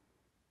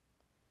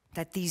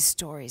that these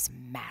stories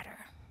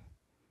matter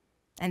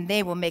and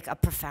they will make a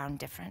profound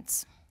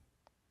difference.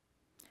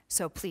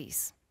 So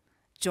please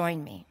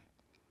join me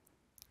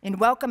in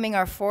welcoming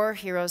our 4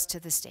 heroes to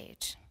the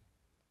stage.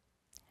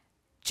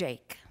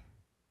 Jake,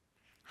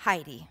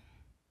 Heidi,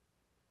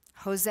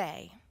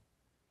 Jose,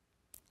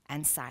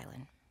 and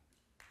Silent.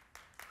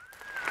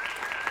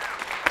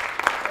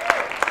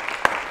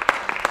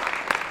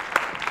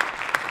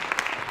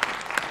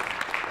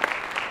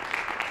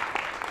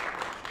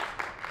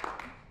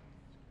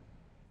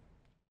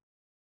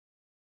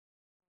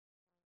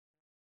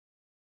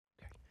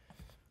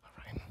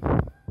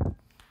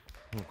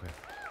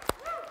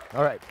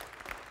 All right.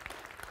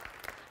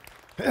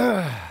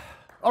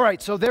 All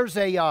right, so there's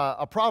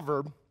a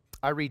proverb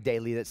I read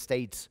daily that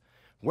states,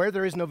 where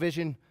there is no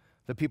vision,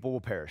 the people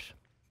will perish.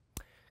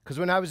 Because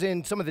when I was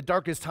in some of the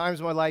darkest times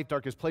of my life,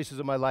 darkest places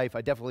of my life,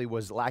 I definitely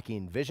was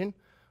lacking vision.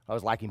 I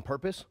was lacking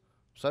purpose,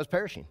 so I was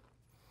perishing.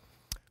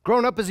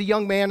 Growing up as a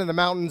young man in the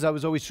mountains, I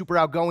was always super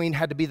outgoing,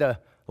 had to be the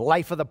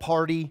life of the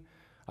party.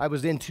 I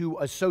was into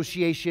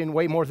association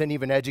way more than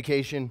even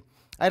education.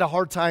 I had a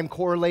hard time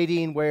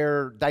correlating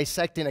where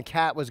dissecting a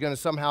cat was going to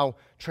somehow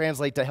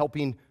translate to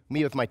helping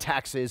me with my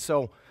taxes.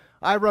 So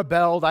I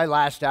rebelled, I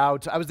lashed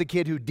out. I was the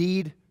kid who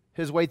D'd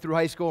his way through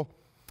high school.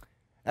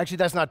 Actually,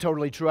 that's not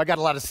totally true. I got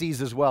a lot of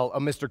C's as well.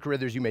 Mr.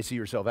 Carithers, you may see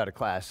yourself out of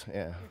class.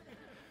 Yeah.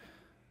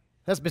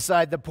 That's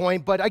beside the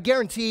point. But I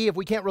guarantee if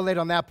we can't relate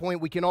on that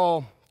point, we can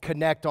all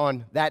connect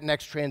on that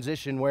next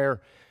transition where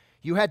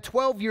you had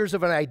 12 years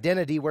of an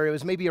identity where it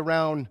was maybe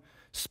around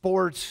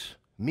sports,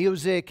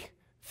 music,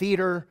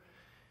 theater,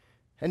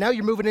 and now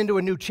you're moving into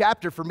a new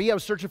chapter. For me, I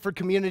was searching for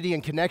community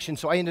and connection,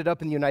 so I ended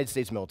up in the United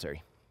States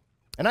military.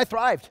 And I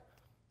thrived.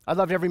 I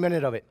loved every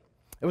minute of it.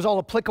 It was all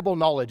applicable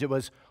knowledge. It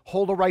was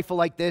hold a rifle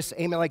like this,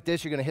 aim it like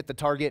this, you're going to hit the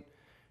target.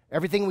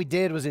 Everything we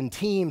did was in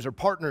teams or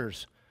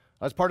partners.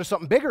 I was part of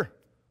something bigger.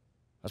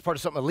 I was part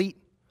of something elite.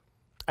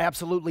 I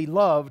absolutely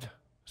loved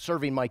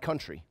serving my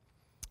country.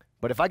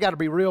 But if I got to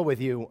be real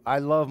with you, I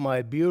love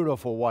my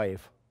beautiful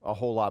wife a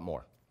whole lot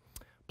more.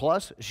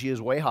 Plus, she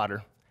is way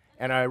hotter.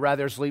 And I'd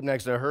rather sleep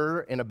next to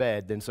her in a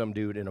bed than some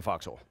dude in a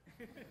foxhole.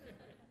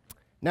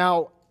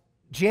 Now,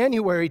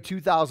 January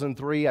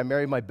 2003, I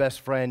married my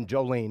best friend,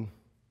 Jolene.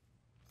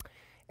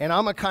 And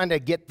I'm a kind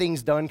of get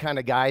things done kind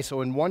of guy, so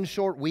in one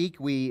short week,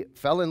 we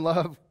fell in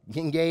love,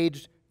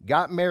 engaged,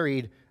 got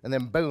married, and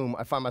then boom,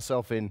 I find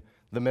myself in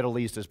the Middle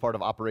East as part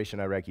of Operation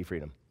Iraqi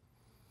Freedom.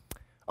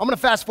 I'm going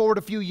to fast forward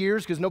a few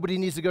years because nobody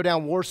needs to go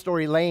down war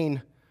story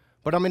lane,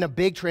 but I'm in a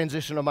big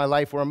transition of my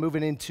life where I'm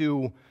moving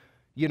into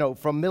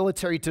from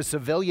military to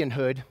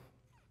civilianhood,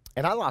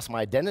 and I lost my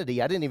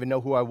identity. I didn't even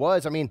know who I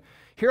was. I mean,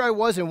 here I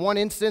was in one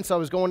instance, I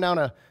was going down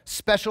a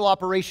special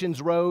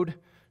operations road,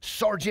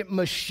 Sergeant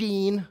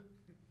Machine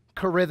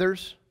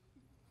Carithers,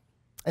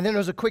 and then there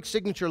was a quick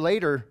signature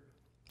later,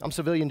 I'm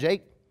Civilian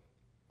Jake.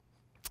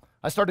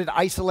 I started to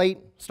isolate,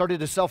 started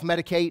to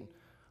self-medicate.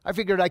 I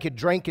figured I could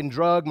drink and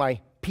drug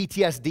my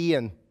PTSD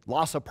and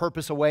loss of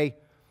purpose away.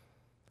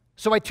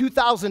 So by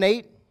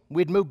 2008,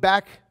 we'd moved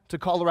back to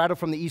Colorado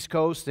from the East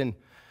Coast, and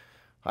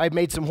I had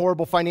made some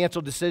horrible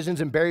financial decisions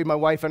and buried my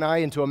wife and I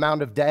into a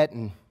mound of debt,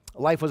 and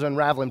life was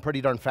unraveling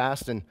pretty darn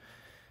fast. And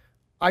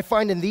I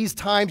find in these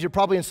times, you're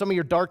probably in some of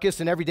your darkest,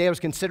 and every day I was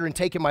considering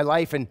taking my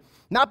life, and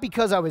not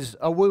because I was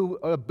a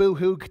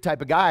boo-hoo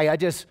type of guy, I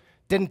just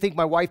didn't think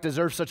my wife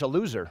deserved such a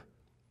loser.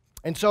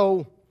 And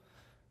so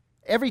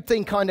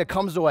everything kind of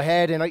comes to a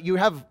head, and you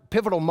have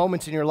pivotal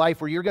moments in your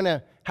life where you're going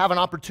to have an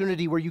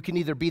opportunity where you can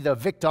either be the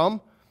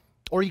victim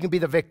or you can be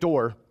the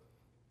victor.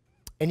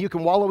 And you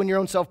can wallow in your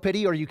own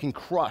self-pity or you can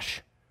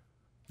crush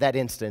that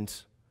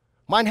instance.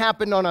 Mine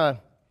happened on a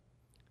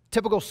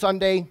typical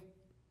Sunday,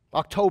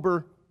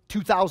 October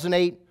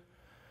 2008.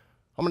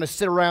 I'm going to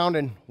sit around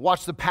and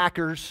watch the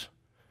Packers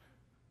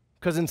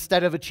because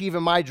instead of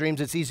achieving my dreams,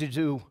 it's easy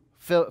to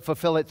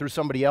fulfill it through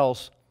somebody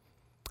else.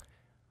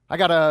 I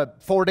got a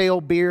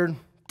 4-day-old beard,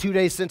 2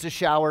 days since a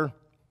shower.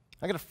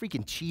 I got a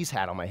freaking cheese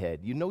hat on my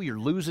head. You know you're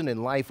losing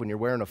in life when you're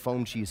wearing a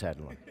foam cheese hat.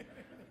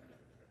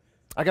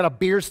 I got a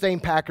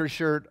beer-stained Packers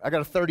shirt. I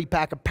got a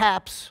 30-pack of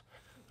Paps.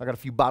 I got a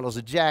few bottles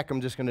of Jack. I'm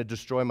just going to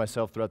destroy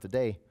myself throughout the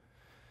day.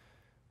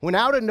 When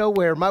out of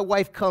nowhere, my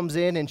wife comes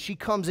in, and she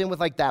comes in with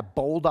like that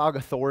bulldog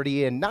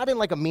authority, and not in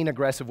like a mean,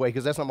 aggressive way,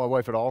 because that's not my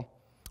wife at all.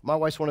 My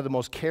wife's one of the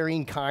most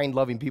caring, kind,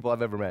 loving people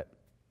I've ever met.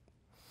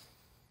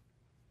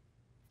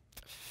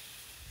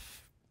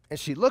 And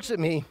she looks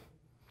at me,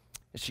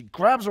 and she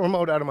grabs the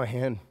remote out of my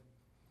hand,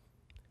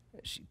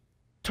 and she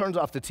turns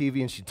off the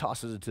TV, and she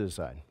tosses it to the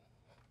side.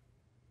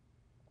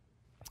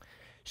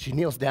 She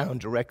kneels down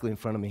directly in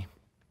front of me.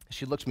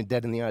 She looks me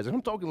dead in the eyes, and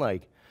I'm talking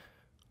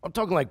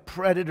like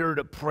predator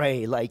to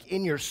prey, like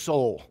in your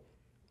soul.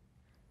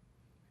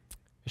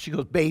 And she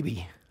goes,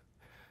 "Baby,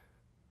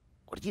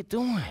 what are you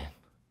doing?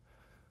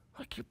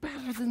 Like, you're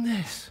better than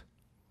this.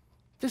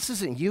 This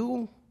isn't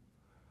you.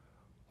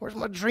 Where's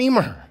my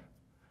dreamer?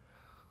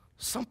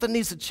 Something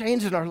needs to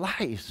change in our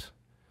lives,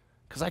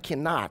 because I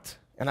cannot,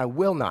 and I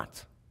will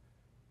not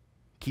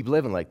keep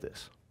living like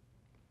this."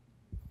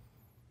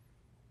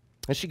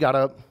 And she got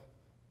up,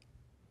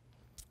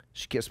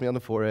 she kissed me on the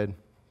forehead,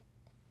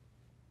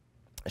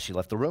 and she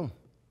left the room.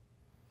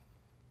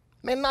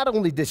 Man, not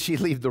only did she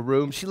leave the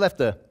room, she left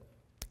the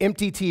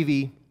empty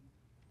TV,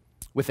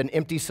 with an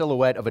empty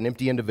silhouette of an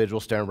empty individual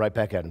staring right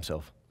back at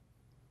himself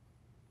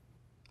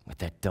with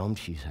that dumb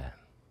cheese hat.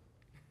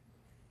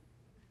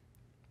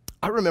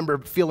 I remember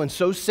feeling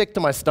so sick to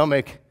my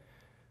stomach,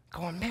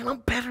 going, man, I'm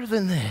better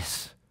than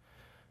this.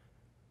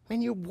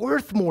 Man, you're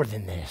worth more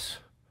than this.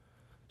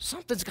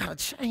 Something's got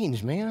to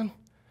change, man.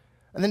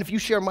 And then if you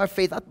share my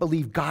faith, I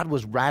believe God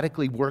was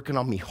radically working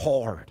on me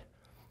hard.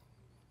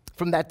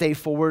 From that day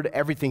forward,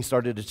 everything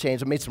started to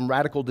change. I made some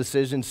radical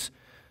decisions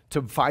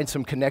to find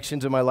some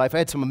connections in my life. I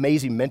had some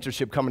amazing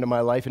mentorship come into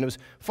my life. And it was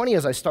funny,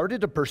 as I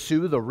started to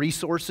pursue the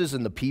resources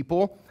and the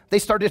people, they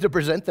started to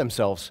present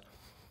themselves.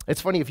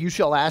 It's funny, if you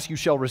shall ask, you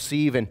shall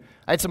receive. And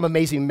I had some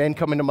amazing men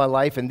come into my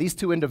life. And these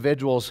two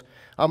individuals,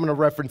 I'm going to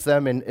reference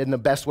them in the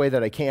best way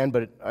that I can.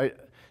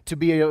 But to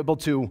be able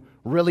to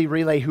really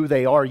relay who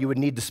they are, you would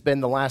need to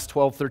spend the last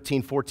 12,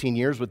 13, 14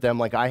 years with them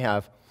like I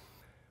have.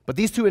 But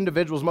these two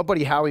individuals, my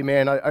buddy Howie,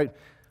 man,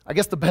 I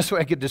guess the best way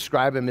I could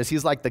describe him is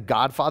he's like the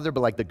Godfather,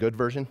 but like the good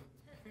version.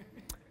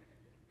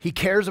 He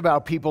cares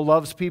about people,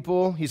 loves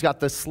people. He's got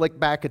the slick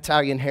back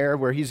Italian hair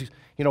where he's,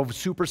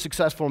 super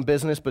successful in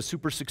business, but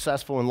super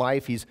successful in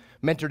life. He's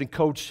mentored and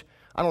coached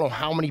I don't know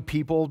how many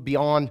people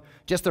beyond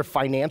just their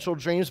financial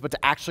dreams, but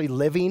to actually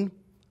living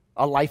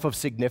a life of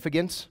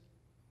significance.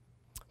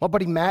 My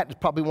buddy Matt is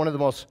probably one of the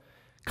most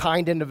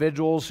kind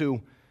individuals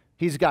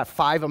he's got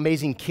 5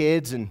 amazing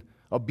kids and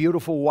a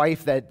beautiful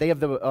wife that they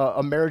have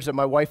a marriage that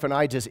my wife and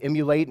I just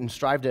emulate and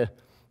strive to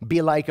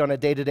be like on a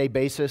day-to-day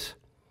basis.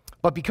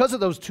 But because of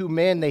those 2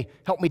 men, they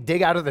helped me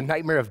dig out of the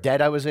nightmare of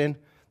debt I was in.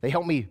 They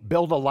helped me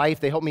build a life.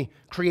 They helped me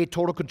create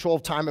total control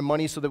of time and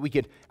money so that we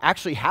could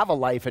actually have a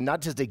life and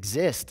not just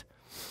exist.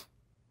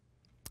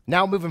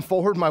 Now moving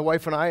forward, my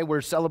wife and I,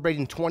 we're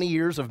celebrating 20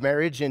 years of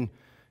marriage in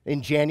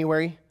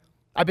January.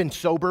 I've been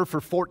sober for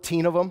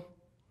 14 of them.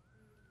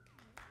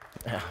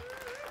 Yeah.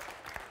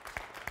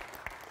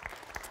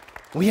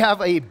 We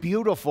have a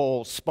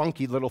beautiful,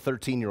 spunky little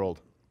 13-year-old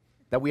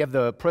that we have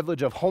the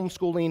privilege of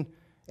homeschooling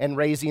and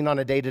raising on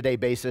a day-to-day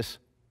basis.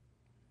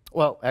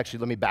 Well, actually,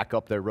 let me back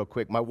up there real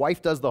quick. My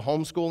wife does the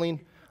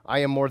homeschooling. I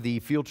am more the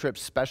field trip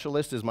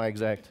specialist is my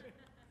exact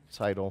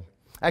title.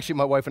 Actually,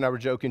 my wife and I were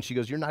joking. She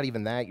goes, "You're not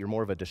even that. You're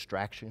more of a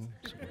distraction."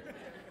 So,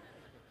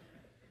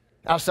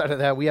 outside of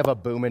that, we have a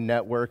booming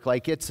network.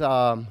 Like it's,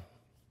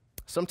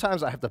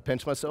 sometimes I have to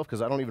pinch myself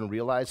because I don't even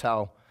realize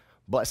how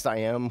blessed I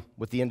am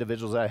with the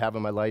individuals that I have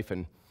in my life.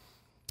 And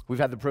we've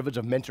had the privilege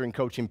of mentoring,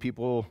 coaching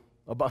people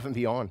above and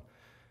beyond.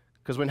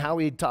 Because when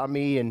Howie taught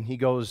me, and he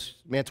goes,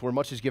 "Man, to where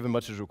much is given,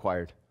 much is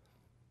required.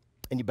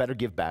 And you better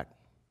give back.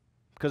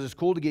 Because it's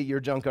cool to get your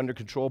junk under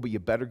control, but you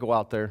better go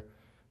out there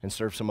and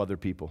serve some other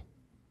people."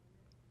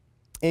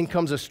 In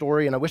comes a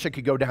story, and I wish I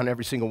could go down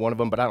every single one of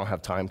them, but I don't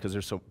have time because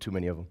there's too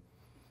many of them.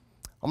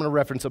 I'm going to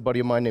reference a buddy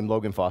of mine named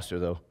Logan Foster,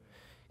 though.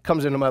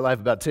 Comes into my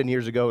life about 10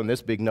 years ago, and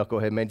this big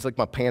knucklehead, man, he's like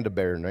my panda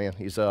bear, man.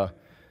 He's a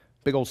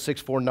big old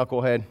 6'4"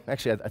 knucklehead.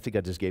 Actually, I think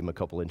I just gave him a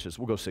couple inches.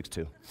 We'll go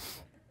 6'2".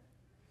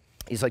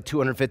 He's like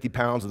 250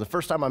 pounds, and the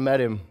first time I met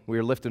him, we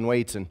were lifting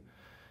weights, and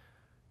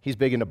he's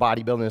big into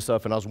bodybuilding and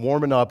stuff, and I was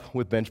warming up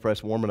with bench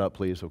press, warming up,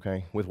 please,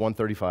 okay, with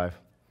 135.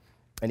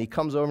 And he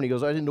comes over and he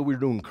goes, "I didn't know we were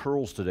doing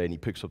curls today," and he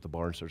picks up the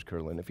bar and starts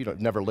curling. If you've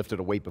never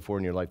lifted a weight before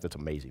in your life, that's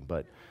amazing,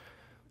 but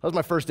that was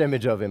my first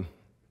image of him.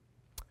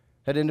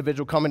 Had an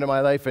individual come into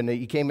my life, and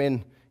he came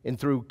in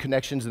through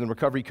connections in the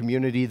recovery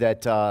community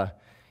that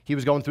he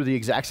was going through the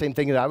exact same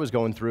thing that I was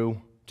going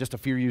through just a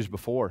few years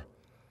before.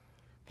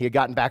 He had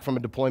gotten back from a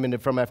deployment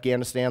from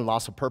Afghanistan,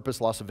 loss of purpose,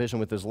 loss of vision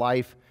with his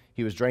life.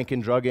 He was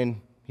drinking,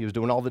 drugging. He was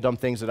doing all the dumb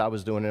things that I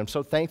was doing. And I'm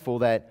so thankful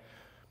that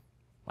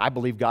I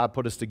believe God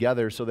put us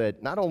together so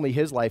that not only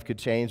his life could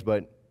change,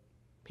 but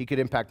he could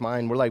impact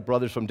mine. We're like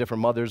brothers from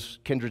different mothers,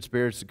 kindred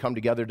spirits to come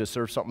together to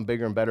serve something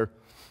bigger and better.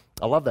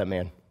 I love that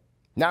man.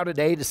 Now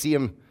today, to see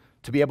him,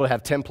 to be able to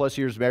have 10-plus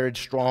years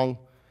marriage, strong,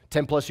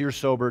 10-plus years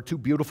sober, 2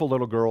 beautiful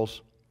little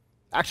girls,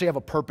 actually have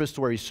a purpose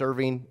to where he's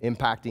serving,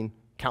 impacting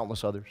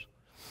countless others.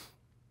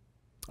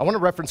 I want to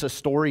reference a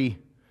story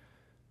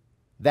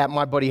that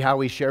my buddy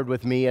Howie shared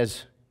with me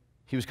as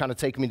he was kind of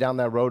taking me down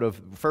that road of,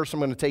 first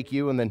I'm going to take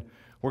you, and then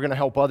we're going to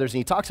help others. And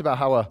he talks about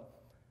how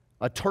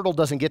a turtle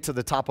doesn't get to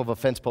the top of a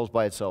fence post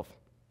by itself.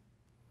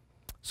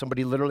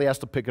 Somebody literally has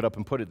to pick it up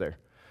and put it there.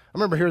 I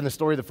remember hearing the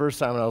story the first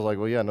time, and I was like,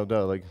 well, yeah, no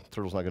doubt, like,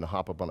 turtle's not going to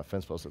hop up on a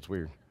fence post. That's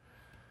weird.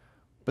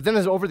 But then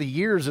over the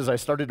years, as I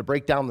started to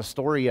break down the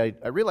story,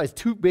 I realized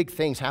 2 big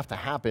things have to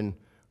happen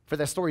for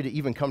that story to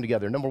even come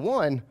together. Number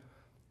one,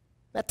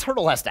 that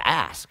turtle has to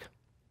ask.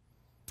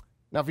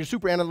 Now, if you're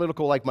super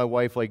analytical like my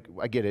wife, like,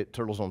 I get it,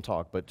 turtles don't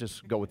talk, but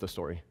just go with the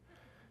story.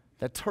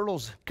 That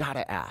turtle's got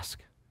to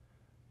ask.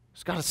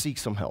 It's got to seek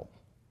some help.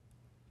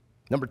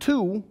 Number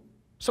 2,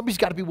 somebody's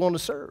got to be willing to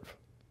serve.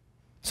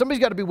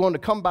 Somebody's got to be willing to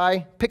come by,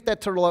 pick that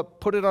turtle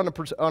up, put it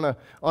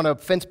on a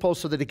fence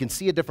post so that it can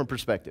see a different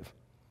perspective.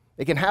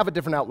 It can have a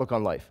different outlook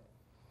on life.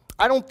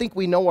 I don't think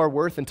we know our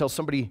worth until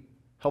somebody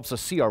helps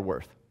us see our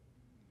worth.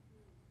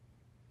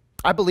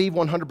 I believe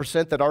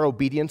 100% that our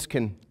obedience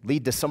can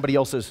lead to somebody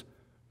else's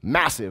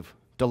massive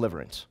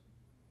deliverance.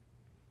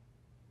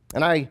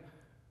 And I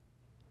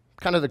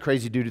kind of the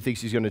crazy dude who thinks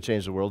he's going to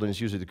change the world, and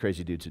it's usually the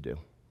crazy dudes who do.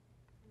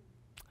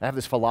 I have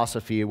this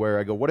philosophy where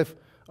I go, what if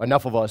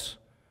enough of us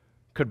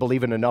could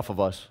believe in enough of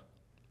us?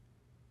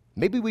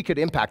 Maybe we could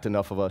impact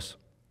enough of us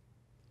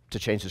to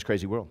change this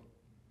crazy world.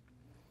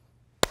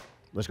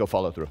 Let's go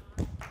follow through.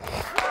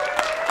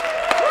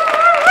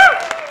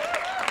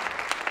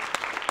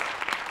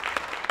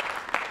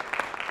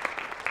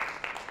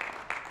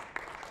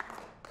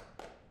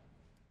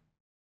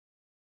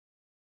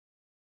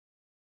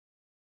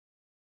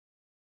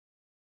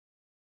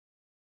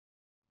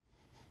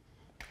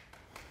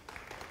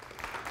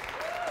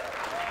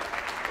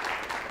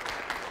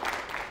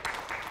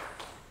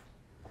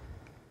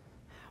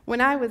 When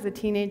I was a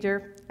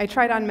teenager, I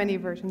tried on many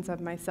versions of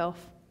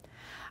myself.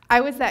 I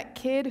was that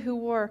kid who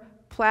wore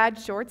plaid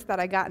shorts that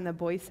I got in the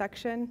boys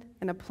section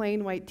and a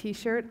plain white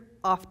t-shirt,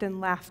 often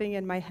laughing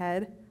in my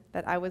head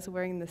that I was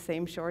wearing the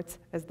same shorts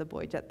as the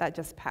boy that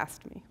just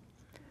passed me.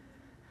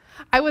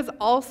 I was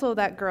also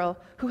that girl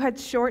who had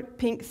short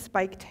pink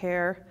spiked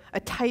hair, a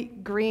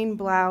tight green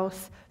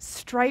blouse,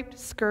 striped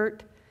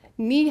skirt,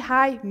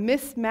 knee-high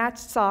mismatched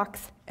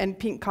socks, and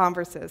pink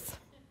Converses.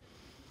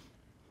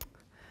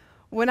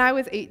 When I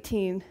was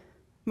 18,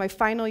 my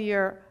final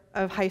year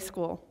of high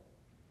school,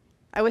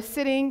 I was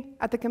sitting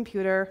at the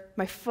computer,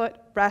 my foot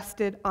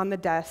rested on the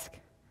desk.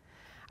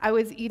 I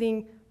was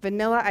eating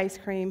vanilla ice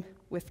cream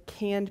with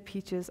canned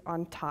peaches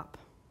on top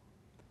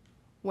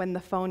when the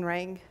phone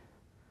rang.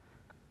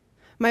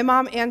 My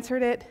mom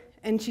answered it,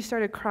 and she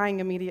started crying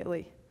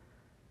immediately.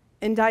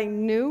 And I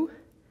knew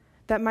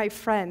that my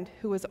friend,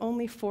 who was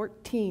only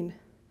 14,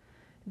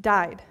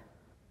 died,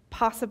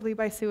 possibly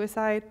by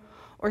suicide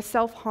or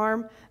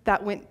self-harm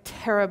that went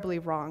terribly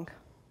wrong.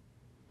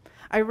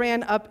 I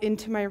ran up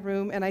into my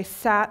room and I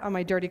sat on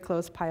my dirty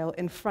clothes pile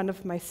in front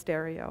of my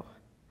stereo.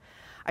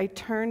 I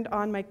turned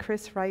on my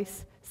Chris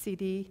Rice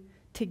CD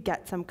to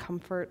get some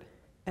comfort,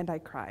 and I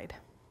cried.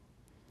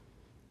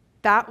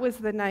 That was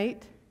the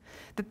night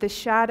that the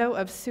shadow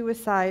of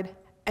suicide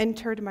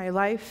entered my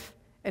life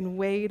and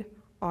weighed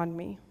on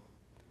me.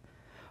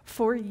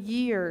 For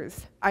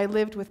years, I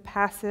lived with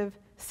passive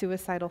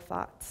suicidal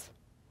thoughts.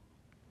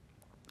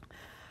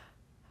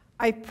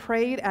 I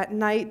prayed at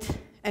night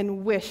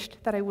and wished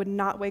that I would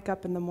not wake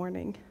up in the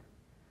morning.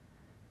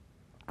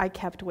 I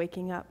kept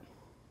waking up.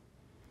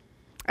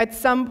 At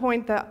some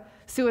point, the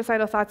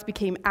suicidal thoughts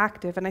became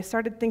active, and I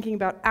started thinking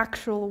about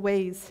actual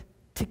ways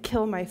to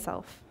kill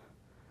myself.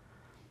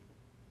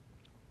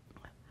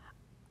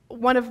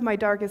 One of my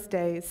darkest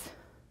days,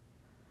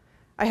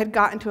 I had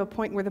gotten to a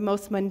point where the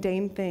most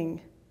mundane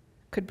thing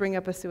could bring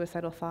up a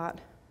suicidal thought.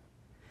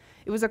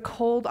 It was a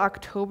cold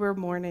October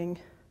morning.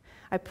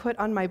 I put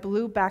on my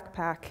blue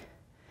backpack,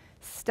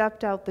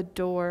 stepped out the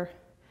door,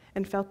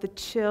 and felt the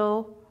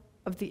chill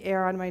of the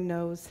air on my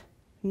nose,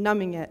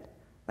 numbing it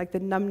like the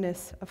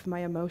numbness of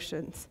my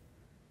emotions.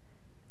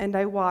 And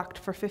I walked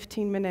for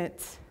 15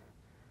 minutes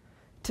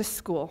to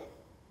school.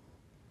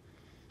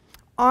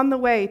 On the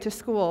way to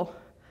school,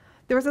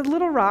 there was a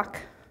little rock,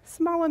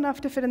 small enough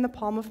to fit in the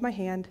palm of my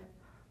hand,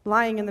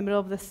 lying in the middle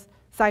of the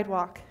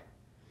sidewalk.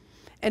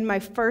 And my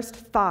first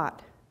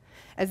thought,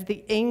 as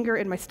the anger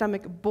in my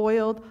stomach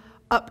boiled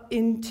up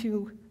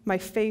into my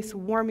face,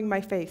 warming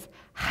my face,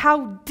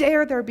 how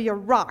dare there be a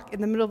rock in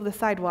the middle of the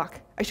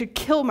sidewalk? I should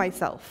kill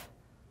myself.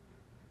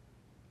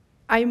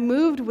 I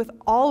moved with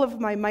all of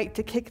my might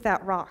to kick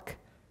that rock,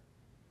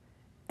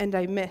 and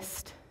I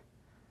missed.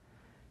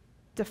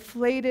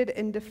 Deflated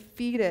and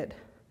defeated,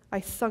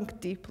 I sunk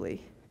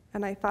deeply,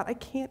 and I thought, I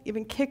can't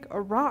even kick a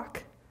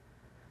rock.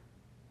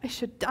 I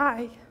should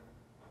die.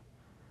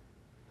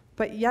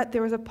 But yet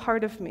there was a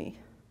part of me,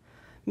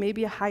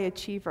 maybe a high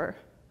achiever,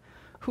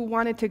 who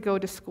wanted to go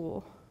to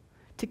school,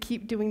 to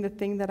keep doing the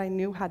thing that I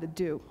knew how to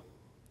do.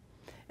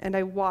 And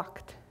I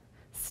walked,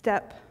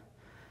 step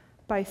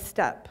by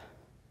step,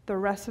 the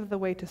rest of the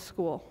way to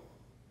school.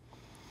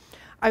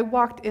 I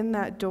walked in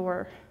that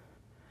door,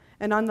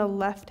 and on the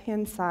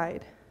left-hand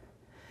side,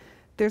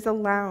 there's a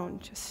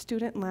lounge, a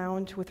student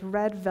lounge with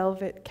red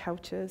velvet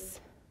couches,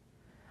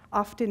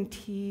 often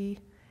tea,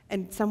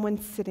 and someone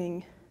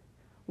sitting,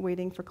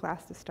 waiting for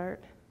class to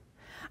start.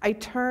 I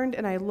turned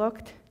and I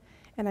looked,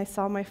 and I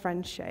saw my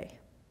friend Shay.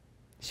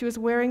 She was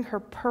wearing her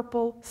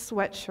purple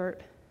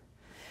sweatshirt,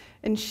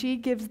 and she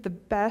gives the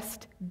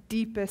best,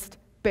 deepest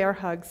bear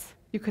hugs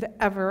you could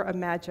ever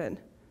imagine.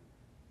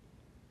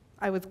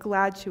 I was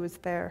glad she was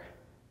there.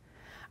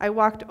 I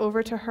walked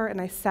over to her and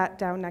I sat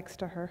down next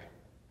to her.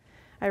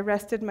 I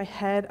rested my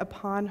head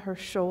upon her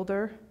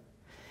shoulder,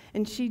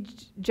 and she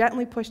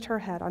gently pushed her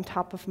head on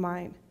top of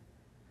mine.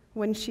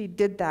 When she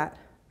did that,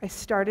 I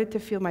started to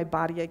feel my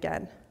body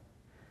again,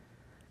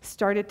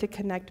 started to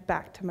connect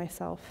back to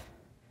myself.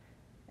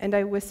 And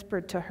I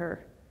whispered to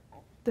her,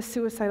 the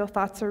suicidal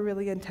thoughts are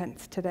really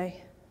intense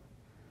today.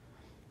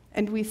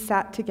 And we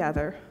sat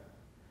together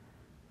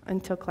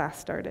until class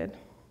started.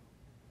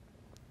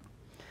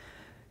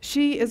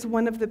 She is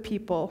one of the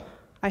people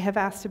I have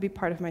asked to be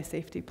part of my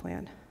safety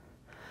plan,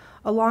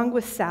 along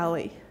with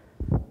Sally.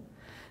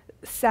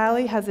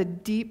 Sally has a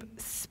deep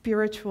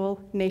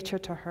spiritual nature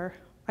to her.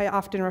 I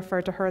often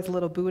refer to her as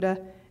little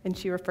Buddha, and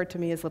she referred to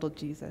me as little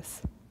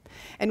Jesus.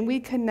 And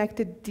we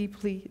connected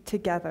deeply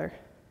together.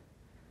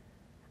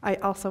 I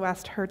also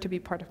asked her to be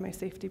part of my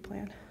safety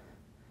plan.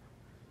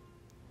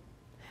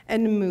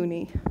 And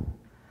Mooney.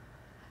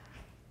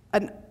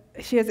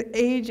 She has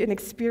age and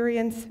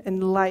experience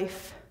and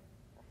life.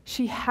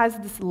 She has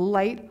this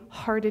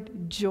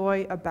light-hearted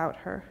joy about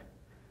her,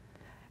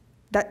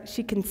 that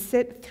she can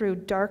sit through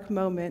dark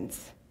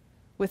moments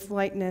with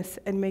lightness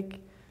and make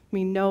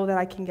me know that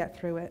I can get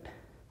through it.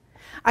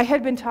 I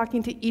had been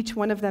talking to each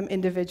one of them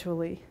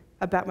individually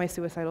about my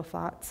suicidal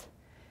thoughts,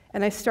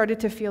 and I started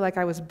to feel like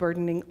I was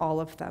burdening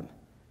all of them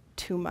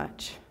too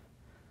much.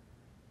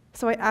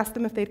 So I asked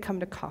them if they'd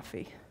come to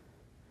coffee.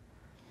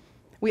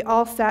 We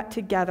all sat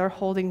together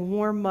holding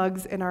warm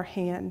mugs in our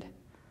hand,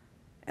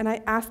 and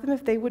I asked them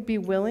if they would be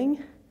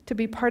willing to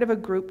be part of a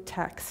group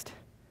text,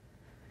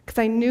 because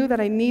I knew that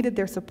I needed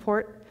their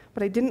support,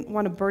 but I didn't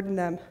want to burden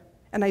them,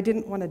 and I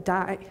didn't want to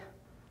die.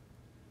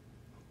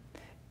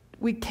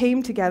 We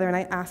came together and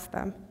I asked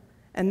them,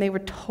 and they were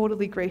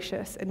totally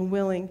gracious and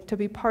willing to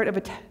be part of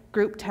a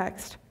group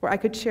text where I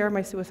could share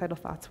my suicidal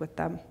thoughts with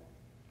them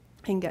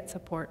and get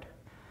support.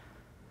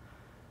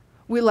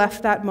 We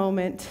left that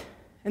moment,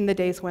 and the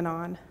days went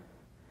on.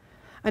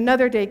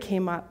 Another day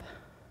came up,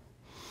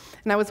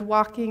 and I was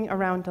walking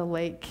around a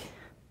lake,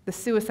 the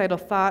suicidal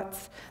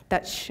thoughts,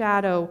 that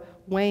shadow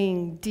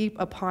weighing deep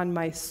upon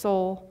my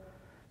soul,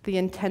 the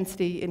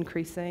intensity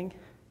increasing.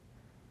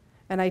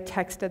 And I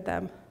texted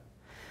them,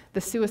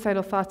 "The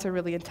suicidal thoughts are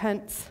really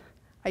intense.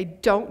 I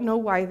don't know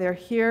why they're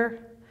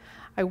here.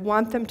 I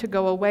want them to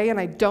go away, and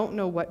I don't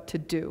know what to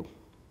do.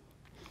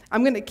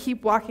 I'm going to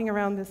keep walking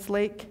around this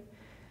lake,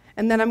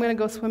 and then I'm going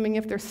to go swimming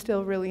if they're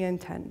still really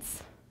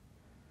intense."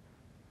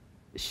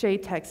 Shay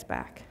texts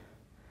back,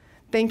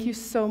 "Thank you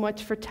so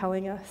much for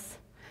telling us.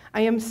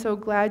 I am so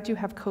glad you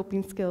have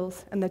coping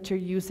skills and that you're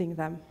using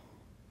them."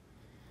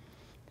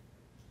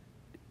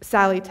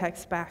 Sally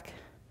texts back,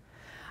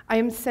 "I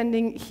am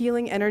sending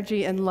healing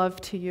energy and love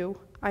to you.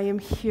 I am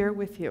here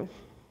with you."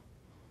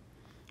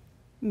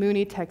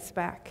 Mooney texts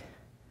back,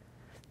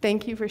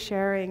 "Thank you for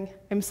sharing.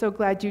 I'm so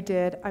glad you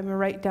did. I'm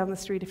right down the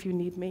street if you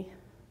need me."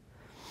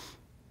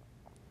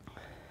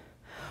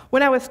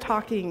 When I was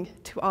talking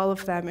to all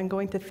of them and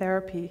going to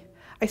therapy,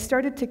 I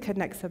started to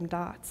connect some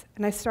dots,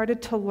 and I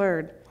started to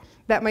learn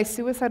that my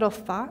suicidal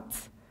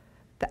thoughts,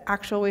 the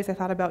actual ways I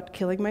thought about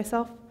killing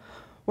myself,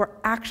 were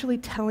actually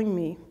telling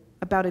me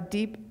about a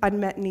deep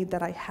unmet need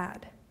that I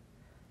had.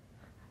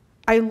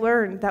 I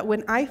learned that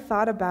when I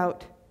thought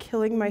about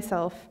killing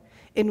myself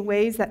in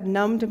ways that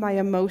numbed my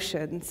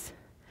emotions,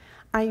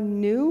 I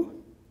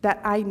knew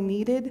that I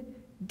needed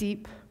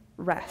deep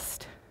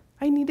rest.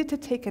 I needed to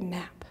take a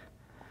nap.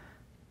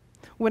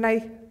 When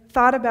I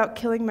thought about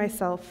killing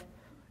myself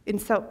in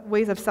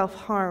ways of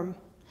self-harm,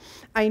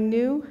 I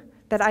knew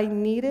that I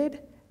needed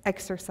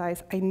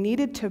exercise. I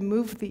needed to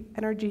move the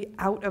energy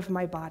out of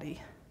my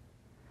body.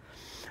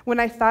 When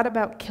I thought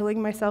about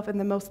killing myself in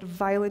the most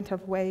violent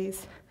of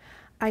ways,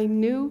 I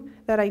knew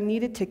that I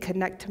needed to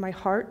connect to my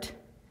heart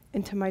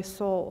and to my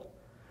soul,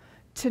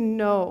 to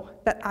know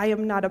that I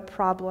am not a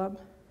problem,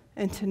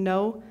 and to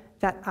know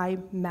that I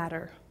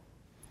matter.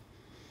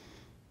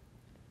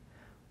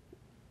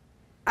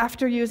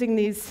 After using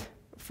these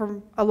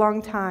for a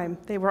long time,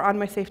 they were on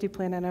my safety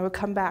plan, and I would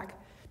come back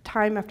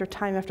time after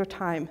time after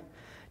time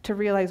to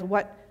realize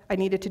what I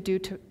needed to do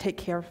to take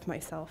care of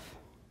myself.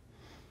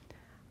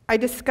 I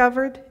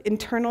discovered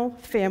internal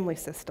family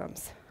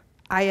systems,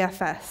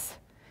 IFS.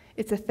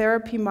 It's a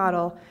therapy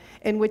model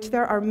in which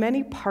there are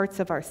many parts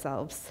of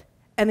ourselves,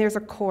 and there's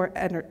a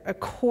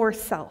core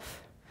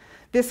self.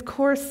 This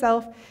core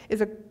self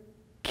is a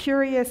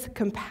curious,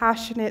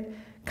 compassionate,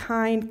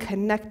 kind,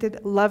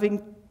 connected,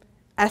 loving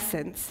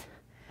essence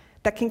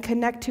that can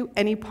connect to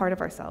any part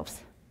of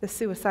ourselves, the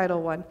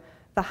suicidal one,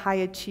 the high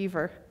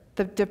achiever,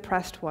 the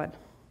depressed one.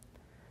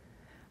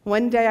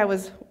 One day I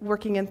was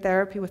working in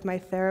therapy with my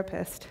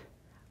therapist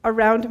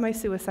around my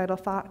suicidal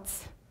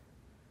thoughts.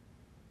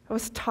 I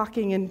was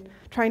talking and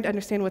trying to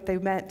understand what they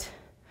meant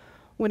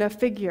when a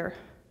figure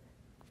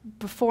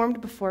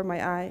formed before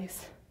my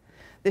eyes,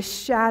 this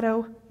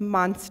shadow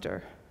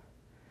monster.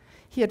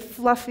 He had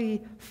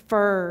fluffy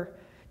fur,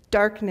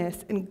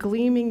 darkness, and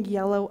gleaming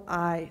yellow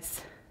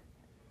eyes.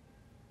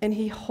 And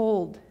he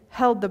held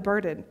the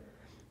burden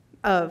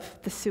of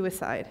the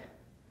suicidal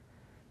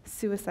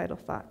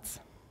thoughts.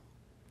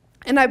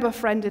 And I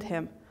befriended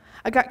him.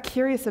 I got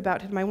curious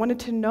about him. I wanted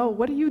to know,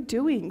 what are you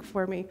doing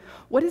for me?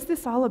 What is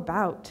this all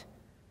about?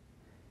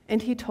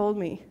 And he told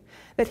me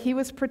that he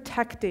was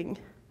protecting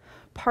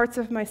parts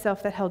of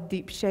myself that held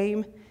deep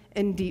shame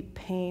and deep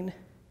pain.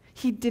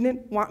 He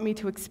didn't want me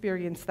to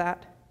experience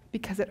that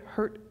because it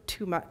hurt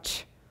too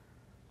much.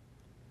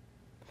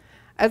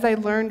 As I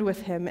learned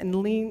with him and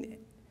leaned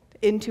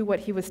into what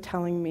he was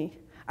telling me,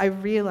 I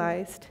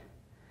realized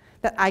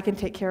that I can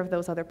take care of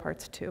those other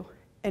parts too,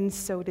 and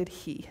so did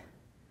he.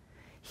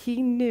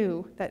 He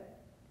knew that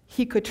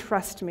he could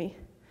trust me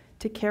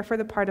to care for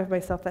the part of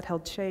myself that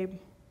held shame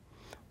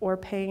or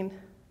pain.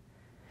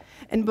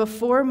 And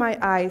before my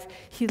eyes,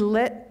 he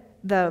let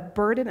the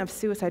burden of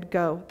suicide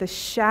go. The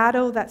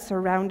shadow that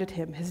surrounded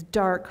him, his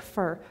dark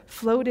fur,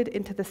 floated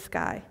into the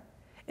sky,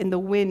 and the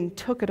wind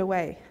took it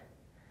away.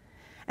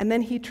 And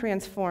then he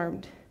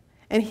transformed,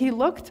 and he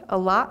looked a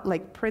lot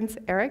like Prince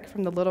Eric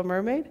from The Little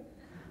Mermaid,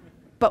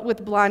 but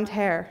with blonde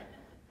hair.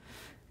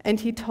 And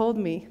he told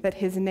me that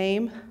his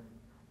name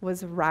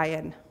was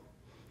Ryan.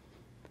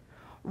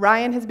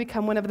 Ryan has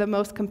become one of the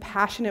most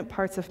compassionate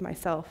parts of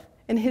myself,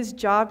 and his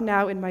job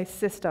now in my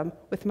system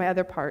with my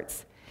other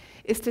parts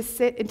is to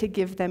sit and to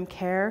give them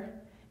care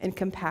and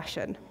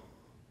compassion.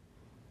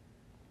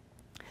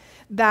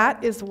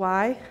 That is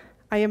why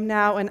I am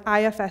now an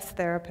IFS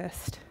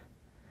therapist,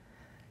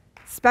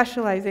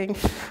 specializing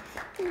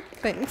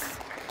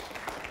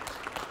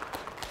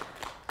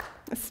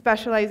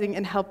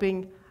in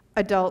helping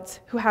adults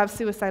who have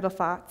suicidal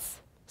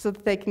thoughts so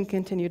that they can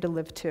continue to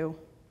live too.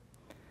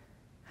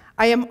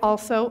 I am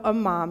also a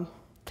mom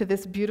to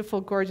this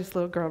beautiful, gorgeous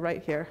little girl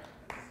right here.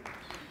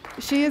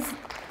 She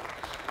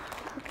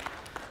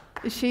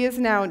is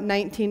now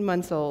 19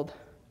 months old.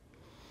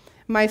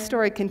 My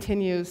story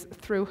continues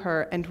through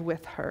her and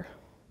with her.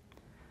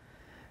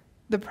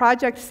 The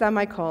project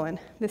semicolon,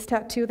 this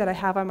tattoo that I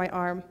have on my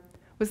arm,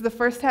 was the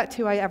first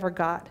tattoo I ever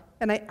got,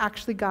 and I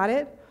actually got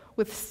it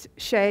with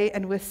Shay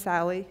and with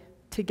Sally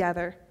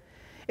together.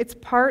 It's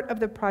part of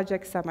the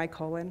project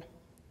semicolon.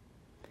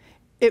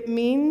 It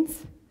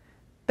means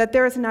that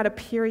there is not a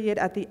period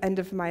at the end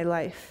of my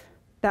life,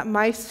 that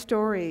my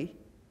story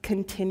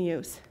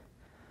continues,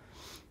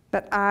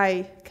 that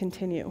I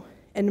continue.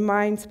 And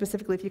mine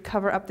specifically, if you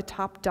cover up the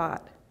top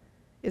dot,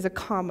 is a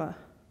comma,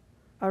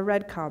 a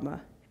red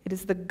comma. It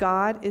is the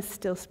God is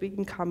still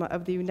speaking comma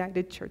of the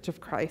United Church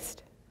of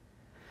Christ.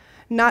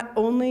 Not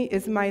only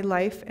is my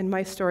life and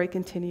my story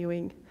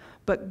continuing,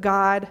 but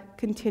God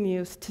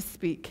continues to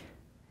speak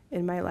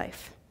in my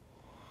life.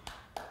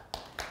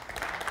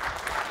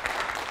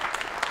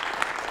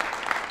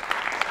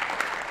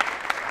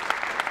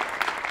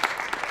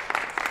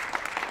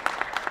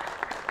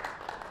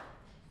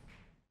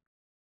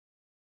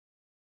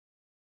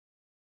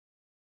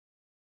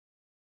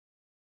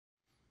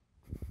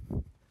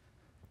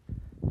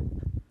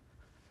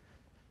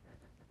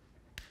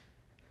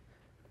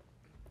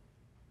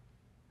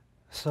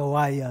 So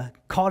I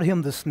called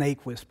him the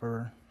Snake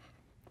Whisperer.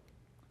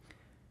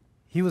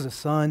 He was a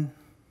son,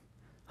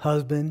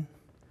 husband,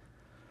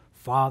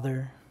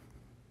 father,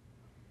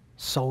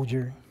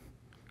 soldier,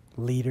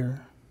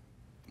 leader,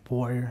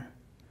 warrior,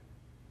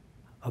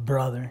 a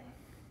brother.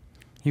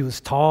 He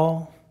was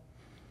tall,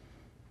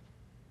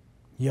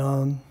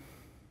 young,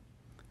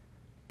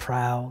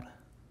 proud,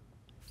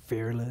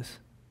 fearless.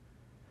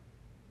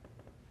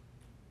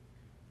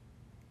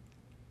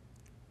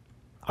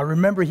 I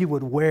remember he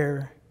would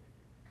wear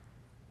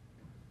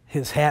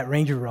his hat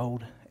Ranger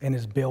rolled and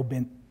his bill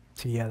bent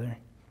together.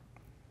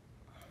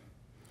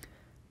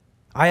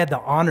 I had the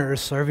honor of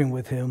serving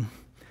with him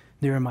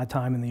during my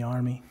time in the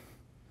Army.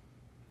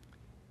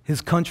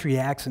 His country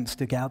accent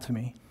stuck out to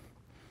me.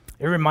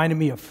 It reminded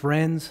me of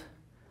friends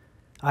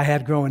I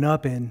had growing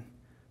up and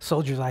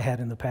soldiers I had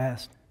in the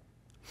past.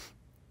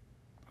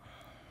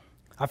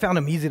 I found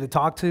him easy to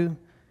talk to,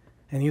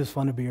 and he was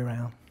fun to be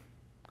around.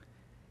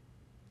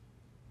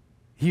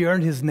 He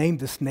earned his name,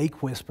 the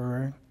Snake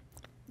Whisperer,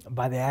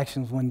 by the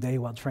actions one day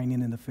while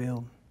training in the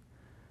field.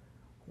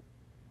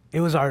 It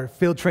was our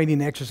field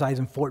training exercise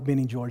in Fort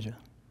Benning, Georgia.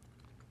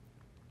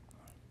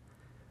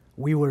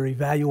 We were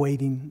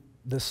evaluating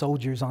the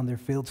soldiers on their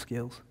field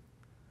skills.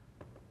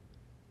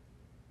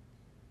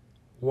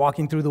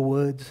 Walking through the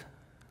woods,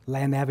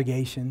 land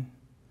navigation,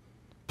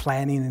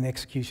 planning and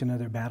execution of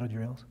their battle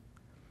drills.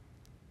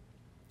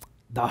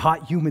 The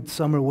hot, humid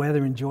summer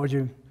weather in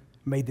Georgia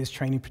made this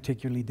training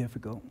particularly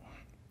difficult.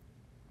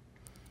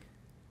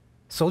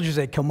 Soldiers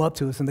had come up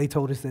to us and they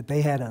told us that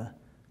they had a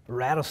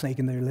rattlesnake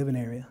in their living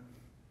area.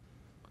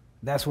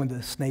 That's when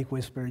the Snake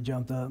Whisperer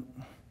jumped up,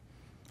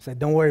 said,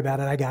 "Don't worry about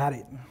it, I got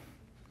it."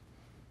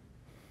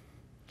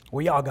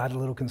 We all got a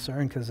little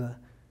concerned because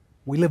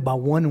we live by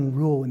one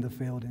rule in the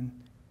field, and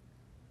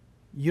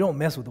you don't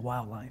mess with the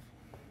wildlife,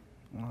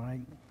 all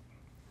right?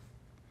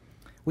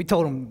 We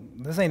told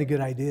him, this ain't a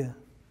good idea.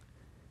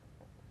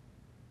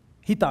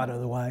 He thought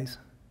otherwise.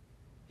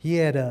 He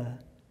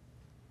had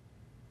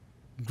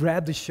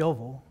grabbed the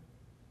shovel,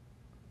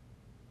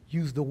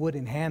 used the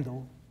wooden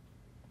handle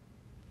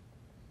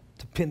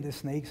to pin the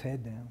snake's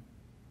head down.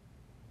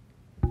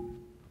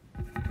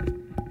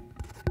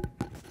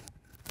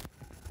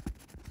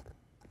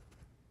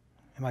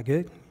 Am I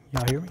good?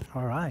 Y'all hear me?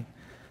 All right.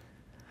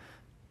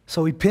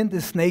 So he pinned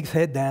the snake's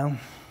head down.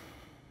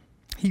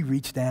 He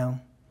reached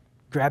down,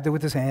 grabbed it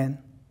with his hand,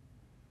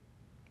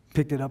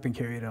 picked it up and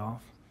carried it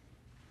off.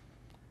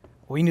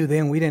 We knew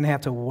then we didn't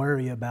have to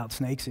worry about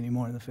snakes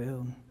anymore in the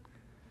field.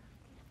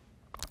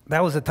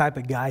 That was the type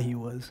of guy he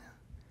was.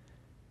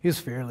 He was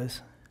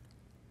fearless.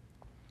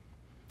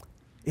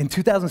 In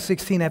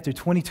 2016, after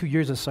 22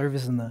 years of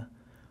service in the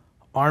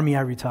Army,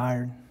 I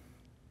retired.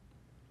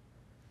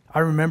 I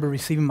remember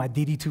receiving my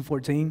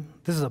DD-214.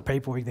 This is a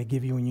paperwork they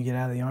give you when you get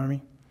out of the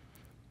Army.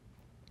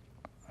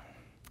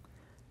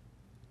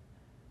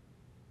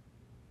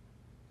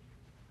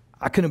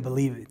 I couldn't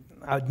believe it.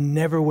 I would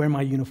never wear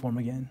my uniform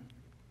again.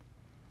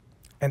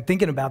 And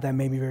thinking about that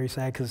made me very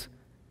sad because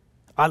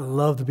I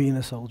loved being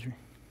a soldier.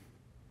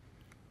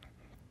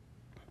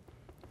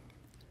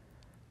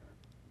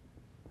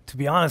 To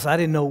be honest, I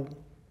didn't know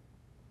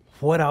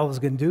what I was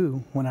going to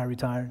do when I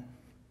retired.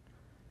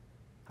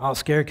 I was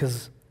scared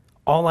because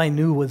all I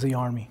knew was the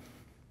Army.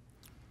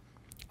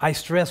 I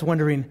stressed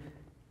wondering,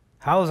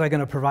 how was I going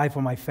to provide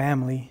for my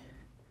family,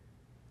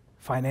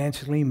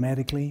 financially,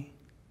 medically?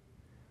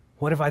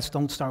 What if I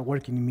don't start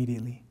working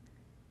immediately?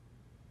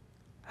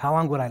 How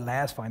long would I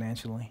last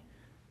financially?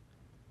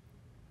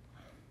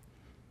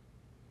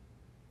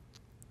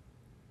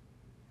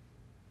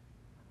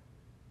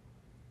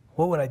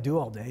 What would I do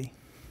all day?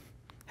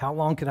 How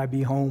long could I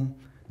be home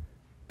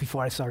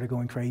before I started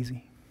going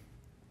crazy?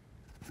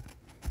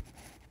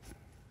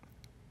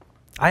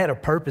 I had a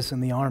purpose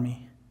in the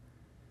Army.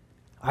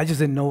 I just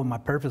didn't know what my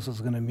purpose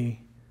was going to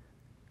be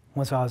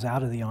once I was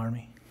out of the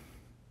Army.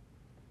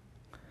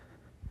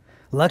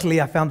 Luckily,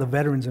 I found the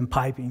Veterans in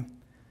Piping,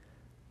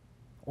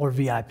 or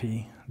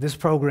VIP. This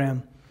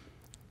program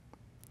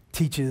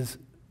teaches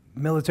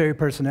military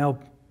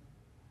personnel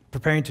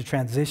preparing to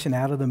transition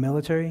out of the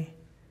military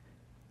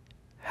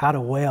how to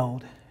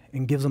weld,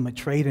 and gives them a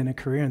trade and a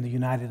career in the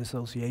United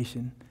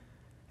Association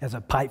as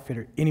a pipe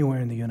fitter anywhere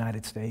in the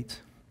United States.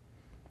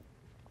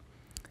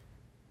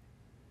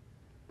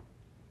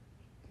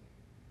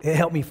 It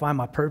helped me find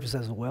my purpose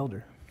as a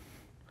welder,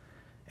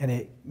 and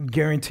it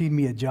guaranteed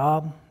me a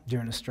job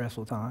during a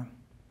stressful time.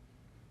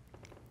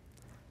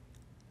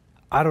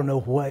 I don't know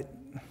what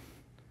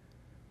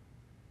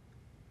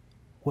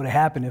would have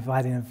happened if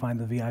I didn't find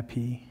the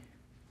VIP.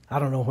 I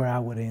don't know where I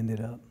would have ended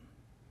up.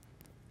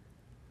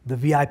 The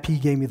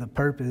VIP gave me the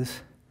purpose,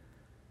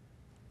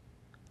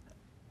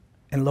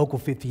 and Local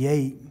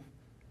 58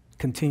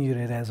 continued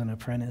it as an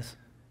apprentice,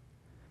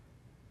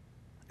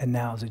 and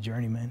now as a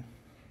journeyman.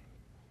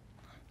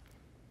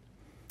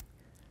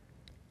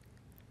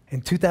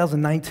 In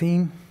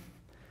 2019,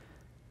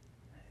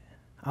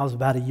 I was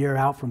about a year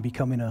out from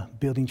becoming a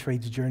building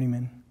trades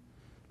journeyman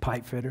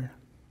pipe fitter.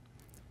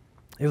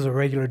 It was a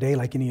regular day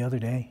like any other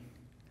day.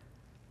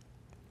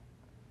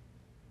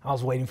 I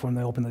was waiting for them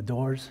to open the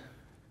doors.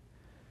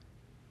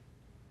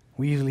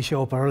 We usually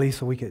show up early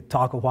so we could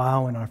talk a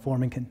while and our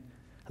foreman can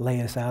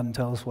lay us out and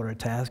tell us what our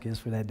task is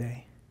for that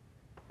day.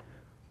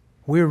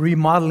 We were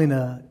remodeling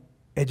an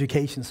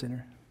education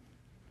center.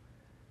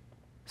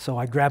 So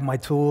I grabbed my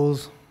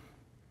tools.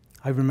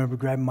 I remember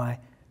grabbing my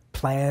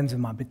plans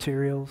and my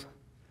materials.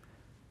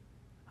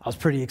 I was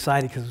pretty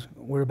excited because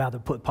we were about to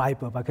put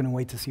pipe up. I couldn't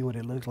wait to see what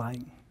it looked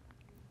like.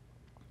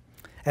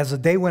 As the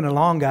day went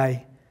along,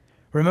 I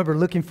remember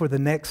looking for the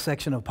next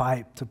section of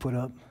pipe to put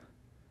up.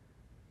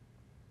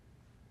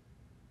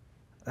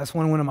 That's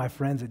when one of my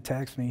friends had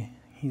texted me.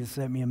 He had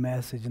sent me a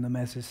message, and the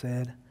message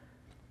said,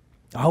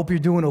 "I hope you're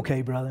doing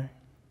okay, brother.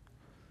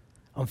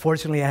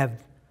 Unfortunately, I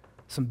have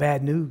some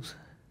bad news.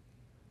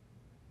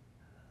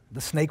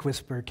 The snake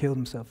whisperer killed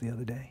himself the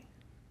other day."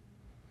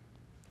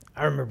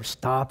 I remember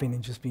stopping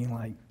and just being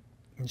like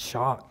in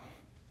shock.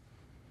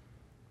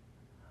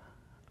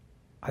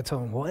 I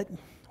told him, "What?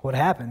 What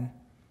happened?"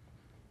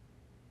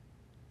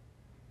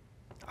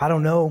 "I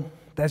don't know.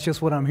 That's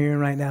just what I'm hearing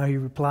right now," he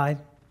replied.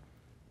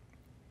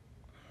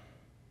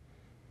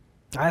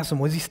 I asked him,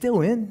 "Was he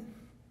still in?"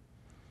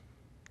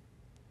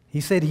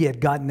 He said he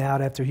had gotten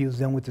out after he was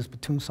done with his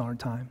platoon sergeant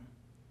time.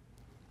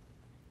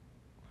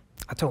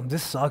 I told him,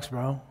 "This sucks,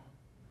 bro.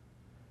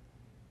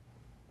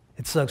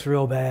 It sucks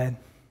real bad.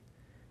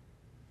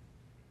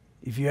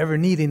 If you ever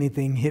need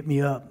anything, hit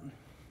me up.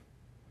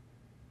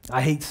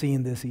 I hate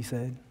seeing this," he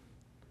said.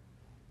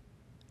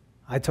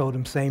 I told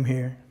him, "Same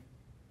here."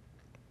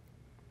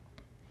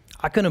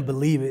 I couldn't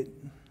believe it.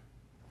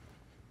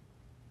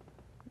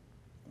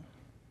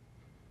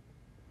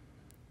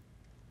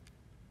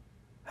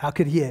 How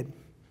could he have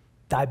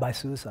died by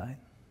suicide?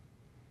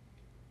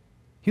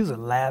 He was the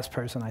last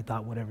person I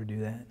thought would ever do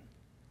that.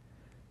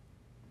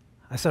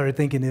 I started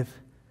thinking,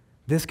 if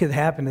this could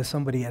happen to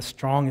somebody as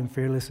strong and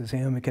fearless as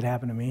him, it could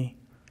happen to me.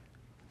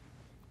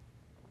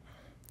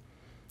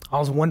 I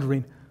was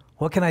wondering,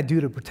 what can I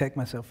do to protect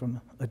myself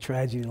from a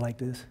tragedy like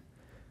this?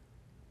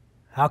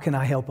 How can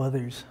I help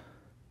others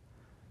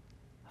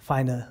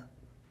find a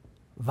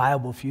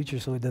viable future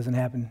so it doesn't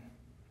happen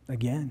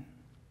again?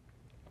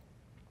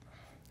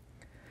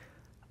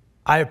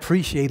 I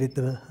appreciated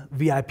the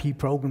VIP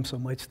program so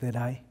much that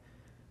I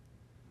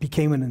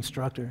became an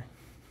instructor.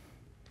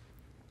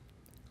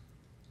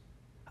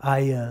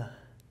 I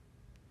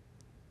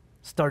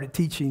started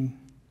teaching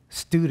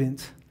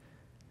students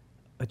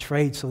a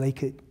trade so they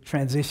could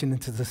transition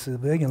into the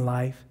civilian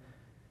life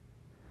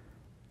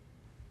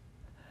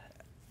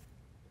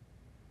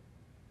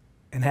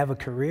and have a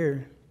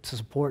career to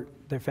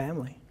support their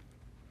family,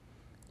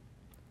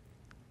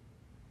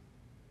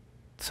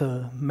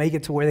 to make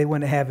it to where they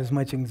wouldn't have as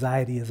much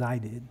anxiety as I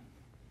did.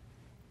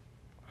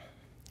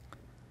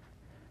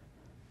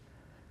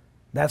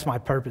 That's my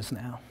purpose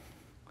now,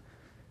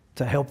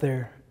 to help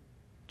their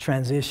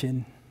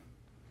transition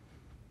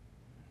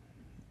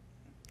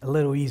a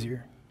little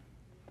easier.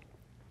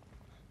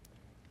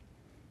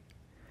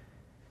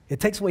 It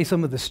takes away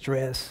some of the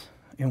stress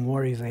and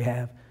worries they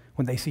have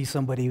when they see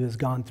somebody who has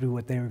gone through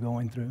what they were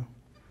going through.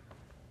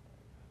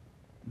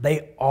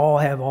 They all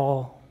have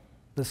all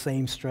the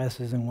same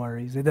stresses and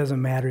worries. It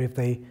doesn't matter if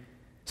they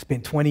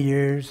spent 20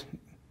 years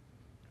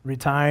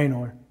retiring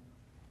or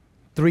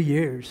 3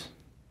 years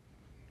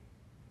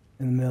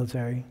in the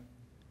military.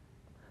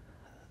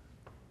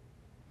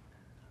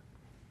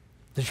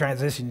 The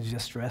transition is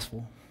just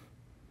stressful.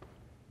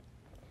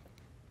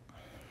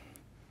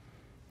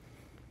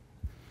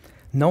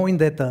 Knowing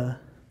that the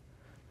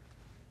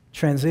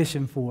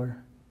transition for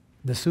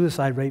the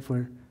suicide rate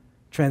for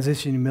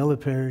transitioning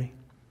military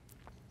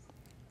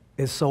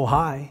is so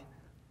high,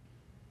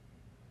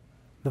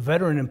 the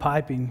veteran in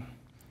piping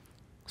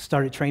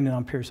started training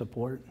on peer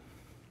support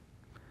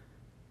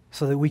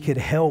so that we could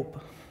help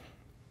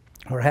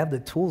or have the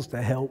tools to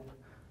help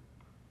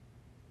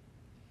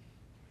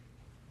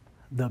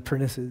the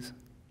apprentices,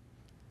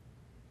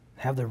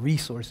 have the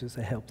resources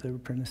to help the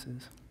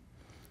apprentices.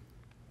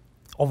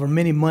 Over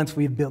many months,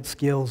 we've built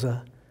skills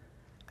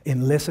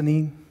in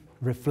listening,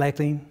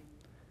 reflecting,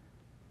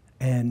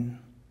 and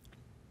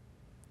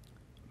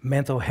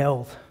mental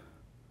health.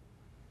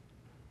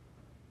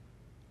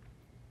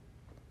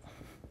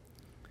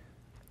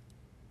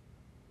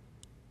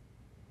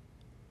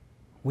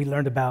 We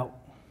learned about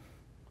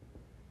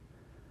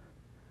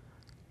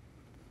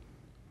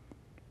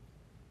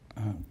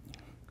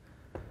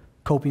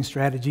coping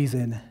strategies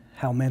and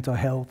how mental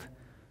health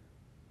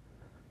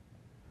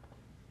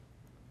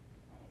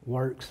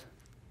works.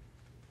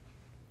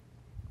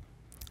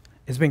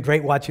 It's been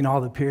great watching all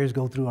the peers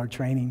go through our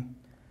training.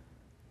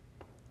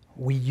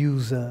 We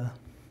use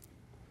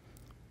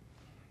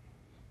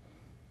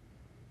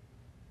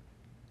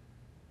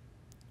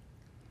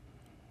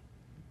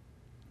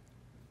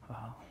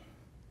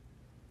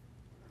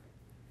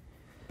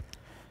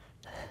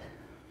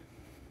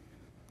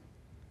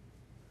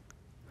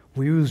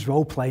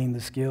role-playing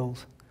the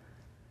skills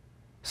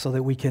so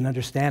that we can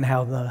understand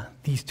how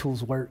these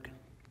tools work.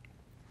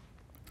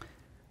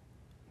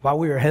 While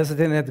we were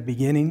hesitant at the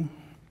beginning,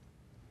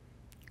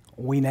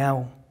 we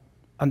now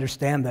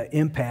understand the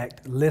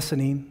impact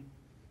listening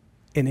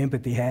and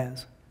empathy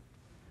has.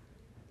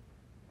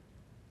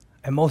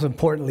 And most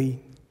importantly,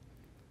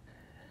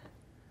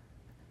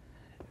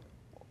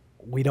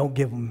 we don't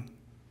give them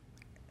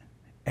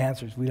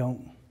answers. We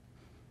don't,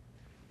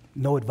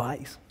 no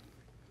advice.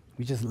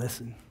 We just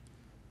listen.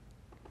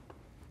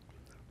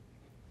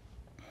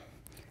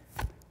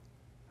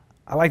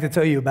 I'd like to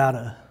tell you about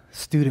a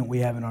student we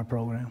have in our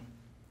program.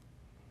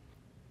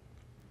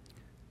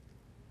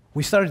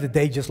 We started the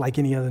day just like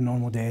any other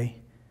normal day.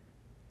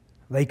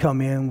 They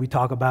come in, we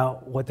talk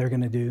about what they're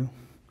going to do.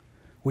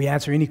 We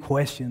answer any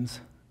questions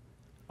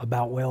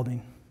about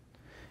welding,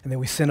 and then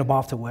we send them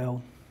off to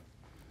weld.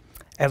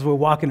 As we're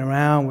walking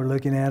around, we're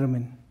looking at them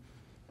and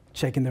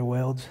checking their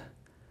welds.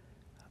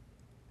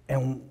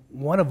 And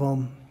one of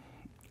them,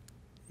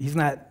 he's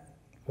not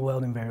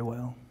welding very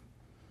well.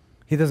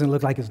 He doesn't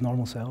look like his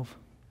normal self.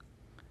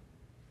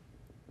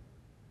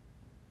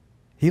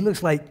 He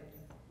looks like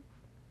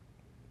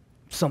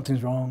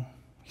something's wrong.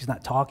 He's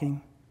not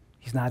talking.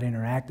 He's not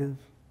interactive.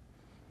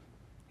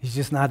 He's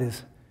just not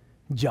his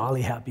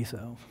jolly, happy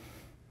self.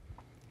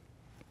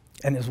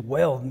 And his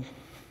weld's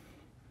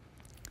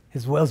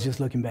just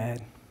looking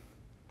bad.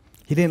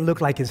 He didn't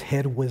look like his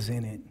head was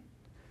in it.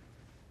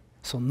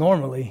 So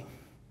normally,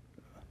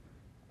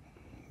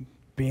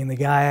 being the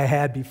guy I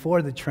had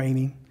before the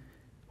training,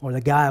 or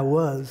the guy I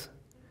was,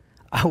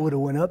 I would have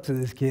went up to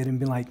this kid and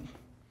been like,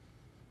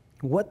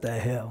 what the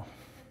hell?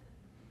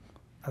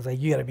 I was like,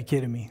 you gotta be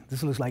kidding me.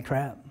 This looks like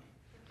crap.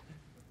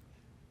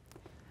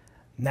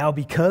 Now,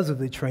 because of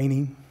the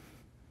training,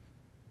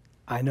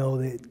 I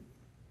know that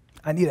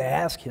I need to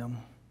ask him,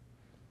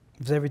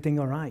 is everything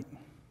all right?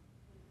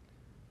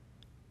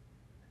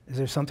 Is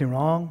there something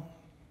wrong?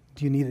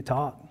 Do you need to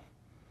talk?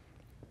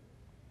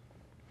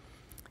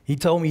 He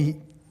told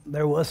me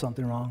there was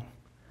something wrong.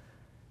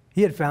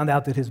 He had found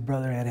out that his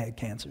brother had had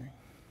cancer,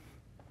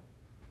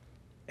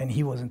 and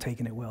he wasn't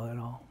taking it well at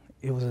all.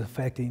 It was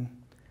affecting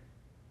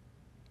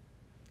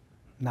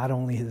not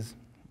only his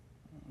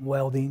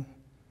welding,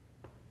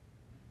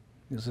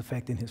 it was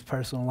affecting his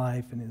personal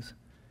life and his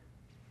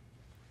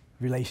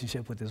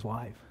relationship with his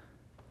wife.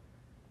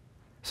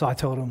 So I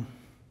told him,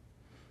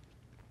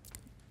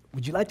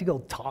 would you like to go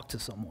talk to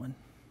someone?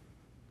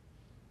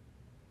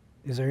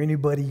 Is there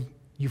anybody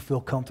you feel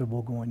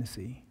comfortable going to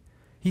see?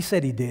 He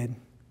said he did.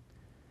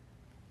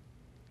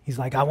 He's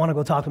like, I want to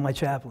go talk to my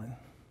chaplain.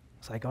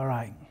 It's like, all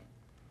right,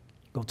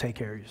 go take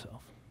care of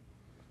yourself.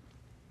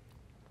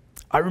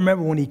 I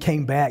remember when he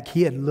came back,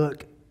 he had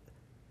looked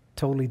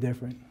totally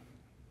different.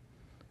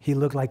 He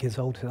looked like his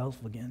old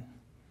self again.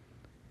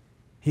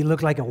 He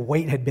looked like a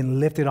weight had been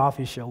lifted off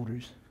his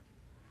shoulders.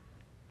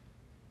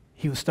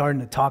 He was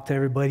starting to talk to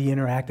everybody,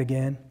 interact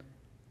again.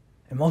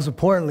 And most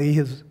importantly,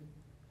 his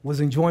was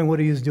enjoying what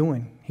he was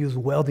doing. He was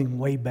welding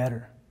way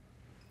better.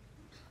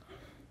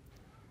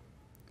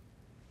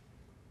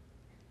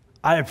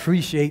 I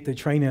appreciate the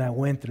training I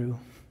went through,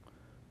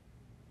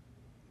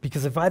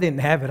 because if I didn't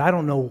have it, I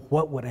don't know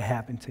what would have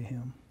happened to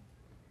him.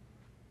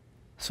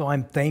 So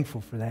I'm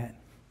thankful for that.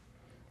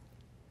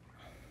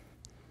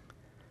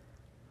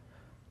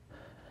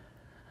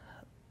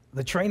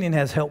 The training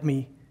has helped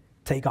me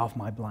take off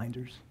my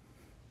blinders.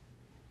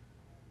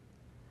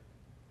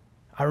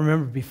 I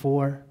remember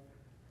before,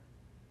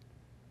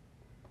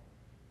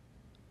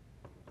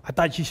 I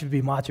thought you should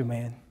be macho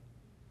man.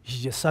 You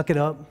should just suck it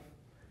up,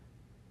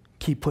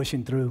 keep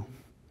pushing through.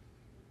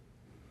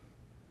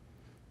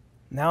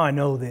 Now I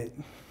know that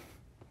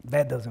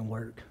that doesn't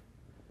work.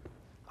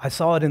 I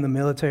saw it in the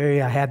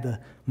military. I had the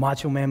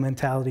macho man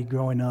mentality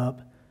growing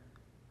up,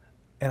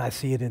 and I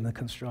see it in the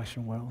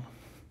construction world.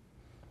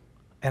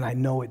 And I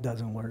know it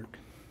doesn't work.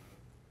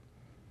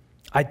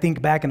 I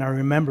think back and I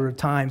remember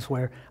times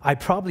where I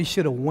probably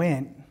should have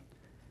went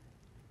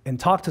and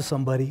talked to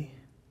somebody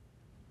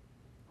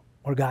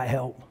or got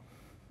help.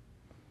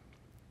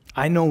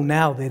 I know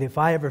now that if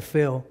I ever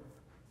feel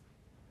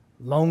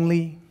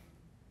lonely,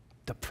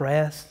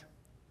 depressed,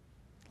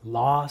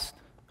 lost,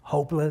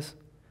 hopeless,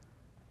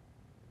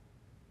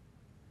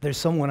 there's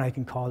someone I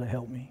can call to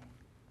help me.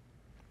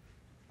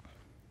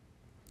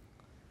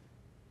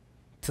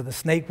 To the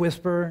snake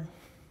whisperer,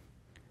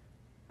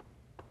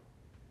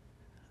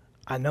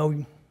 I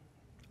know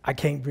I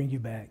can't bring you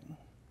back,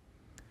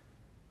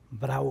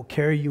 but I will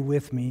carry you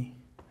with me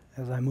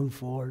as I move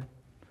forward,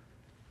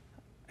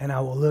 and I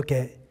will look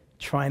at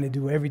trying to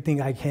do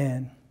everything I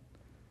can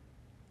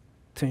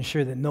to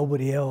ensure that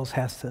nobody else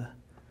has to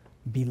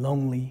be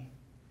lonely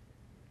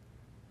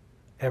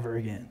ever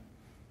again.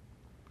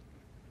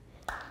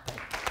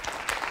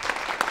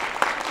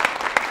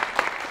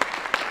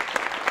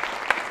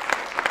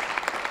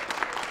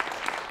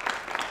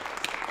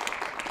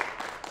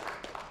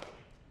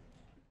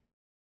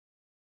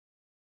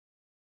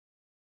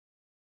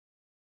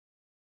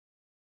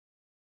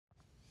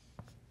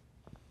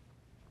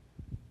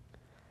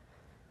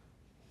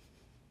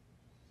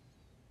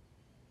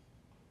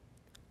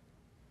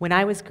 When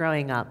I was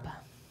growing up,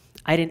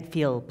 I didn't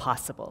feel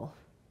possible.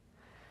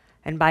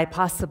 And by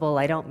possible,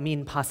 I don't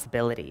mean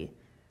possibility.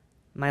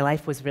 My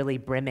life was really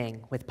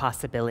brimming with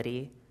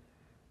possibility.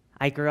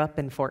 I grew up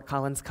in Fort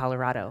Collins,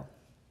 Colorado,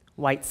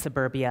 white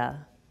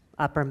suburbia,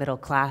 upper middle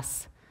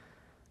class.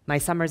 My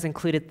summers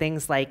included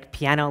things like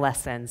piano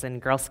lessons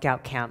and Girl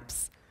Scout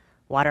camps,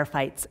 water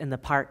fights in the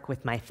park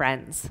with my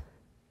friends.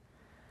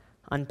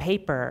 On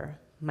paper,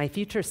 my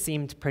future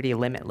seemed pretty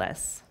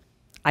limitless.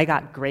 I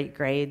got great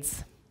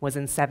grades, was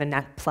in 7+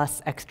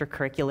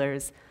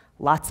 extracurriculars,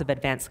 lots of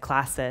advanced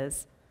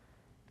classes,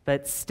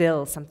 but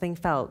still something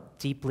felt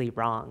deeply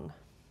wrong.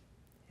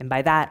 And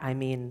by that, I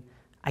mean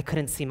I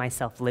couldn't see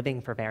myself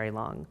living for very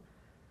long.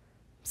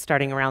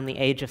 Starting around the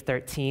age of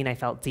 13, I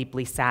felt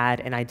deeply sad,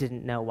 and I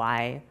didn't know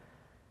why.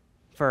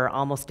 For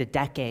almost a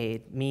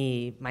decade,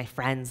 me, my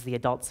friends, the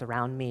adults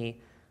around me,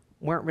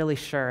 weren't really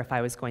sure if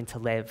I was going to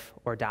live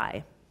or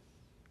die.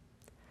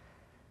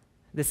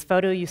 This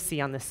photo you see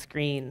on the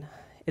screen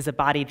is a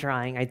body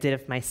drawing I did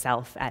of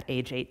myself at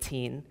age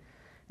 18,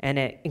 and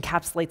it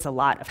encapsulates a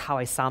lot of how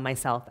I saw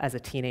myself as a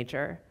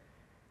teenager.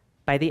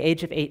 By the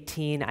age of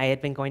 18, I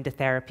had been going to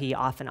therapy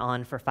off and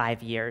on for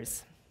 5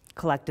 years,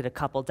 collected a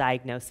couple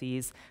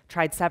diagnoses,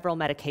 tried several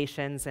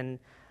medications, and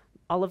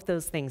all of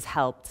those things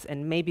helped,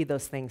 and maybe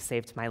those things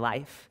saved my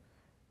life.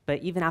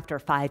 But even after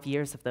 5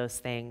 years of those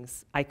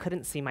things, I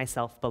couldn't see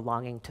myself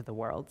belonging to the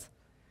world.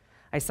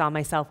 I saw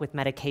myself with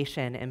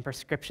medication and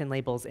prescription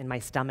labels in my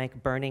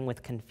stomach burning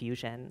with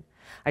confusion.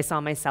 I saw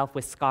myself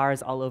with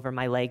scars all over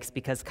my legs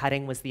because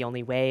cutting was the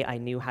only way I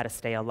knew how to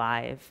stay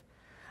alive.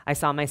 I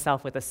saw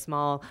myself with a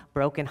small,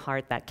 broken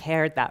heart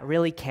that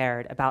really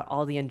cared about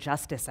all the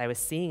injustice I was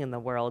seeing in the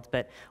world,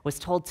 but was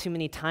told too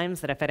many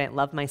times that if I didn't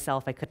love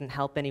myself, I couldn't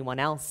help anyone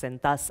else, and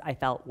thus I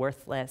felt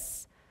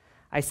worthless.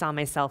 I saw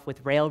myself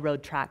with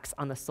railroad tracks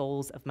on the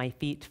soles of my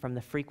feet from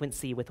the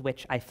frequency with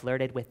which I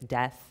flirted with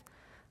death.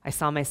 I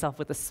saw myself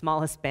with the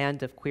smallest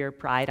band of queer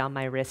pride on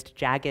my wrist,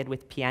 jagged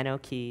with piano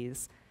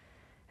keys.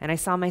 And I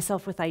saw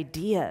myself with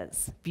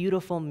ideas,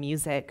 beautiful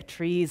music,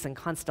 trees, and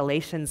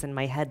constellations in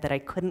my head that I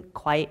couldn't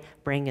quite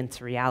bring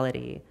into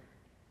reality.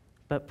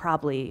 But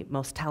probably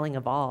most telling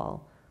of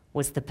all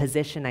was the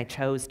position I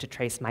chose to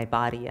trace my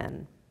body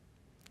in.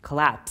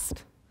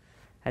 Collapsed,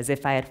 as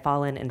if I had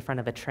fallen in front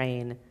of a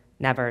train,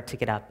 never to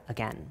get up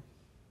again.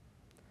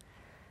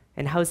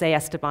 In Jose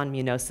Esteban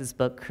Munoz's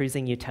book,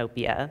 Cruising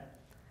Utopia,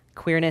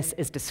 queerness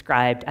is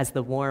described as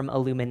the warm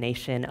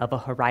illumination of a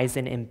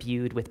horizon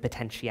imbued with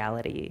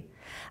potentiality,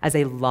 as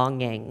a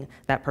longing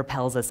that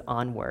propels us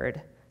onward,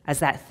 as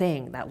that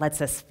thing that lets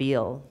us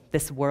feel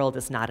this world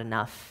is not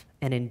enough,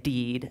 and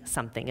indeed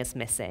something is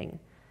missing.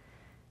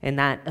 In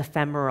that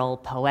ephemeral,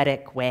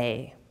 poetic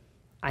way,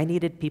 I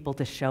needed people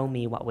to show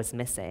me what was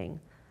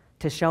missing,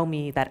 to show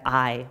me that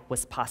I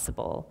was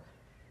possible,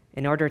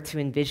 in order to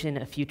envision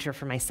a future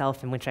for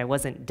myself in which I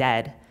wasn't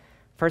dead,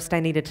 First, I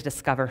needed to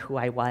discover who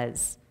I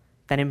was,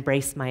 then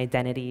embrace my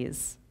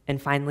identities,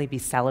 and finally be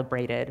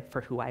celebrated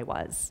for who I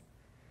was.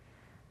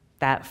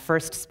 That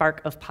first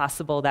spark of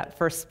possible, that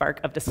first spark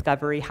of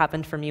discovery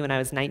happened for me when I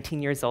was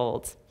 19 years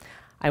old.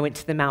 I went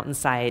to the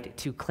mountainside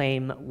to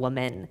claim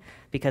woman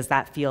because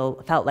that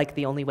felt like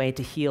the only way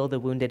to heal the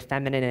wounded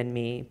feminine in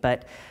me.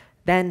 But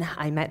then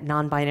I met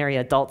non-binary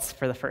adults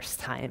for the first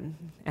time,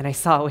 and I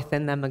saw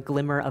within them a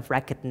glimmer of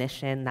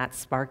recognition, that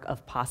spark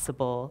of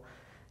possible.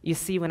 You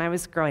see, when I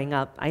was growing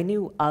up, I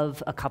knew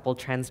of a couple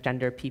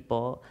transgender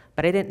people,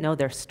 but I didn't know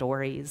their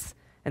stories.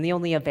 And the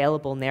only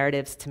available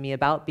narratives to me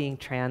about being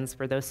trans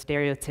were those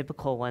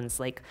stereotypical ones,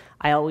 like,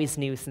 I always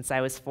knew since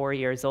I was 4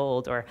 years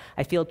old, or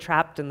I feel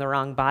trapped in the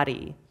wrong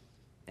body.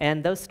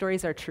 And those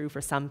stories are true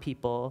for some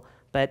people,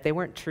 but they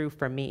weren't true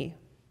for me.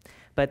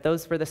 But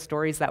those were the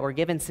stories that were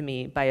given to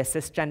me by a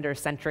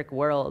cisgender-centric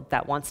world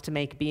that wants to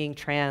make being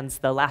trans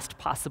the last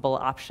possible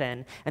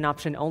option, an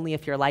option only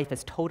if your life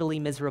is totally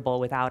miserable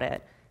without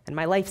it. And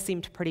my life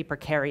seemed pretty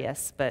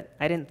precarious, but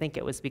I didn't think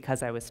it was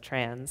because I was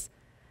trans.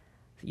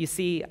 You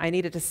see, I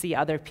needed to see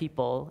other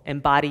people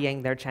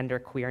embodying their gender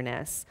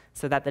queerness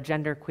so that the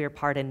gender queer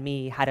part in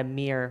me had a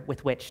mirror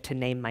with which to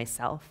name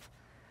myself.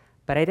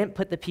 But I didn't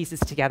put the pieces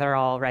together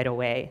all right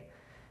away.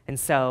 And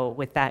so,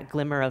 with that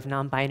glimmer of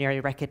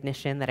non-binary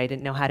recognition that I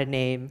didn't know how to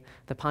name,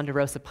 the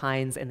ponderosa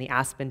pines and the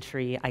aspen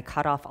tree, I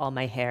cut off all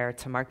my hair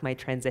to mark my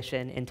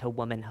transition into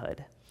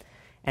womanhood.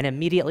 And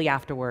immediately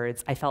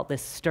afterwards, I felt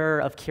this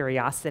stir of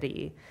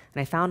curiosity, and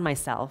I found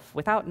myself,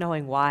 without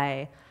knowing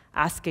why,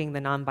 asking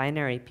the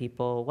non-binary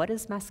people, what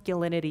does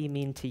masculinity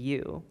mean to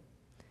you?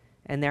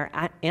 And their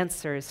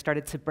answers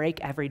started to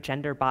break every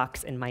gender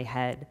box in my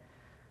head.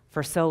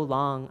 For so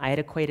long, I had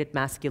equated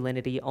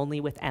masculinity only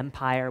with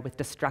empire, with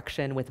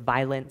destruction, with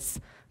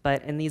violence.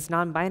 But in these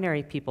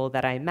non-binary people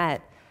that I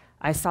met,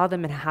 I saw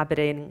them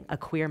inhabiting a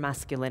queer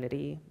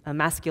masculinity, a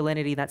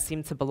masculinity that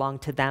seemed to belong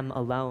to them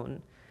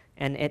alone.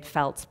 And it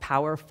felt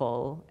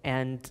powerful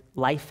and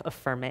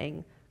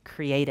life-affirming,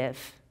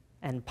 creative,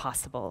 and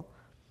possible.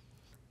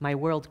 My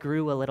world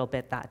grew a little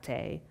bit that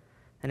day,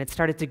 and it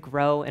started to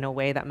grow in a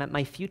way that meant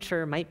my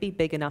future might be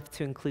big enough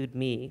to include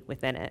me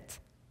within it.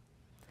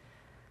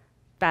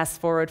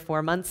 Fast forward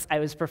 4 months, I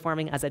was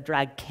performing as a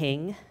drag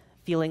king,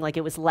 feeling like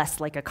it was less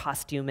like a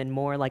costume and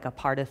more like a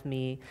part of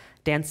me,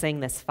 dancing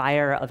this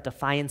fire of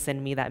defiance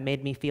in me that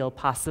made me feel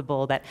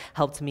possible, that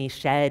helped me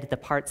shed the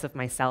parts of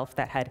myself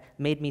that had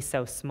made me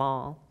so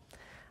small.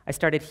 I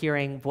started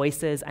hearing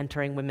voices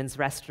entering women's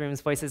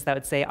restrooms, voices that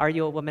would say, "Are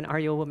you a woman? Are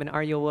you a woman?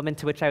 Are you a woman?"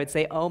 To which I would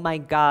say, "Oh my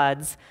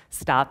gods,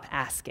 stop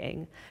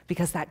asking."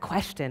 Because that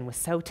question was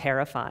so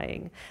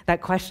terrifying.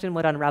 That question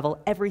would unravel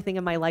everything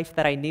in my life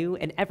that I knew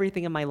and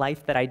everything in my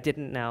life that I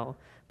didn't know.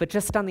 But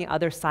just on the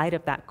other side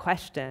of that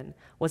question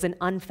was an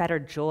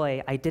unfettered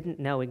joy I didn't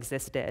know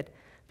existed,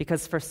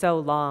 because for so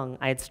long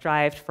I had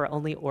strived for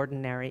only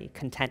ordinary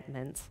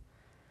contentment.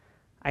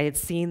 I had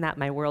seen that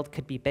my world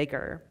could be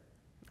bigger.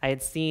 I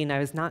had seen I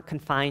was not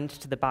confined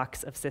to the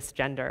box of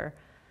cisgender.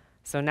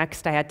 So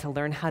next I had to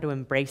learn how to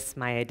embrace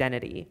my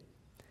identity.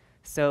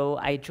 So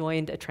I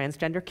joined a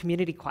transgender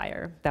community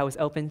choir that was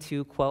open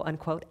to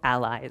quote-unquote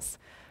allies,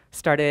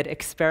 started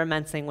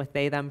experimenting with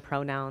they-them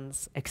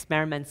pronouns,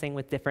 experimenting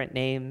with different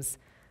names,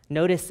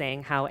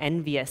 noticing how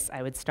envious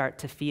I would start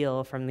to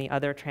feel from the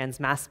other trans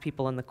mass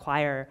people in the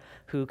choir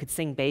who could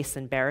sing bass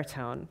and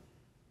baritone.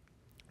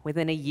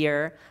 Within a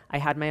year, I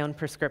had my own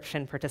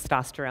prescription for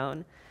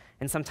testosterone,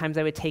 and sometimes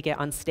I would take it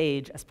on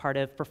stage as part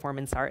of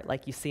performance art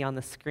like you see on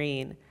the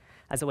screen,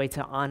 as a way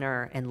to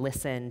honor and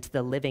listen to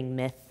the living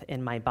myth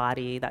in my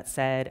body that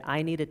said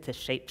I needed to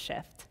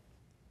shapeshift.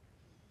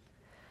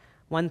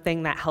 One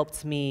thing that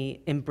helped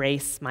me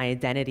embrace my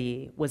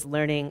identity was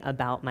learning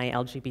about my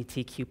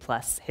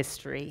LGBTQ+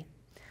 history,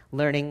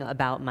 learning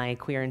about my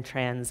queer and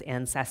trans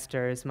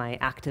ancestors, my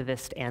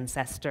activist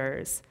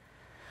ancestors.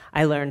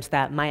 I learned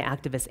that my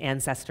activist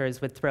ancestors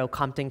would throw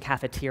Compton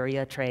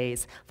cafeteria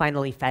trays,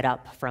 finally fed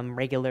up from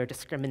regular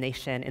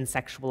discrimination and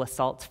sexual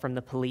assault from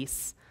the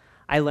police.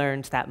 I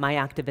learned that my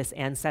activist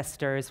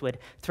ancestors would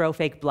throw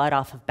fake blood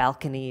off of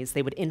balconies.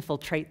 They would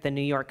infiltrate the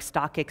New York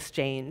Stock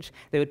Exchange.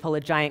 They would pull a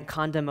giant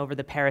condom over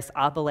the Paris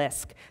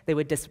obelisk. They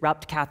would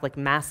disrupt Catholic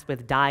Mass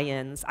with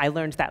die-ins. I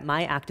learned that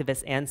my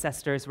activist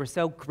ancestors were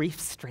so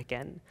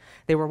grief-stricken.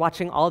 They were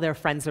watching all their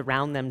friends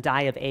around them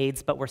die of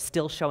AIDS, but were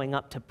still showing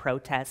up to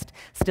protest,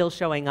 still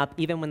showing up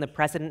even when the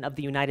President of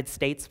the United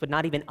States would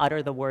not even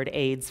utter the word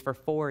AIDS for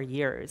 4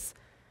 years.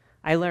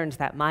 I learned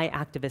that my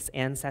activist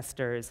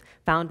ancestors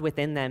found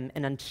within them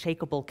an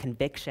unshakable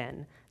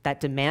conviction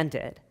that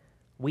demanded,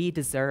 we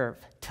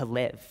deserve to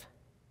live.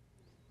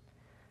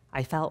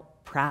 I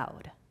felt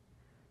proud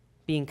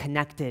being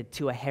connected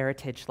to a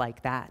heritage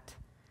like that,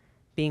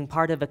 being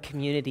part of a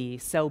community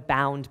so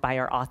bound by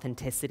our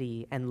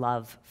authenticity and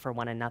love for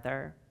one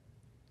another.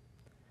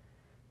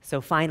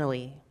 So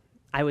finally,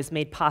 I was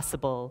made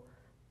possible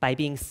by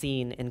being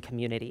seen in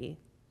community.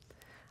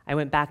 I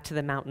went back to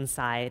the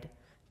mountainside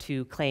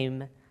to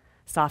claim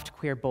soft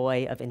queer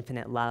boy of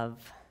infinite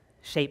love,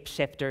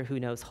 shapeshifter who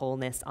knows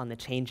wholeness on the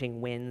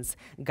changing winds,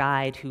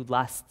 guide who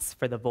lusts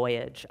for the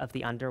voyage of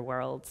the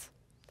underworld.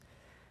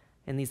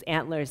 And these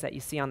antlers that you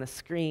see on the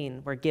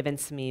screen were given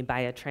to me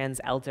by a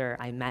trans elder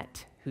I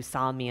met who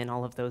saw me in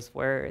all of those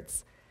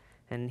words.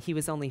 And he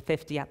was only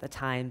 50 at the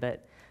time,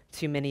 but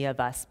too many of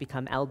us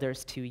become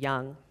elders too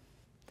young.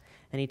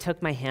 And he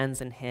took my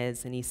hands in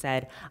his and he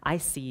said, I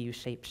see you,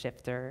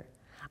 shapeshifter.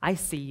 I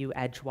see you,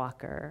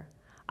 edgewalker.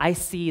 I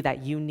see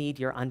that you need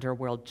your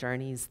underworld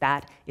journeys.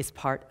 That is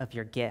part of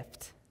your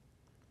gift.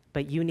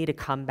 But you need to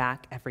come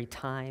back every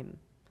time.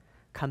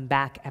 Come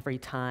back every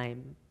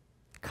time.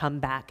 Come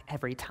back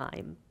every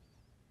time.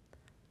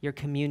 Your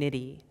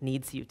community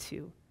needs you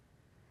to.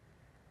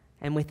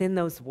 And within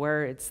those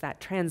words, that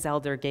trans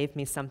elder gave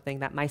me something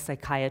that my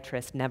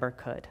psychiatrist never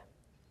could,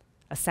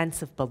 a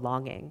sense of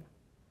belonging.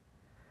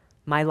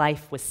 My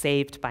life was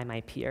saved by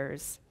my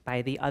peers,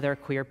 by the other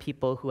queer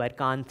people who had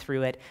gone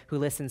through it, who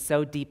listened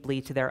so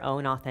deeply to their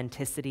own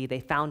authenticity.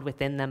 They found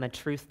within them a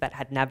truth that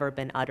had never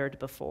been uttered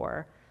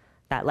before,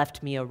 that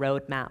left me a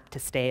roadmap to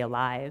stay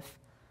alive.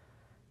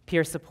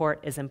 Peer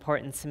support is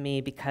important to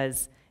me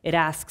because it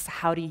asks,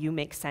 how do you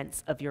make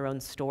sense of your own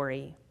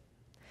story?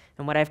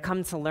 And what I've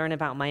come to learn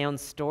about my own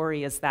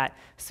story is that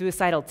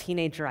suicidal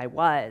teenager I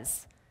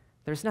was,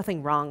 there's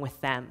nothing wrong with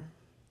them.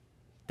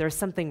 There's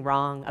something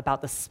wrong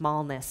about the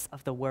smallness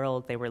of the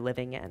world they were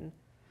living in.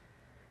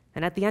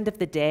 And at the end of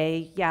the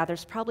day, yeah,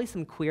 there's probably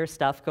some queer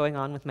stuff going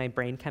on with my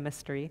brain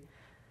chemistry,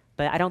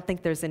 but I don't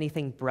think there's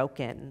anything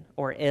broken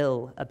or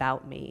ill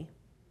about me.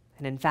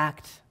 And in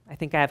fact, I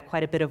think I have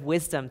quite a bit of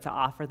wisdom to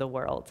offer the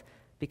world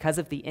because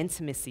of the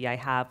intimacy I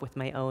have with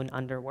my own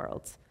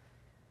underworld.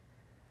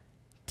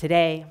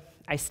 Today,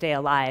 I stay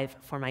alive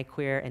for my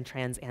queer and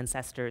trans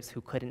ancestors who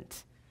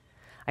couldn't.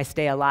 I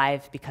stay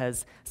alive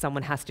because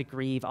someone has to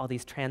grieve all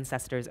these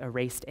ancestors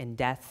erased in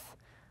death.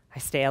 I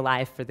stay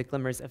alive for the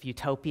glimmers of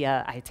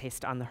utopia I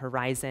taste on the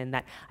horizon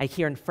that I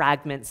hear in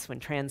fragments when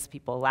trans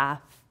people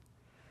laugh.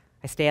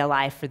 I stay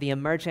alive for the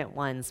emergent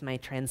ones, my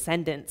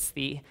transcendents,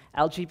 the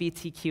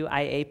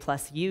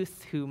LGBTQIA+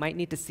 youth who might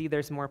need to see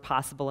there's more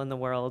possible in the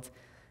world,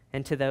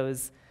 and to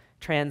those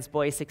trans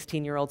boy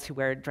 16-year-olds who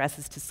wear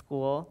dresses to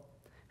school,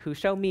 who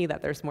show me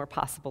that there's more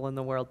possible in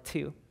the world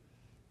too.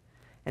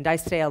 And I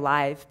stay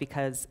alive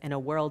because in a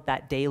world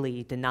that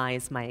daily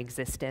denies my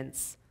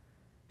existence,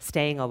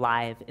 staying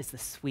alive is the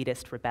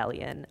sweetest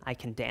rebellion I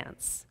can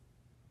dance.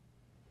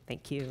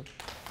 Thank you.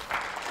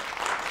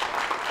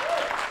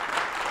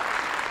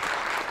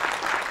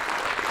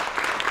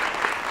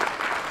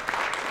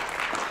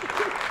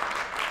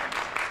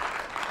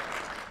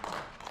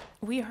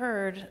 We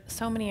heard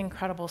so many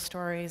incredible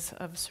stories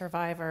of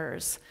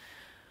survivors.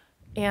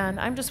 And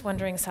I'm just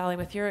wondering, Sally,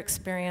 with your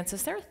experience,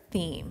 is there a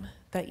theme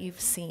that you've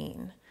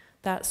seen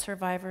that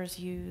survivors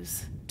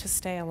use to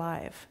stay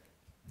alive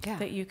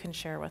that you can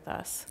share with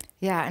us?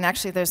 Yeah, and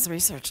actually there's the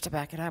research to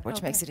back it up,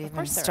 which makes it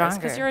even stronger.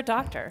 Because you're a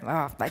doctor.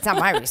 Well, it's not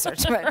my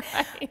research, but,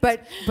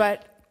 right.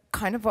 but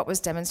kind of what was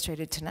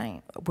demonstrated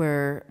tonight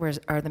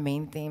are the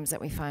main themes that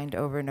we find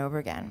over and over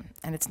again.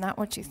 And it's not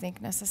what you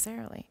think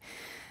necessarily.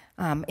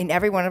 In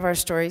every one of our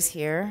stories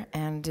here,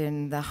 and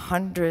in the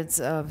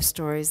hundreds of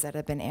stories that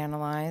have been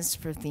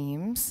analyzed for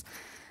themes,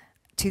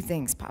 two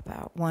things pop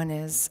out. One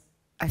is,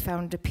 I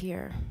found a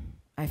peer.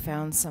 I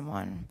found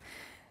someone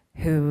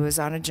who was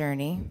on a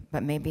journey,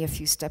 but maybe a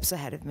few steps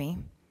ahead of me.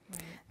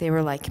 Right. They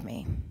were like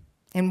me,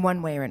 in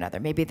one way or another.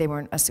 Maybe they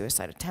weren't a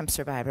suicide attempt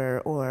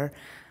survivor,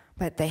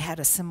 but they had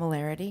a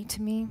similarity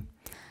to me.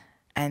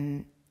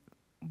 And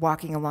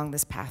walking along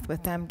this path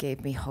with them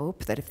gave me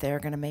hope that if they're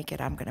gonna make it,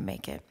 I'm gonna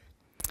make it.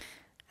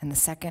 And the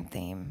second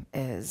theme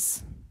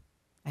is,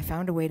 I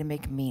found a way to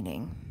make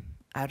meaning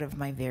out of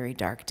my very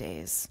dark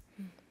days.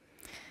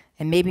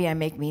 And maybe I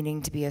make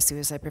meaning to be a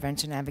suicide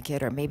prevention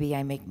advocate, or maybe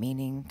I make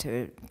meaning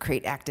to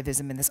create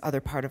activism in this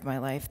other part of my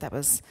life that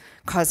was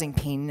causing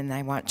pain and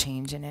I want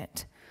change in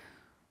it.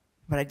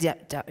 But I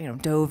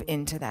dove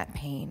into that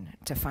pain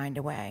to find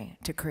a way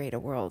to create a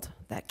world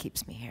that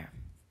keeps me here.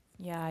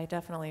 Yeah, I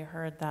definitely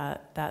heard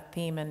that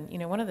theme.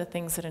 And one of the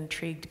things that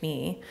intrigued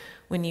me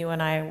when you and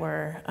I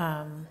were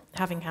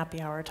having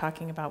happy hour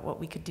talking about what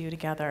we could do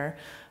together,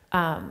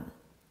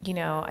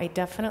 I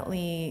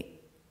definitely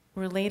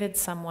related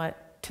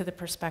somewhat to the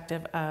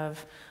perspective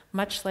of,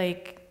 much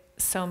like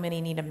so many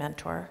need a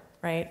mentor,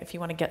 right? If you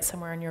want to get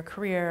somewhere in your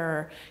career,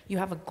 or you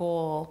have a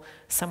goal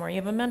somewhere, you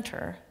have a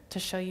mentor to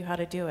show you how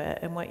to do it,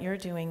 and what you're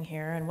doing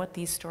here, and what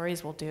these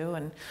stories will do,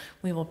 and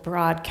we will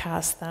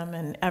broadcast them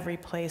in every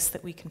place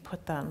that we can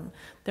put them.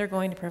 They're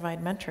going to provide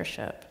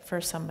mentorship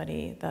for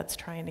somebody that's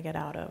trying to get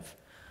out of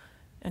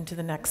and to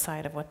the next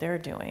side of what they're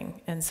doing.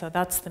 And so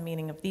that's the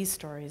meaning of these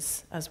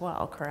stories as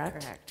well,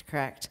 correct?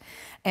 Correct.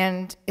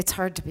 And it's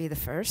hard to be the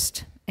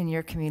first in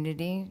your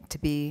community, to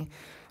be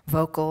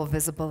vocal,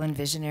 visible, and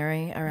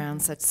visionary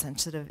around such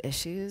sensitive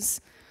issues.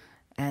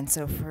 And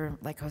so for,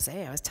 like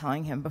Jose, I was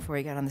telling him before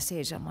he got on the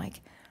stage, I'm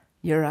like,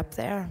 you're up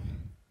there.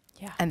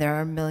 Yeah. And there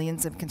are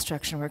millions of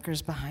construction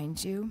workers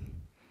behind you.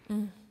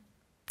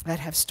 that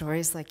have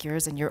stories like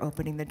yours, and you're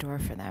opening the door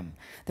for them.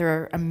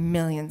 There are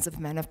millions of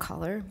men of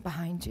color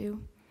behind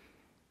you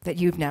that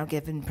you've now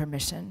given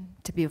permission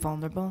to be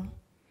vulnerable.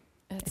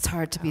 It's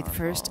hard to be the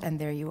first, and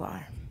there you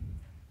are.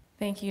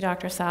 Thank you,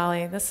 Dr.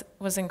 Sally. This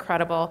was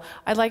incredible.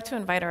 I'd like to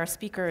invite our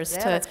speakers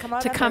to come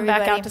come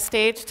back out to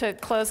stage to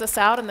close us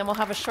out, and then we'll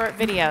have a short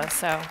video.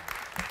 So,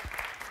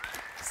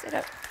 sit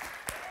up.